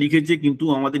হিস্টোরিয়ানরা লিখেছে, কিন্তু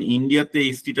আমাদের ইন্ডিয়াতে এই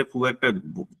হিস্ট্রিটা খুব একটা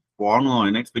পড়ানো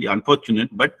হয় না। It's very unfortunate,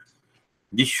 but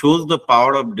this shows the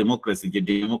power of democracy. যে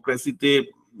ডেমোক্রেসিতে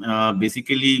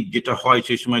বেসিক্যালি যেটা হয়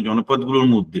সেই সময় জনপদগুলোর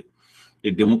মধ্যে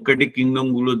এই ডেমোক্রেটিক কিংডম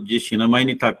গুলোর যে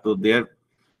সেনাবাহিনী থাকতো, দে আর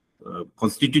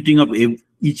constituting of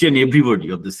each and everybody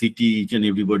of the city, each and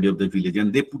everybody of the village, and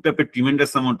they put up a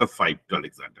tremendous amount of fight to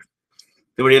Alexander.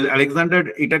 এবার আলেকজান্ডার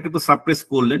এটাকে তো সাপ্রেস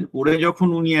করলেন, করে যখন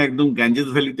উনি একদম গ্যাঞ্জেস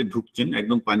ভ্যালিতে ঢুকছেন,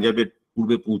 একদম পাঞ্জাবের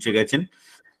পূর্বে পৌঁছে গেছেন,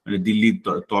 মানে দিল্লির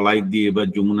তলায় দিয়ে বা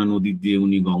যমুনা নদী দিয়ে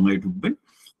উনি গঙ্গায় ঢুকবেন,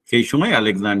 সেই সময়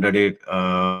আলেকজান্ডারের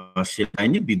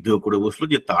সেনাবাহিনী বিদ্রোহ করে বসলো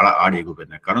যে তারা আর এগোবে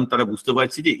না, কারণ তারা বুঝতে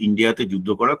পারছে যে ইন্ডিয়াতে যুদ্ধ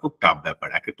করা খুব টাফ ব্যাপার।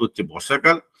 একে তো হচ্ছে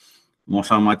বর্ষাকাল,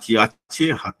 মশা মাছি আছে,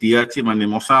 হাতি আছে, মানে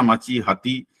মশা মাছি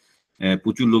হাতি,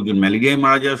 প্রচুর লোকজন ম্যালেরিয়ায়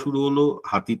মারা যাওয়া শুরু হলো,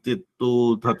 হাতিতে তো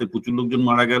তাতে প্রচুর লোকজন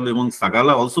মারা গেল, এবং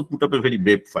সাগালা also put up a very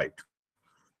brave fight.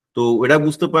 তো এরা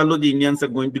বুঝতে পারলো যে Indians are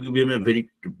going to give him a very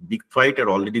big fight, R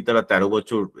already তারা 13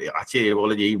 বছর আছে,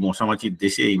 বলে যে এই মশামাছির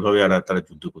দেশে এইভাবে আর তারা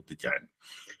যুদ্ধ করতে চায় না।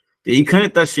 তো এইখানে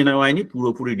তার সেনাবাহিনী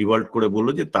পুরোপুরি রিভল্ট করে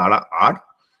বললো যে তারা আর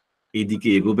এইদিকে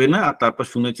এগোবে না। আর তারপর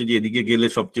শুনেছে যে এদিকে গেলে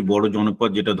সবচেয়ে বড় জনপদ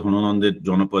যেটা ধননন্দের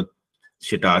জনপদ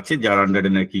সেটা আছে, যার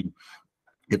আন্ডারে নাকি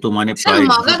এ তো মানে প্রায়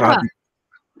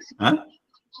হ্যাঁ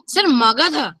স্যার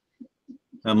মাগাধা,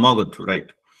 মগধ, রাইট।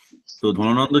 তো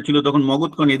ধননন্দ ছিল তখন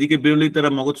মগধ, কারণ এদিকে বেরোলেই তারা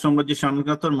মগধ সাম্রাজ্যের সামনে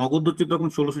থাকতো। আর মগধ হচ্ছে তখন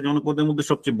 1600 জনপদের মধ্যে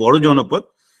সবচেয়ে বড় জনপদ,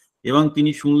 এবং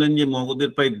তিনি শুনলেন যে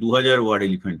মগধের প্রায় 2000 ওয়ার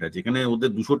এলিফ্যান্ট আছে। এখানে ওদের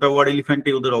 200টা ওয়ার এলিফ্যান্টে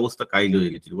ওদের অবস্থা কাইল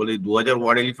হয়ে গেছিল, বলে 2000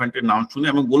 ওয়ার এলিফ্যান্টের নাম শুনে,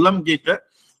 এবং বললাম যে এটা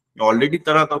অলরেডি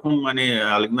তারা তখন মানে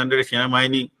আলেকজান্ডারের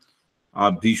সেনাবাহিনী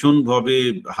ভীষণ ভাবে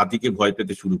হাতিকে ভয়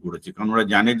পেতে শুরু করেছে, কারণ ওরা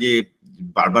জানে যে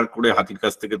বারবার করে হাতির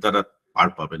কাছ থেকে তারা পার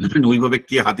পাবে না, ওইভাবে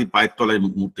কে হাতির পায়ের তলায়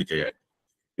মুড়তে চায়।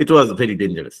 ইট ওয়াজ ভেরি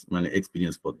ডেঞ্জারাস মানে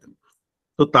এক্সপিরিয়েন্স ফর দেম।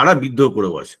 তো তারা বিদ্রোহ করে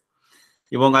বসে,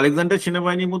 এবং আলেকজান্ডার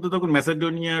সেনাবাহিনীর মধ্যে তখন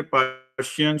ম্যাসেডোনিয়ার,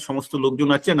 পার্সিয়ান সমস্ত লোকজন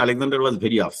আছেন। Alexander was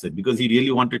very upset because he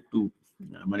really wanted to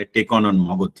মানে টেক অন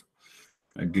মগধ।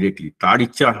 ডিরেক্টলি। তার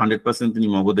ইচ্ছা 100% তিনি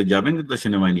মগধে যাবেন, কিন্তু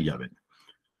সেনাবাহিনী যাবেন।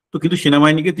 তো কিন্তু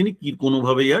সেনাবাহিনীকে তিনি কি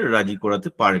কোনোভাবেই আর রাজি করাতে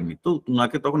পারেননি। তো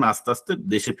উনাকে তখন আস্তে আস্তে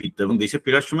দেশে ফিরতে, এবং দেশে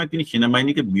ফেরার সময় তিনি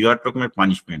সেনাবাহিনীকে বিরাট রকমের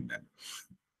পানিশমেন্ট দেন।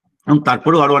 এবং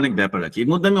তারপরেও আরো অনেক ব্যাপার আছে। এর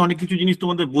মধ্যে আমি অনেক কিছু জিনিস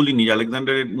তোমাদের বলিনি।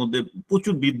 আলেকজান্ডারের মধ্যে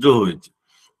প্রচুর বিদ্রোহ হয়েছে,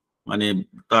 মানে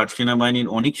তার সেনাবাহিনীর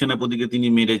অনেক সেনাপতিকে তিনি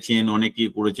মেরেছেন, অনেকে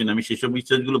করেছেন। আমি সেসব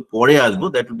বিষয়গুলো পরে আসবো,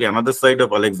 that will be another side of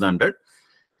Alexander,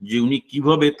 যে উনি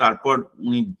কিভাবে তারপর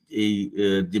উনি এই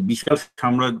যে বিশাল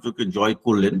সাম্রাজ্যকে জয়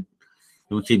করলেন,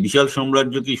 এবং সেই বিশাল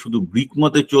সাম্রাজ্য কি শুধু গ্রিক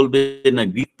মতে চলবে, না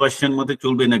গ্রিক পার্সিয়ান মতে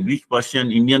চলবে, না গ্রিক পার্সিয়ান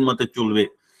ইন্ডিয়ান মতে চলবে,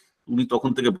 উনি তখন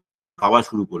থেকে ভাবা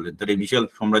শুরু করলেন তার এই বিশাল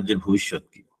সাম্রাজ্যের ভবিষ্যৎ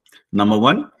কি, নাম্বার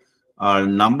ওয়ান। আর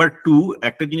নাম্বার টু,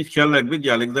 একটা জিনিস খেয়াল রাখবে যে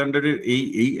আলেকজান্ডারের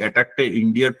এই অ্যাটাকটা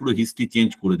ইন্ডিয়ার পুরো হিস্ট্রি চেঞ্জ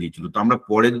করে দিয়েছিল। তো আমরা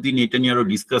পরের দিন এটা নিয়ে আরো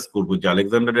ডিসকাস করবো যে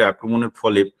আলেকজান্ডারের আক্রমণের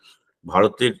ফলে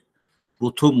ভারতের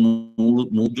প্রথম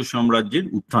মৌর্য সাম্রাজ্যের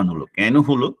উত্থান হলো। কেন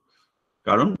হলো?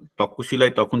 কারণ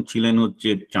তক্ষশিলায় তখন ছিলেন হচ্ছে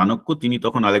চাণক্য, তিনি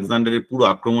তখন আলেকজান্ডারের পুরো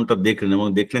আক্রমণটা দেখলেন, এবং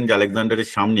দেখলেন যে আলেকজান্ডারের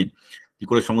সামনে কি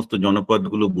করে সমস্ত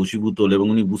জনপদগুলো বশীভূত হলো, এবং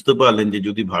উনি বুঝতে পারলেন যে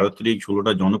যদি ভারতের এই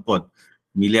 16টা জনপদ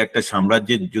মিলে একটা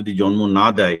সাম্রাজ্যের যদি জন্ম না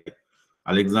দেয়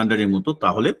আলেকজান্ডারের মতো,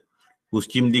 তাহলে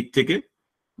পশ্চিম দিক থেকে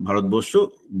ভারতবর্ষ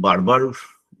বারবার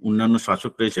অন্যান্য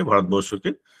শাসকরা এসে ভারতবর্ষকে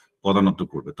পদানত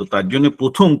করবে। তো তার জন্য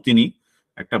প্রথম তিনি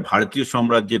একটা ভারতীয়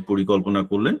সাম্রাজ্যের পরিকল্পনা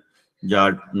করলেন,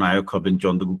 যার নায়ক হবেন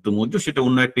চন্দ্রগুপ্ত মৌর্য। সেটা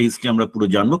অন্য একটা হিস্ট্রি আমরা পুরো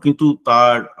জানবো, কিন্তু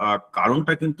তার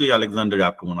কারণটা কিন্তু এই আলেকজান্ডারের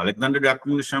আক্রমণ। আলেকজান্ডারের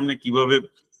আক্রমণের সামনে কিভাবে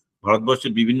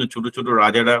ভারতবর্ষের বিভিন্ন ছোট ছোট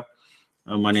রাজারা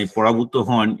মানে পরাভূত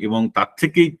হন, এবং তার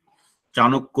থেকেই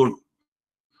চাণক্যর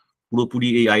পুরোপুরি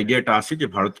এই আইডিয়াটা আসে যে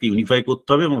ভারতকে ইউনিফাই করতে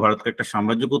হবে এবং ভারতকে একটা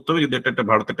সাম্রাজ্য করতে হবে। যদি একটা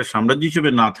ভারত একটা সাম্রাজ্য হিসেবে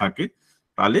না থাকে,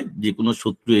 তাহলে যে কোনো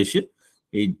শত্রু এসে,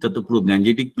 এইটা তো পুরো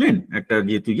গ্যাঞ্জেটিক প্লেন, একটা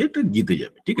যেহেতু এটা জিতে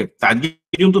যাবে। ঠিক আছে, তার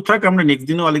পর্যন্ত থাক, আমরা নেক্সট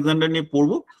দিনও আলেকজান্ডার নিয়ে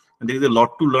পড়বো। There is a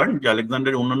lot to learn যে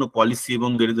আলেকজান্ডারের অন্যান্য পলিসি, এবং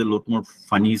there is a lot more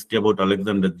funny history about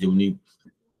Alexander, যে উনি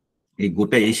এই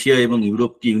গোটা এশিয়া এবং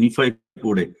ইউরোপকে ইউনিফাই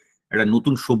করে একটা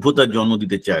নতুন সভ্যতার জন্ম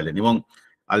দিতে চাইলেন। এবং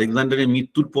আলেকজান্ডারের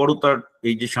মৃত্যুর পরও তার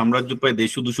এই যে সাম্রাজ্য প্রায়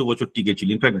 150-200 বছর টিকে ছিল।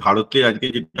 ইনফ্যাক্ট ভারতে আজকে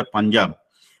যেটা পাঞ্জাব,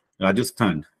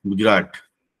 রাজস্থান, গুজরাট,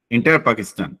 এন্টায়ার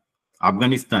পাকিস্তান,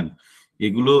 আফগানিস্তান,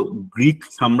 এগুলো গ্রিক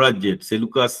সাম্রাজ্যের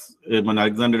সেলুকাস মানে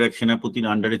আলেকজান্ডার এক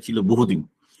সেনাপতির আন্ডারে ছিল বহুদিন।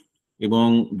 এবং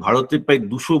ভারতে প্রায়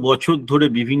 200 বছর ধরে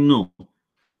বিভিন্ন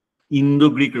ইন্দো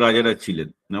গ্রিক রাজারা ছিলেন।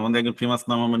 আমাদের একজন ফেমাস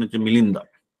নাম মানে হচ্ছে মিলিন্দা।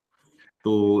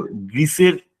 তো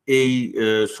গ্রিসের এই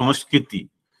সংস্কৃতি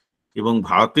এবং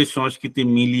ভারতের সংস্কৃতি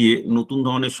মিলিয়ে নতুন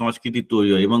ধরনের সংস্কৃতি তৈরি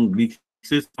হয়, এবং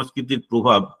গ্রিসের সংস্কৃতির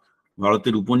প্রভাব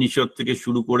ভারতের উপনিষদ থেকে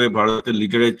শুরু করে ভারতের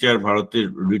লিটারেচার, ভারতের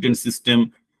রিটেন সিস্টেম,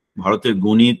 ভারতের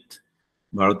গণিত,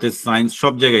 ভারতের সায়েন্স,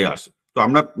 সব জায়গায় আসে। তো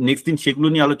আমরা নেক্সট দিন সেগুলো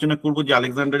নিয়ে আলোচনা করবো যে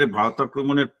আলেকজান্ডারের ভারত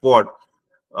আক্রমণের পর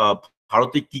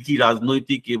ভারতে কি কি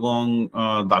রাজনৈতিক এবং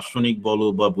দার্শনিক বলো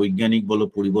বা বৈজ্ঞানিক বলো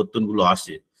পরিবর্তনগুলো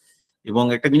আসে। এবং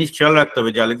একটা জিনিস খেয়াল রাখতে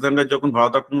হবে যে আলেকজান্ডার যখন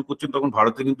ভারত আক্রমণ করছেন, তখন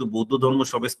ভারতে কিন্তু বৌদ্ধ ধর্ম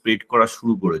সবে স্প্রেড করা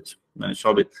শুরু করেছে, মানে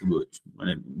সবে শুরু হয়েছে,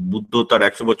 মানে বুদ্ধ তার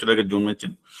 100 বছর আগে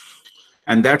জন্মেছেন।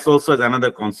 and that's also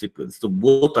another consequence. তো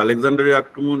বোথ আলেকজান্ডারের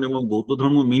আক্রমণ এবং বৌদ্ধ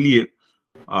ধর্ম মিলিয়ে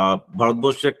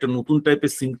ভারতবর্ষে একটা নতুন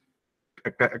টাইপের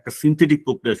একটা সিনথেটিক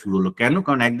প্রক্রিয়া শুরু হলো। কেন?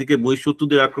 কারণ একদিকে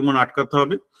বহিঃশত্রুদের আক্রমণ আটকাতে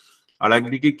হবে, আর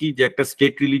একদিকে কি যে একটা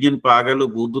স্টেট রিলিজিয়ন পাওয়া গেল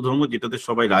বৌদ্ধ ধর্ম, যেটাতে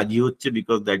সবাই রাজি হচ্ছে,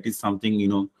 because that is something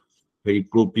very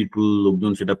pro পিপুল,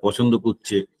 লোকজন সেটা পছন্দ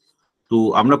করছে। তো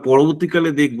আমরা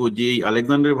পরবর্তীকালে দেখবো যে এই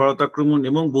আলেকজান্ডারের ভারত আক্রমণ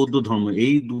এবং বৌদ্ধ ধর্ম,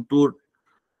 এই দুটোর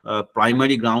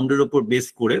প্রাইমারি গ্রাউন্ডের ওপর বেস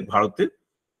করে ভারতে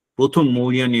প্রথম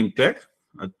মৌরিয়ান এম্পায়ার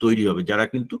তৈরি হবে, যারা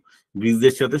কিন্তু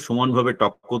গ্রিসদের সাথে সমানভাবে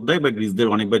টক্কর দেয় বা গ্রিসদের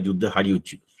অনেকবার যুদ্ধে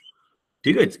হারিয়েছিল।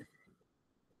 ঠিক আছে,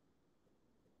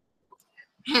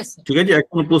 ঠিক আছে,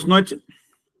 এখন প্রশ্ন আছে?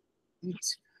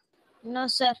 No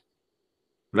sir.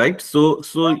 রাইট,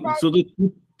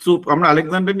 সো আমরা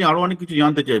আলেকজান্ডার নিয়ে আরো অনেক কিছু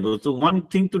জানতে চাইবো। So one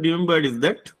thing to remember is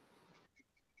that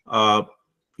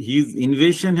his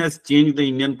invasion has changed the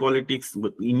Indian politics,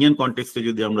 but Indian context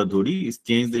যদি আমরা ধরি, it's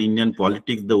changed the Indian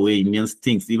politics, the way Indians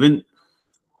thinks. Even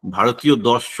ভারতীয়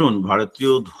দর্শন,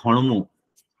 ভারতীয় ধর্ম,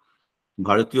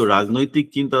 ভারতীয় রাজনৈতিক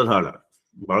চিন্তাধারা,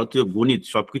 ভারতীয় গণিত,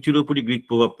 সবকিছুর উপরই গ্রিক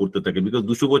প্রভাব পড়তে থাকে। বিকজ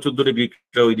 200 বছর ধরে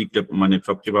গ্রিকরা ওই দিকটা মানে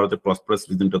সবচেয়ে ভারতের প্রসপারাস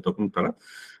রিজনটা তখন তারা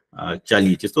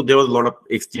চালিয়েছে। So there was lot of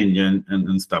exchange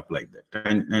and stuff like that.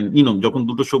 And যখন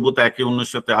দুটো সভ্যতা একে অন্যের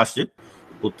সাথে আসে,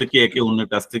 প্রত্যেকে একে অন্যের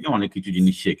কাছ থেকে অনেক কিছু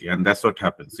জিনিস শেখে, and that's what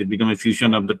happens. It becomes a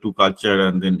fusion of the two culture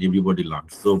and then everybody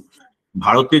learns. So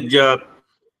ভারতের যা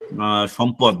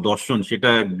সম্পদ দর্শন,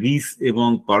 সেটা গ্রিস এবং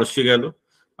পারস্যে গেল,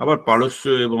 আবার পারস্য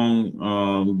এবং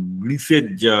গ্রিসের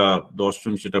যা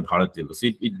দর্শন সেটা ভারতে এলো।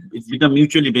 It's become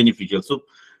mutually beneficial. So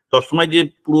সবসময় যে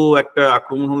পুরো একটা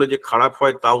আক্রমণ হলে যে খারাপ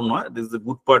হয় তাও নয়, this is the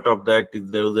good part of that is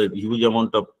there was a huge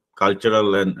amount of cultural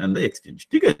and the exchange.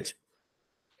 ঠিক আছে,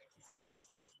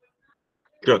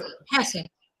 চল হ্যাঁ sir.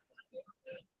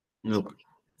 Okay,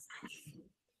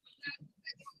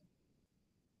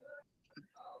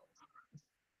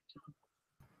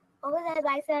 okay sir,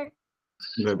 by sir.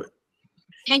 Bye bye.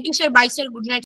 Thank you sir, by sir, good night.